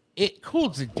story, it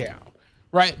cools it down,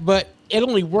 right? But it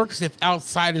only works if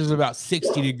outside is about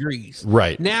 60 degrees.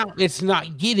 Right. Now it's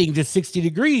not getting to 60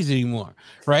 degrees anymore,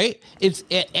 right? It's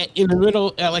in the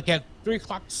middle, like at 3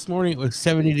 o'clock this morning, it was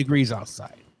 70 degrees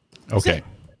outside. Okay.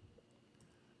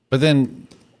 But then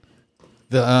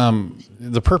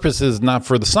the purpose is not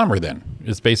for the summer then.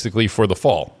 It's basically for the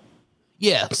fall.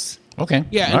 Yes. Okay.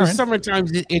 Yeah, in the summertime,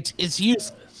 it's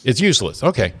useless. It's useless.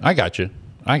 Okay, I got you.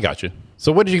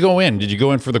 So what did you go in? Did you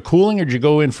go in for the cooling, or did you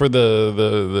go in for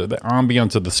the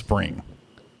ambiance of the spring?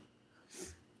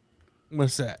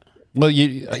 What's that? Well,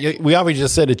 we obviously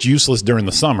just said it's useless during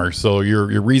the summer. So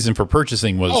your reason for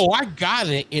purchasing was... Oh, I got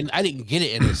it, and I didn't get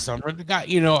it in the summer.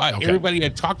 Everybody I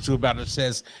talked to about it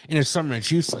says in the summer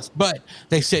it's useless, but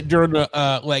they said during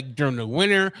the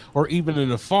winter or even in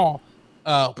the fall,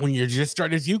 when you're just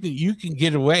starting, you can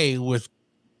get away with.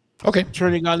 Okay.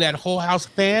 Turning on that whole house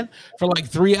fan for like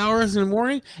 3 hours in the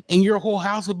morning, and your whole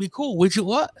house would be cool, which it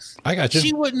was. I got you.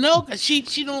 She wouldn't know because she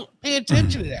don't pay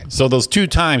attention to that. So those 2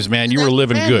 times, man, you were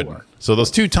living good. So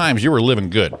those 2 times you were living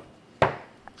good.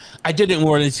 I did it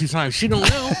more than 2 times. She don't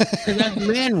know because that's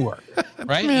man work,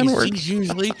 right? She's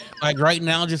usually like right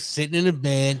now just sitting in the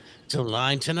bed till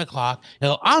 9, 10 o'clock.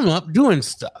 I'm up doing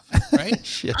stuff,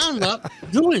 right? I'm up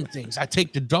doing things. I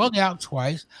take the dog out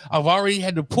twice. I've already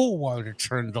had the pool water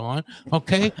turned on.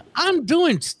 Okay, I'm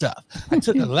doing stuff. I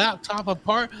took the laptop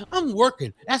apart. I'm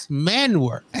working. That's man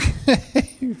work.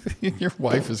 Your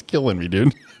wife is killing me,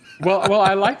 dude. Well,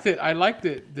 I liked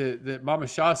it. That Mama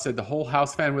Shaw said the whole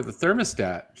house fan with the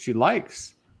thermostat she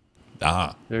likes.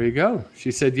 Ah, there you go.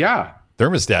 She said, yeah.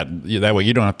 Thermostat. That way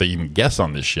you don't have to even guess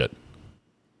on this shit.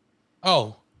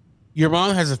 Oh, your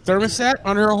mom has a thermostat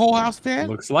on her whole house fan?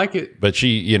 Looks like it. But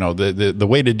she, the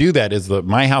way to do that is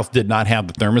my house did not have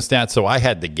the thermostat, so I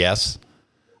had to guess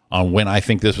on when I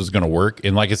think this was going to work.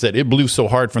 And like I said, it blew so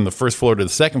hard from the first floor to the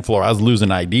second floor, I was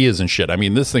losing ideas and shit. I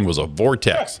mean, this thing was a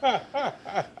vortex.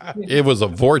 It was a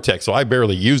vortex, so I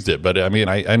barely used it. But I mean,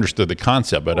 I understood the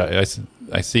concept. But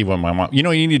I see what my mom. You know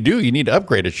what you need to do? You need to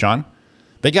upgrade it, Sean.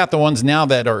 They got the ones now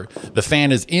that are the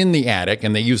fan is in the attic,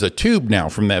 and they use a tube now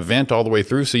from that vent all the way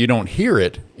through, so you don't hear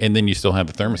it, and then you still have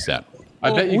the thermostat.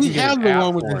 I bet we have the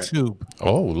one with the tube.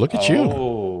 Oh, look at you!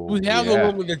 We have the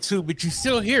one with the tube, but you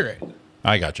still hear it.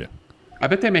 I got you. I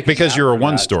bet they make because you're a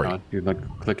 1-story. You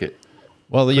click it.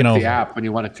 Well, click the app when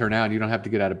you want to turn on. You don't have to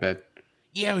get out of bed.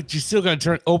 Yeah, but you still got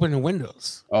to open the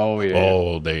windows. Oh yeah.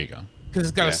 Oh, there you go. Because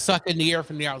it's got to suck in the air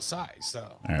from the outside. So.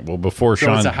 All right. Well, before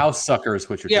Sean, it's a house sucker, is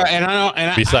what you're. Yeah, and I don't.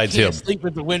 And besides I can't him, sleep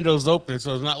with the windows open,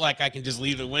 so it's not like I can just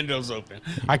leave the windows open.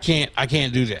 I can't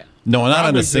do that. No, not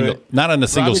on a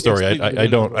single story. I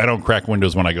don't crack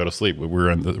windows when I go to sleep. We're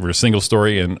a single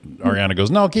story, and Ariana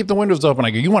goes, "No, keep the windows open."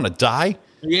 I go, "You want to die?"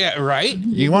 Yeah, right.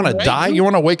 You want to die? You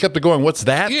want to wake up to going, "What's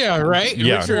that?" Yeah, right.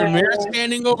 Yeah. Richard and Mary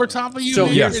standing over top of you. So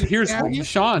here's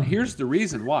Sean. Here's the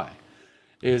reason why.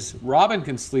 Is Robin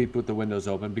can sleep with the windows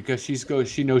open because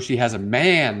she knows she has a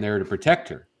man there to protect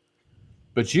her.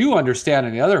 But you understand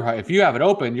on the other hand, if you have it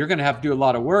open, you're going to have to do a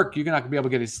lot of work. You're not going to be able to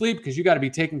get any sleep because you got to be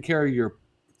taking care of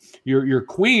your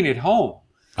queen at home.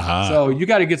 Uh-huh. So you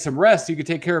got to get some rest. So you can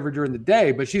take care of her during the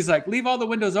day. But she's like, leave all the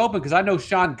windows open because I know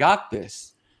Sean got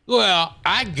this. Well,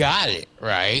 I got it,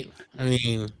 right? I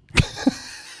mean,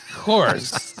 of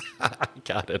course. I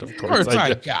got it. Of course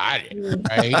I got it.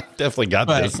 Right? Definitely got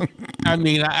this. I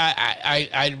mean,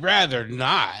 I'd rather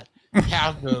not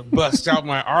have to bust out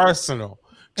my arsenal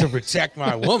to protect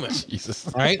my woman. Jesus.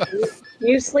 Right?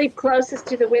 You sleep closest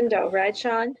to the window, right,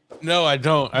 Sean? No, I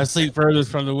don't. I sleep furthest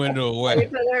from the window away.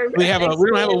 We don't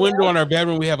have a window on our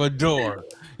bedroom. We have a door,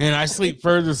 and I sleep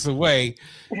furthest away,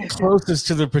 closest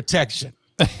to the protection.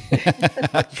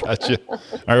 Gotcha. All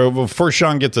right, well, before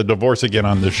Sean gets a divorce again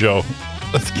on the show,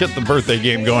 let's get the birthday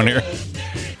game going here.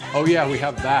 Oh, yeah, we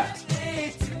have that.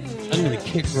 I'm going to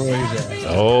kick Roy's ass.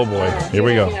 Oh, boy. Here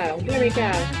we go. Here we go.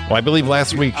 Well, I believe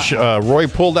last week Roy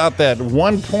pulled out that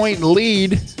 1-point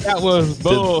lead. That was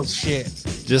bullshit.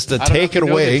 Just to take it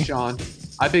away. This, Sean.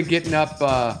 I've been getting up,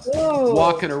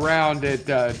 walking around at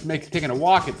taking a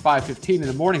walk at 5:15 in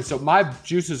the morning, so my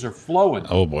juices are flowing.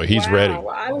 Oh boy, he's ready.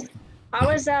 I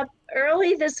was up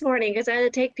early this morning because I had to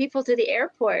take people to the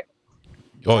airport.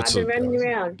 Oh, I've been running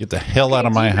around. Get the hell out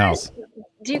of my house.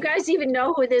 Do you guys even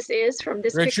know who this is from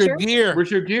this Richard picture? Gere.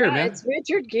 Richard Gere, man. It's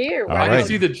Richard Gere. All I right. can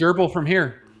see the gerbil from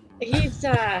here. He's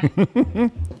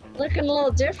looking a little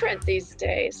different these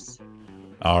days.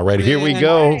 All right, here we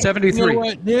go. 73. You know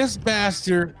what? This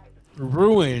bastard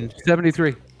ruined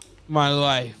 73. my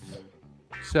life.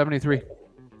 73.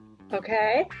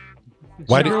 Okay.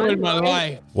 Why He did ruined my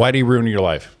life. he ruin your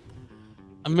life?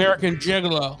 American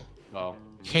Gigolo Oh.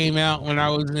 came out when I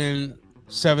was in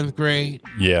 7th grade.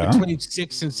 Yeah. Between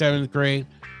 6th and 7th grade.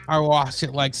 I watched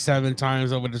it like 7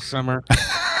 times over the summer.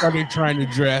 Started trying to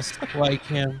dress like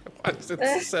him. Watched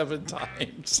it 7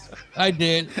 times. I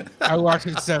did. I watched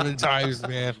it 7 times,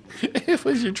 man.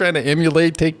 Was you trying to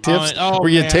emulate, take tips? Oh, Were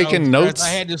you man, taking notes? I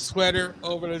had the sweater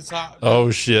over the top.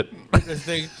 Oh, shit. The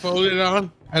thing folded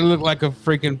on. I looked like a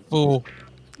freaking fool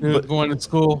going to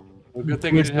school. Well, good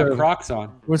thing you didn't have Crocs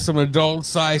on. With some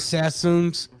adult-sized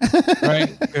Sassoons,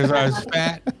 right? Because I was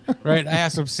fat, right? I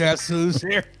had some Sassoons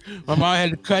here. My mom had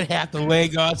to cut half the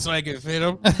leg off so I could fit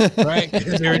them, right?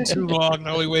 Because they were too long. The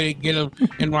only way to get them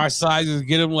in my size is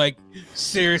get them like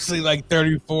seriously like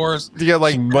 34s. You got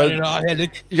like mud.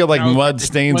 You got like mud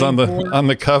stains on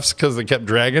the cuffs because they kept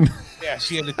dragging. Yeah,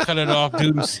 she had to cut it off,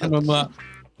 dude, and send them up.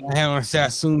 I had my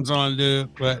Sassoons on,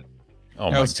 dude, but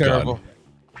that was terrible.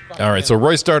 All right, so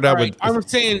Roy started out with. I'm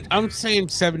saying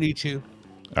 72.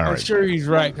 All I'm right. sure he's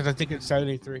right because I think it's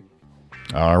 73.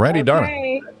 All righty, Donna.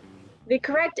 Okay. The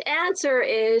correct answer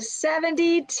is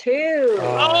 72.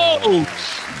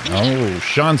 Oh,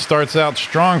 Sean starts out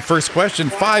strong. First question,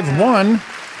 5-1.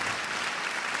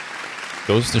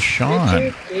 Goes to Sean.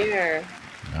 Richard Gere.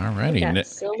 All righty. Got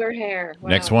silver hair. Wow.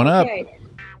 Next one up. Okay.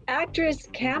 Actress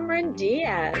Cameron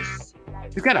Diaz.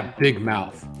 She's got a big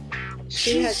mouth.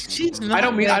 She's not I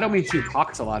don't mean she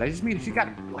talks a lot. I just mean she's got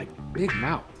like big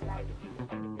mouth.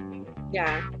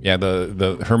 Yeah. Yeah,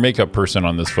 her makeup person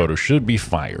on this photo should be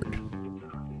fired.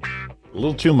 A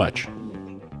little too much.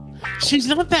 She's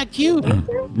not that cute.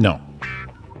 No.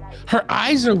 Her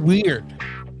eyes are weird.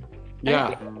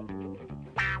 Yeah.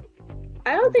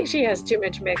 I don't think she has too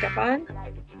much makeup on.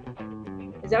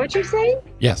 Is that what you're saying?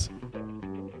 Yes.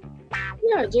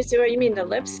 No, just what you mean the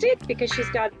lipstick because she's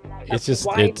got It's just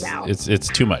wide mouth. it's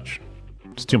too much.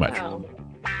 It's too much. Oh.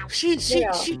 She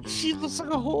looks like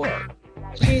a whore.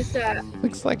 She's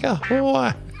Looks like a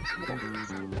whore.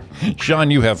 Sean,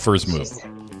 you have first move.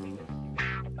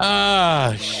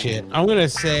 Shit. I'm gonna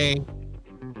say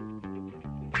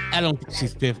I don't think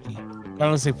she's 50. I'm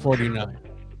gonna say 49.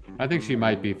 I think she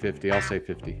might be 50. I'll say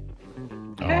 50.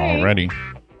 Alrighty.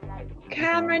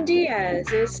 Cameron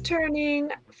Diaz is turning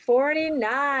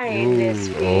 49 this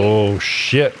week. Oh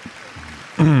shit.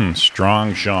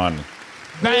 Strong Sean.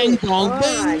 Bang bong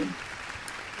bang.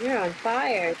 You're on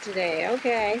fire today.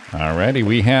 Okay. Alrighty,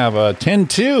 we have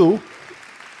 10-2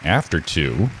 after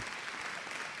 2.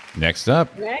 Next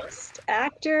up. Next,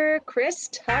 actor Chris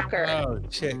Tucker. Oh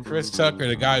shit, Chris Tucker,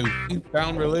 the guy who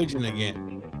found religion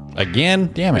again.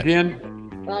 Again? Damn it.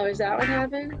 Again? Oh, is that what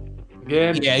happened?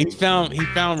 Again? Yeah, he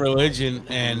found religion,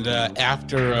 and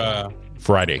after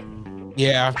Friday.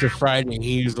 Yeah, after Friday,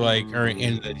 he's like, or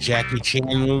in the Jackie Chan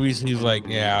movies, he's like,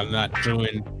 yeah, I'm not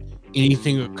doing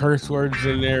anything with curse words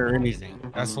in there or anything.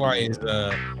 That's why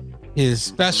his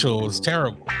special was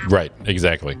terrible. Right,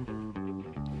 exactly.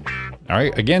 All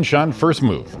right, again, Sean, first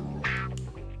move.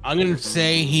 I'm gonna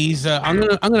say he's. I'm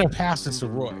gonna pass this to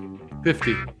Roy.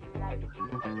 50.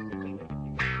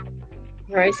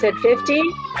 Roy said 50.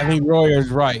 I think Roy is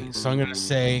right, so I'm gonna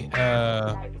say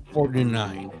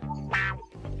 49.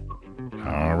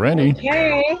 Alrighty.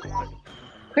 Okay.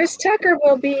 Chris Tucker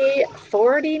will be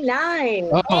 49.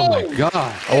 Oh my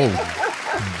God. Oh,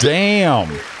 damn.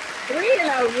 3 in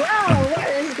a row. What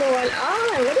is going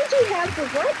on? What did you have for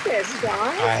breakfast, Don?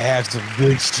 I have some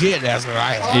good shit. That's what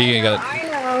I have. I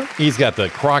know. He's got the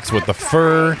Crocs with the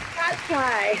fur. Cat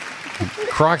pie.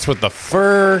 Crocs with the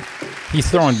fur. He's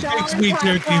throwing. Sweet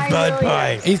turkey bud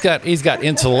pie. He's got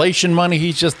insulation money.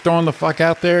 He's just throwing the fuck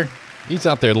out there. He's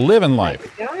out there living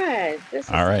life. Oh my God, this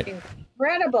is All right.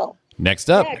 incredible. Next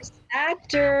up. Next,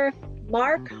 actor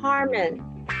Mark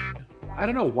Harmon. I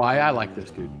don't know why I like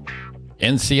this dude.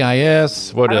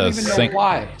 NCIS. What I don't even know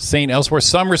why. St. Elsewhere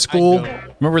Summer School.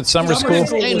 Remember Summer School?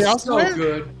 St. Elsewhere? So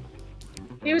good.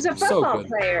 He was a football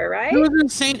player, right? He was in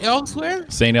St. Elsewhere?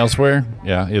 St. Elsewhere.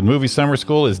 Yeah. In the movie Summer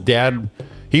School, his dad,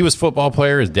 he was a football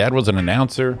player. His dad was an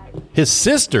announcer. His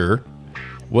sister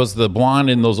was the blonde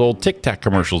in those old Tic Tac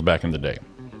commercials back in the day.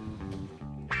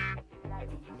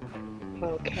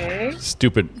 Okay.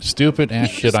 Stupid ass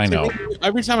shit I know.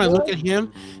 Every time I look at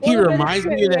him, he reminds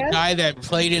me of that guy that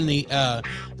played in the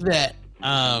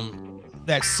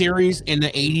that series in the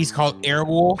 80s called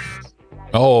Airwolf.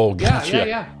 Oh, gotcha.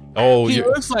 Yeah. Oh, he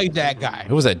looks like that guy.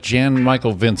 Who was that? Jan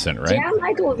Michael Vincent, right? Jan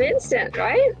Michael Vincent,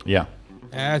 right? Yeah.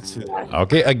 That's it.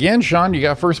 Okay, again, Sean, you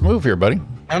got first move here, buddy.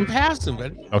 I'm passing,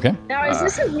 buddy. Okay. Now, is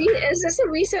this a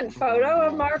recent photo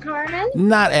of Mark Harmon?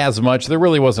 Not as much. There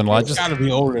really wasn't a lot. Just gotta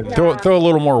be older. Throw a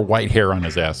little more white hair on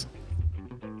his ass.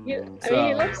 I mean,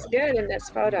 he looks good in this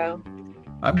photo.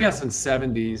 I'm guessing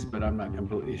 70s, but I'm not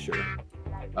completely sure.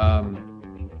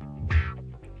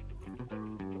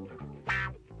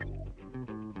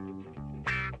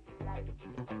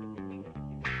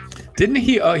 Didn't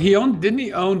he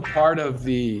own part of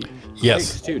the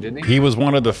Yes, Quakes too, didn't he? He was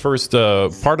one of the first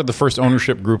part of the first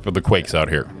ownership group of the Quakes out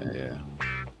here. Yeah.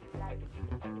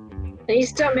 And he's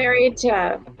still married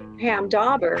to Pam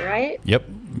Dauber, right? Yep,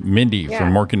 Mindy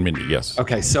from Mork and Mindy. Yes.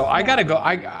 Okay, so I gotta go.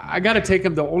 I gotta take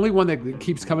him. The only one that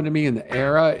keeps coming to me in the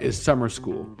era is Summer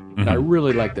School. And I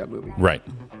really like that movie. Right.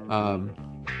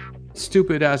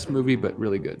 Stupid ass movie, but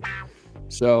really good.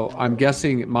 So I'm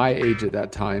guessing my age at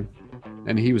that time,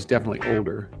 and he was definitely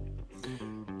older.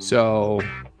 So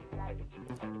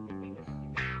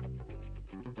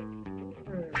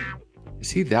is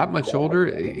he that much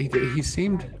older? He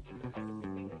seemed.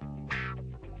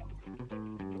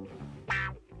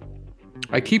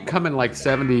 I keep coming like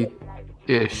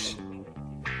 70-ish.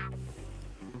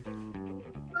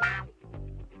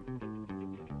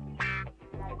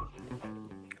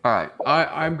 All right,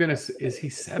 I'm gonna. Is he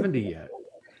 70 yet?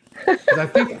 'Cause I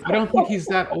don't think he's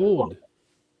that old.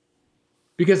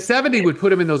 Because 70 would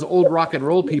put him in those old rock and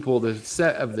roll people of the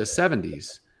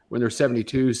 70s when they're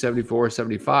 72, 74,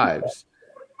 75s.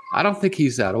 I don't think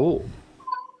he's that old.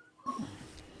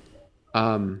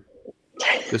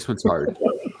 This one's hard.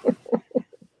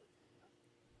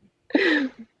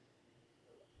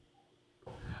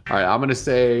 All right, I'm gonna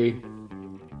say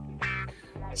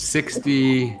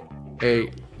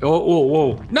 68.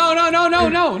 Whoa. No,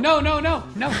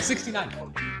 69.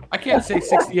 I can't say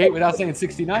 68 without saying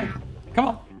 69. Come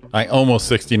on. I almost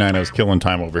 69. I was killing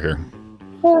time over here.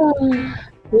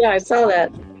 Yeah, I saw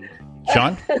that.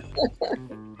 Sean?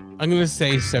 I'm going to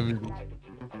say 70.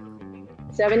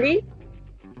 70?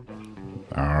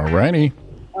 All righty.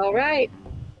 All right.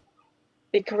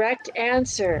 The correct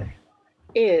answer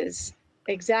is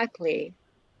exactly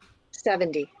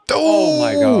 70. Oh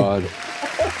my God.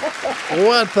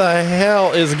 What the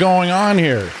hell is going on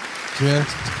here?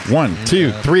 Just 1,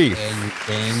 2, 3,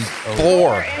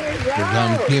 4.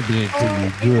 I'm giving it to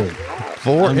you good.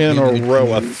 4 in a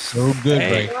row. So good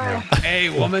right now. Hey,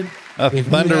 woman. A If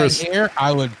thunderous. you had hair,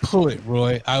 I would pull it,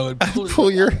 Roy. I would Pull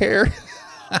your hair.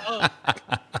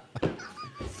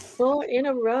 4 in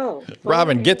a row.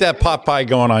 Robin, get that pot pie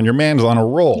going on. Your man's on a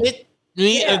roll. Get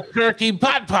me a turkey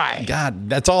pot pie. God,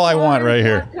 that's all I want right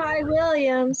here. Potpie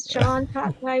Williams. Sean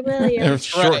Potpie Williams.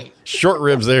 Short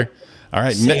ribs there. All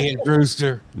right. Say it,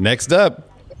 Brewster. Next up.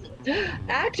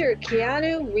 Actor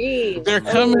Keanu Reeves. They're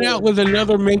coming out with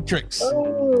another Matrix.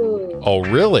 Oh,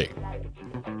 really?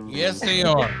 Yes, they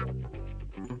are.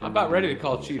 I'm about ready to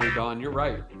call cheater, Don. You're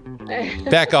right.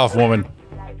 Back off, woman.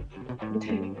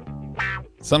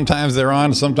 Sometimes they're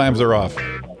on, sometimes they're off.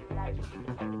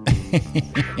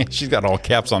 She's got all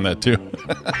caps on that too.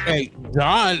 Hey,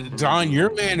 Don,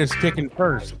 your man is picking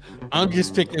first. I'm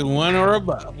just picking one or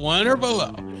above, one or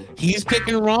below. He's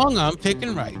picking wrong. I'm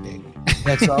picking right, baby.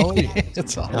 That's all it is.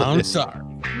 That's all. I'm sorry.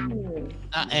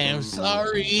 I am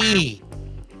sorry.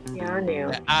 Yeah, I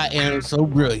knew. I am so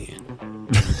brilliant.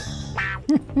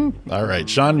 All right,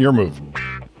 Sean, your move.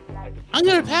 I'm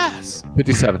gonna pass.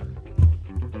 57.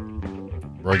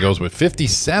 Roy goes with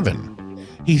 57.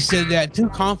 He said that too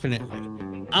confidently.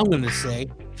 I'm gonna say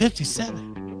 57.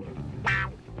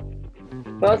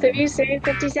 Both of you saying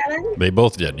 57? They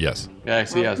both did, yes. Yeah, I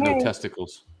see he has no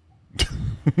testicles.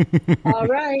 All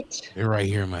right. They're right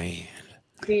here in my hand.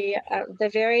 The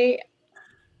very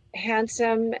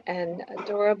handsome and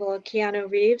adorable Keanu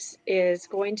Reeves is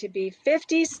going to be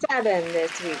 57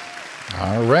 this week.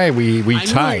 All right, we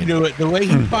tied. I knew it. The way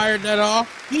he fired that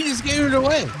off, he just gave it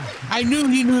away. I knew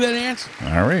he knew that answer.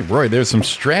 All right, Roy, there's some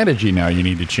strategy now you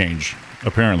need to change,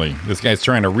 apparently. This guy's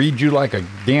trying to read you like a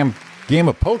damn game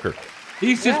of poker.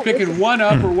 He's just picking one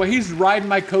up, or he's riding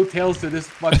my coattails to this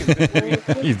fucking victory.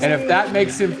 And if that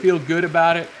makes him feel good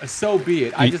about it, so be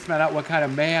it. I just found out what kind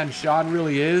of man Sean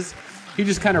really is. He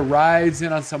just kind of rides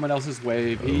in on someone else's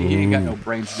wave. He ain't got no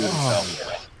brains to do it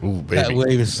himself. Ooh, baby. That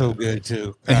wave is so good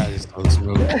too. God, it's so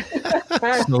smooth.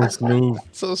 So smooth.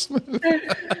 So smooth.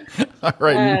 All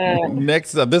right.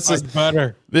 Next up, this is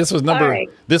butter. This was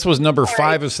number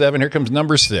 5 of 7. Here comes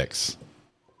number 6.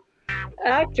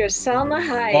 Actress Salma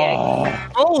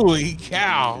Hayek. Holy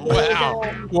cow! Wow.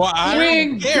 Well, I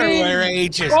don't care where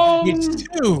age is. It's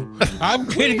 2. I'm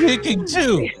picking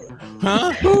 2.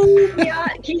 Huh?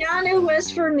 Keanu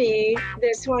was for me.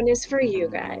 This one is for you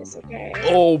guys, okay?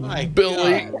 Oh, my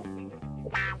Billy.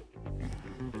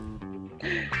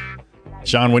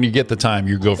 Sean, when you get the time,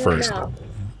 you go first.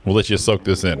 We'll let you soak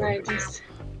this in. Right, just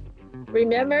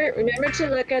remember to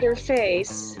look at her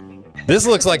face. This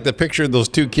looks like the picture those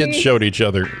two kids showed each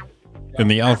other in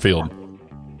the outfield.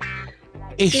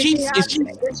 If she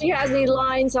has any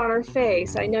lines on her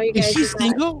face, I know you guys. Is she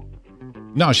single?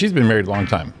 No, she's been married a long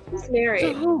time. She's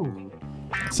married.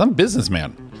 Some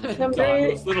businessman.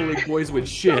 Those little league boys would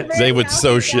shit. They would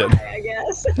sow shit. I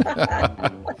guess.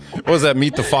 What was that?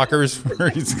 Meet the Fockers, where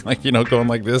he's like, going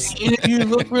like this. And if you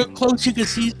look real close, you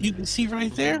can see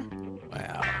right there.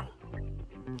 Wow.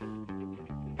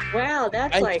 Wow,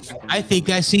 that's I think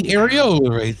I see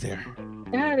areola right there.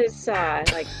 That is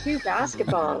like 2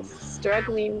 basketballs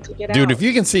struggling to get out. Dude, if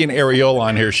you can see an areola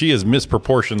on here, she is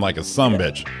misproportioned like a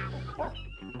sumbitch.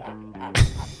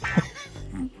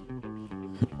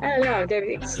 I don't know.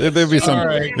 There'd be some.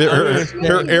 Right.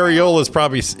 Her areola is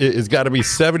probably is got to be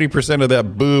 70% of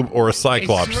that boob or a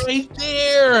cyclops. It's right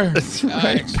there. It's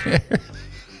right there.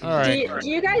 All right. Do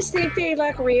you guys think they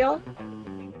look real?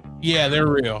 Yeah, they're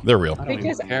real. They're real.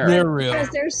 Because they're real. Because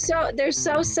they're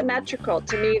so symmetrical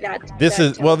to me that this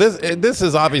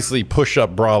is obviously push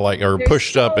up bra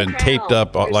pushed up and taped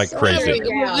up like crazy.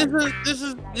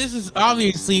 This is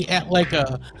obviously at like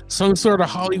some sort of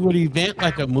Hollywood event,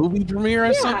 like a movie premiere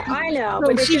or something. Yeah, I know.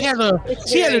 So she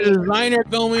had a designer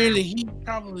go in, and he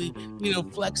probably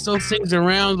flex those things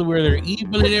around to where they're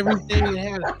even and everything. And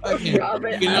had a fucking,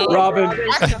 Robin,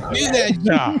 I can do that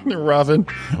job. Robin,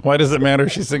 why does it matter?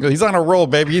 She's single. He's on a roll,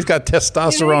 baby. He's got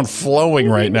testosterone flowing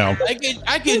right now.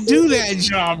 I can do that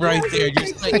job right there.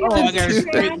 Just like, I gotta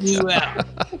straighten you out.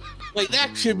 Like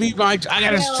that should be I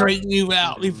gotta straighten you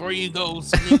out before you go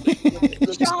sleep.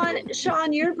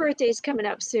 Sean, your birthday's coming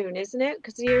up soon, isn't it?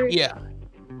 Because you're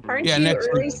aren't you next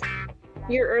early? week.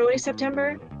 You're early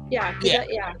September. Yeah.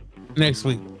 Next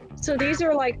week. So these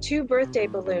are like 2 birthday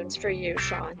balloons for you,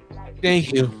 Sean.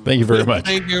 Thank you. Thank you very much.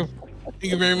 Thank you.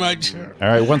 Thank you very much. All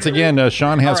right. Once again,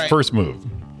 Sean has first move.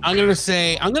 I'm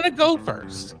gonna go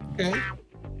first. Okay.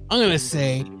 I'm gonna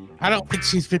say I don't think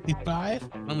she's 55.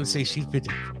 I'm gonna say she's 50.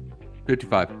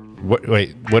 55.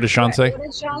 Wait, what did Sean say? What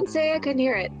did Sean say? I couldn't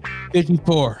hear it.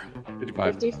 54.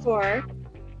 55. 54.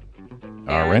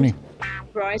 Alrighty.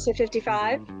 Roy said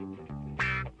 55.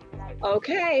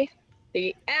 Okay.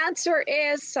 The answer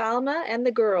is Salma and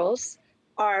the girls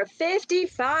are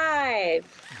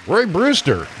 55. Roy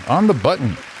Brewster on the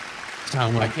button.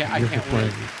 I can't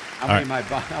win. I'm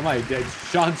my dead.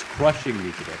 Sean's crushing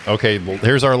me today. Okay, well,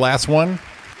 here's our last one.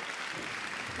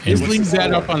 Just leave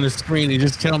that up on the screen and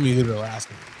just tell me who the last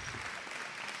one is.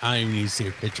 I don't even need to see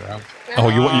a picture of it.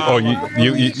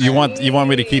 You want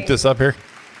me to keep this up here?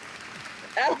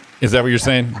 Is that what you're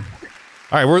saying?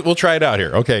 All right, we'll try it out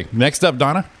here. Okay, next up,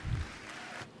 Donna.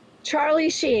 Charlie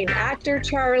Sheen, actor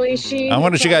Charlie Sheen. I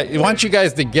want you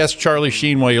guys to guess Charlie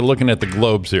Sheen while you're looking at the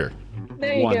globes here.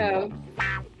 There you go.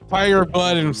 Fire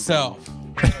Blood himself.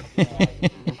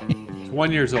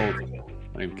 1 year old.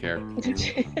 I don't even care.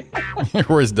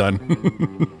 We're done.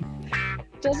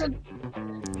 Doesn't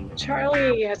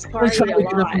Charlie has partied a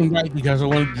lot? Right, because I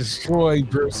want to destroy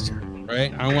Brewster,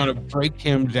 right? I want to break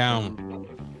him down.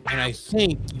 And I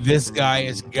think this guy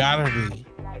has got to be.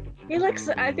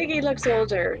 I think he looks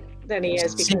older than he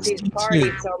is because 62. He's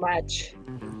partied so much.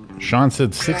 Sean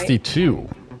said 62.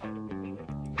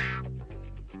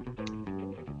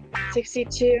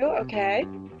 62, okay.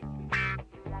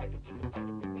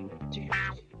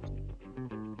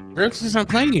 Brooks isn't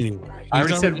playing anymore. I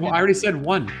already said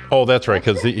 1. Oh, that's right,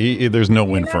 because there's no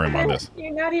win for him on this.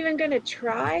 You're not even going to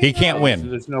try? He can't win.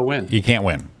 There's no win. He can't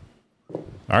win.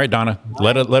 All right, Donna,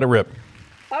 let it rip.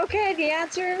 Okay, the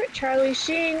answer, Charlie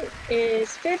Sheen,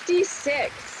 is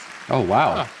 56. Oh,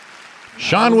 wow.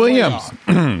 Sean Williams,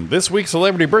 this week's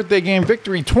celebrity birthday game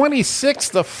victory,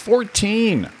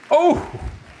 26-14. Oh!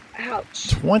 Ouch.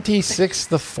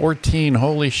 26-14.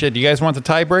 Holy shit. Do you guys want the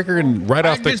tiebreaker? And right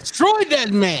off the... destroyed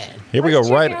that man. Here we go. Let's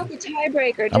check Right. out the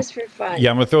tiebreaker just for fun. Yeah,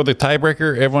 I'm going to throw the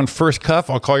tiebreaker. Everyone first cuff.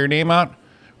 I'll call your name out.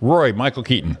 Roy, Michael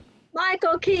Keaton.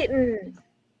 Michael Keaton.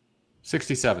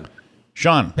 67.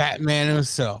 Sean. Batman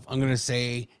himself. I'm going to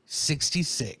say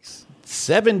 66.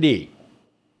 70.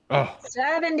 Oh.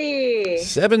 70.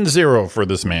 7-0 for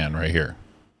this man right here.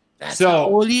 That's how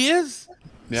old he is?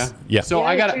 Yeah. Yeah. So Yeah,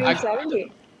 I he's turning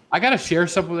 70. got to share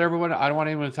something with everyone. I don't want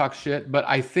anyone to talk shit, but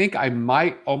I think I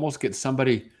might almost get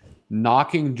somebody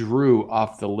knocking Drew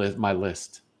off the list, my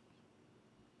list.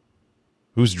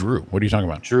 Who's Drew? What are you talking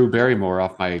about? Drew Barrymore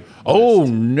off my Oh,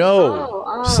 list. no.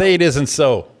 Oh. Say it isn't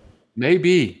so.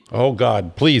 Maybe. Oh,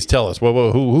 God. Please tell us.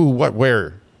 Who, what,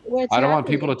 where? What's I don't want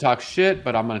happening? people to talk shit,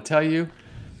 but I'm going to tell you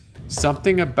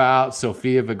something about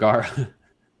Sofia Vergara.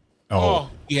 Oh,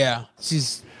 yeah.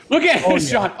 She's... Look at Oh, yeah.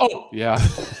 Sean. Oh, yeah.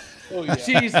 Oh, yeah.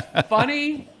 She's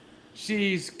funny.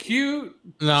 She's cute.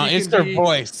 No, She it's can her be-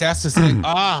 voice. That's the thing. Oh,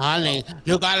 honey,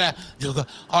 oh,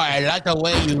 I like the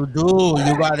way you do.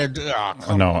 You gotta do. Oh,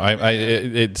 come No,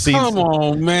 it seems Come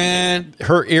on, man.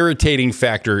 her irritating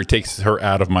factor takes her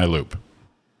out of my loop.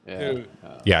 Yeah.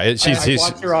 Yeah, I she's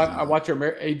watch her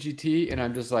AGT, and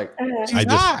I'm just like, She's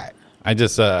hot.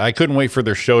 I couldn't wait for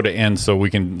their show to end so we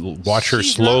can watch her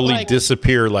She's not slowly like-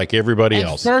 disappear like everybody At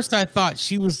else. first, I thought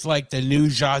she was like the new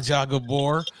Zsa Zsa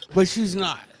Gabor, but she's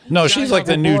not. No, Zsa she's Zsa like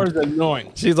the new- Gabor is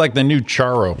annoying. She's like the new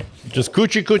Charo, just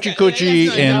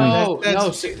coochie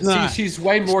and no, she's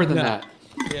way more than that.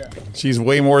 she's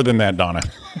way more than that, Donna.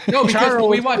 No, because when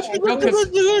we watch,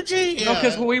 Yeah.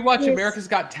 because when we watch America's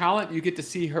Got Talent, you get to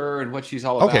see her and what she's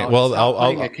all about. Okay, well, She's not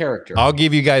playing I'll a character. I'll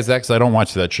give you guys that because I don't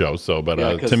watch that show. So, but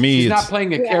Yeah, 'cause to me, she's not it's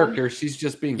playing a character. She's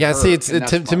just being. yeah. her, See, it's and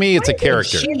that's to fun. me, it's a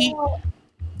character.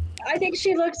 I think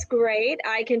she looks great.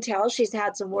 I can tell she's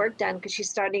had some work done because she's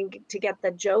starting to get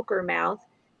the Joker mouth.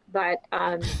 But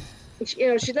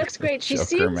she looks great. She Joker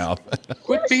seems. mouth.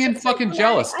 Quit being fucking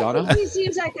jealous, I Donna. think she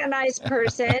seems like a nice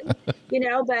person, But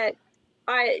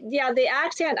the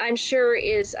accent I'm sure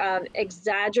is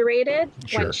exaggerated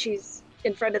Sure. when she's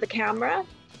in front of the camera.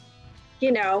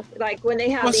 Like when they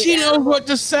have. Well, these she knows animals- what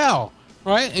to sell,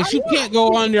 right? And I she know, can't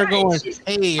go on there right. going, She's-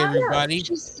 "Hey, I know. everybody."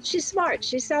 She's smart.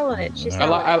 She's selling it. She's I,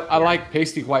 selling I like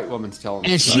pasty white woman's telling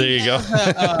me. And There she you go.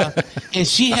 and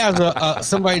she has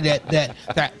somebody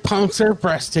that pumps her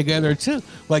breast together too.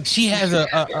 Like she has a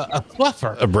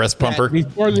fluffer, A breast pumper.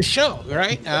 before the show,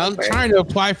 right? I'm trying to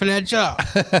apply for that job.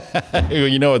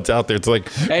 You know it's out there. It's like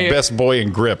Hey, best boy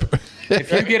in grip.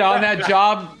 If you get on that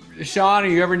job, Sean,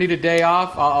 and you ever need a day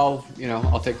off, I'll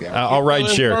take the hour. I'll ride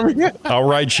share. I'll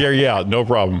ride share you out. No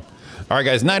problem. All right,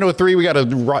 guys. 9:03. We got to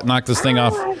knock this thing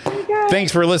off.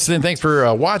 Thanks for listening. Thanks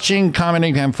for watching,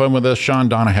 commenting, having fun with us. Sean,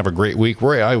 Donna, have a great week.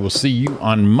 Roy, I will see you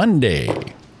on Monday.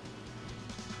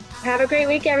 Have a great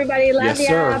week, everybody. Love Yes, ya.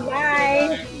 sir.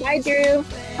 Bye. Bye, Drew.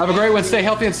 Have a great one. Stay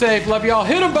healthy and safe. Love y'all.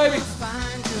 Hit 'em, baby.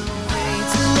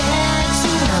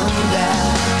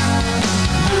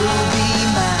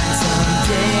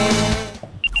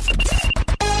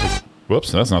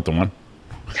 Whoops, that's not the one.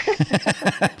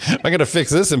 I got to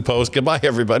fix this in post. Goodbye,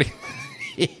 everybody.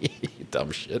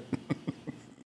 Dumb shit.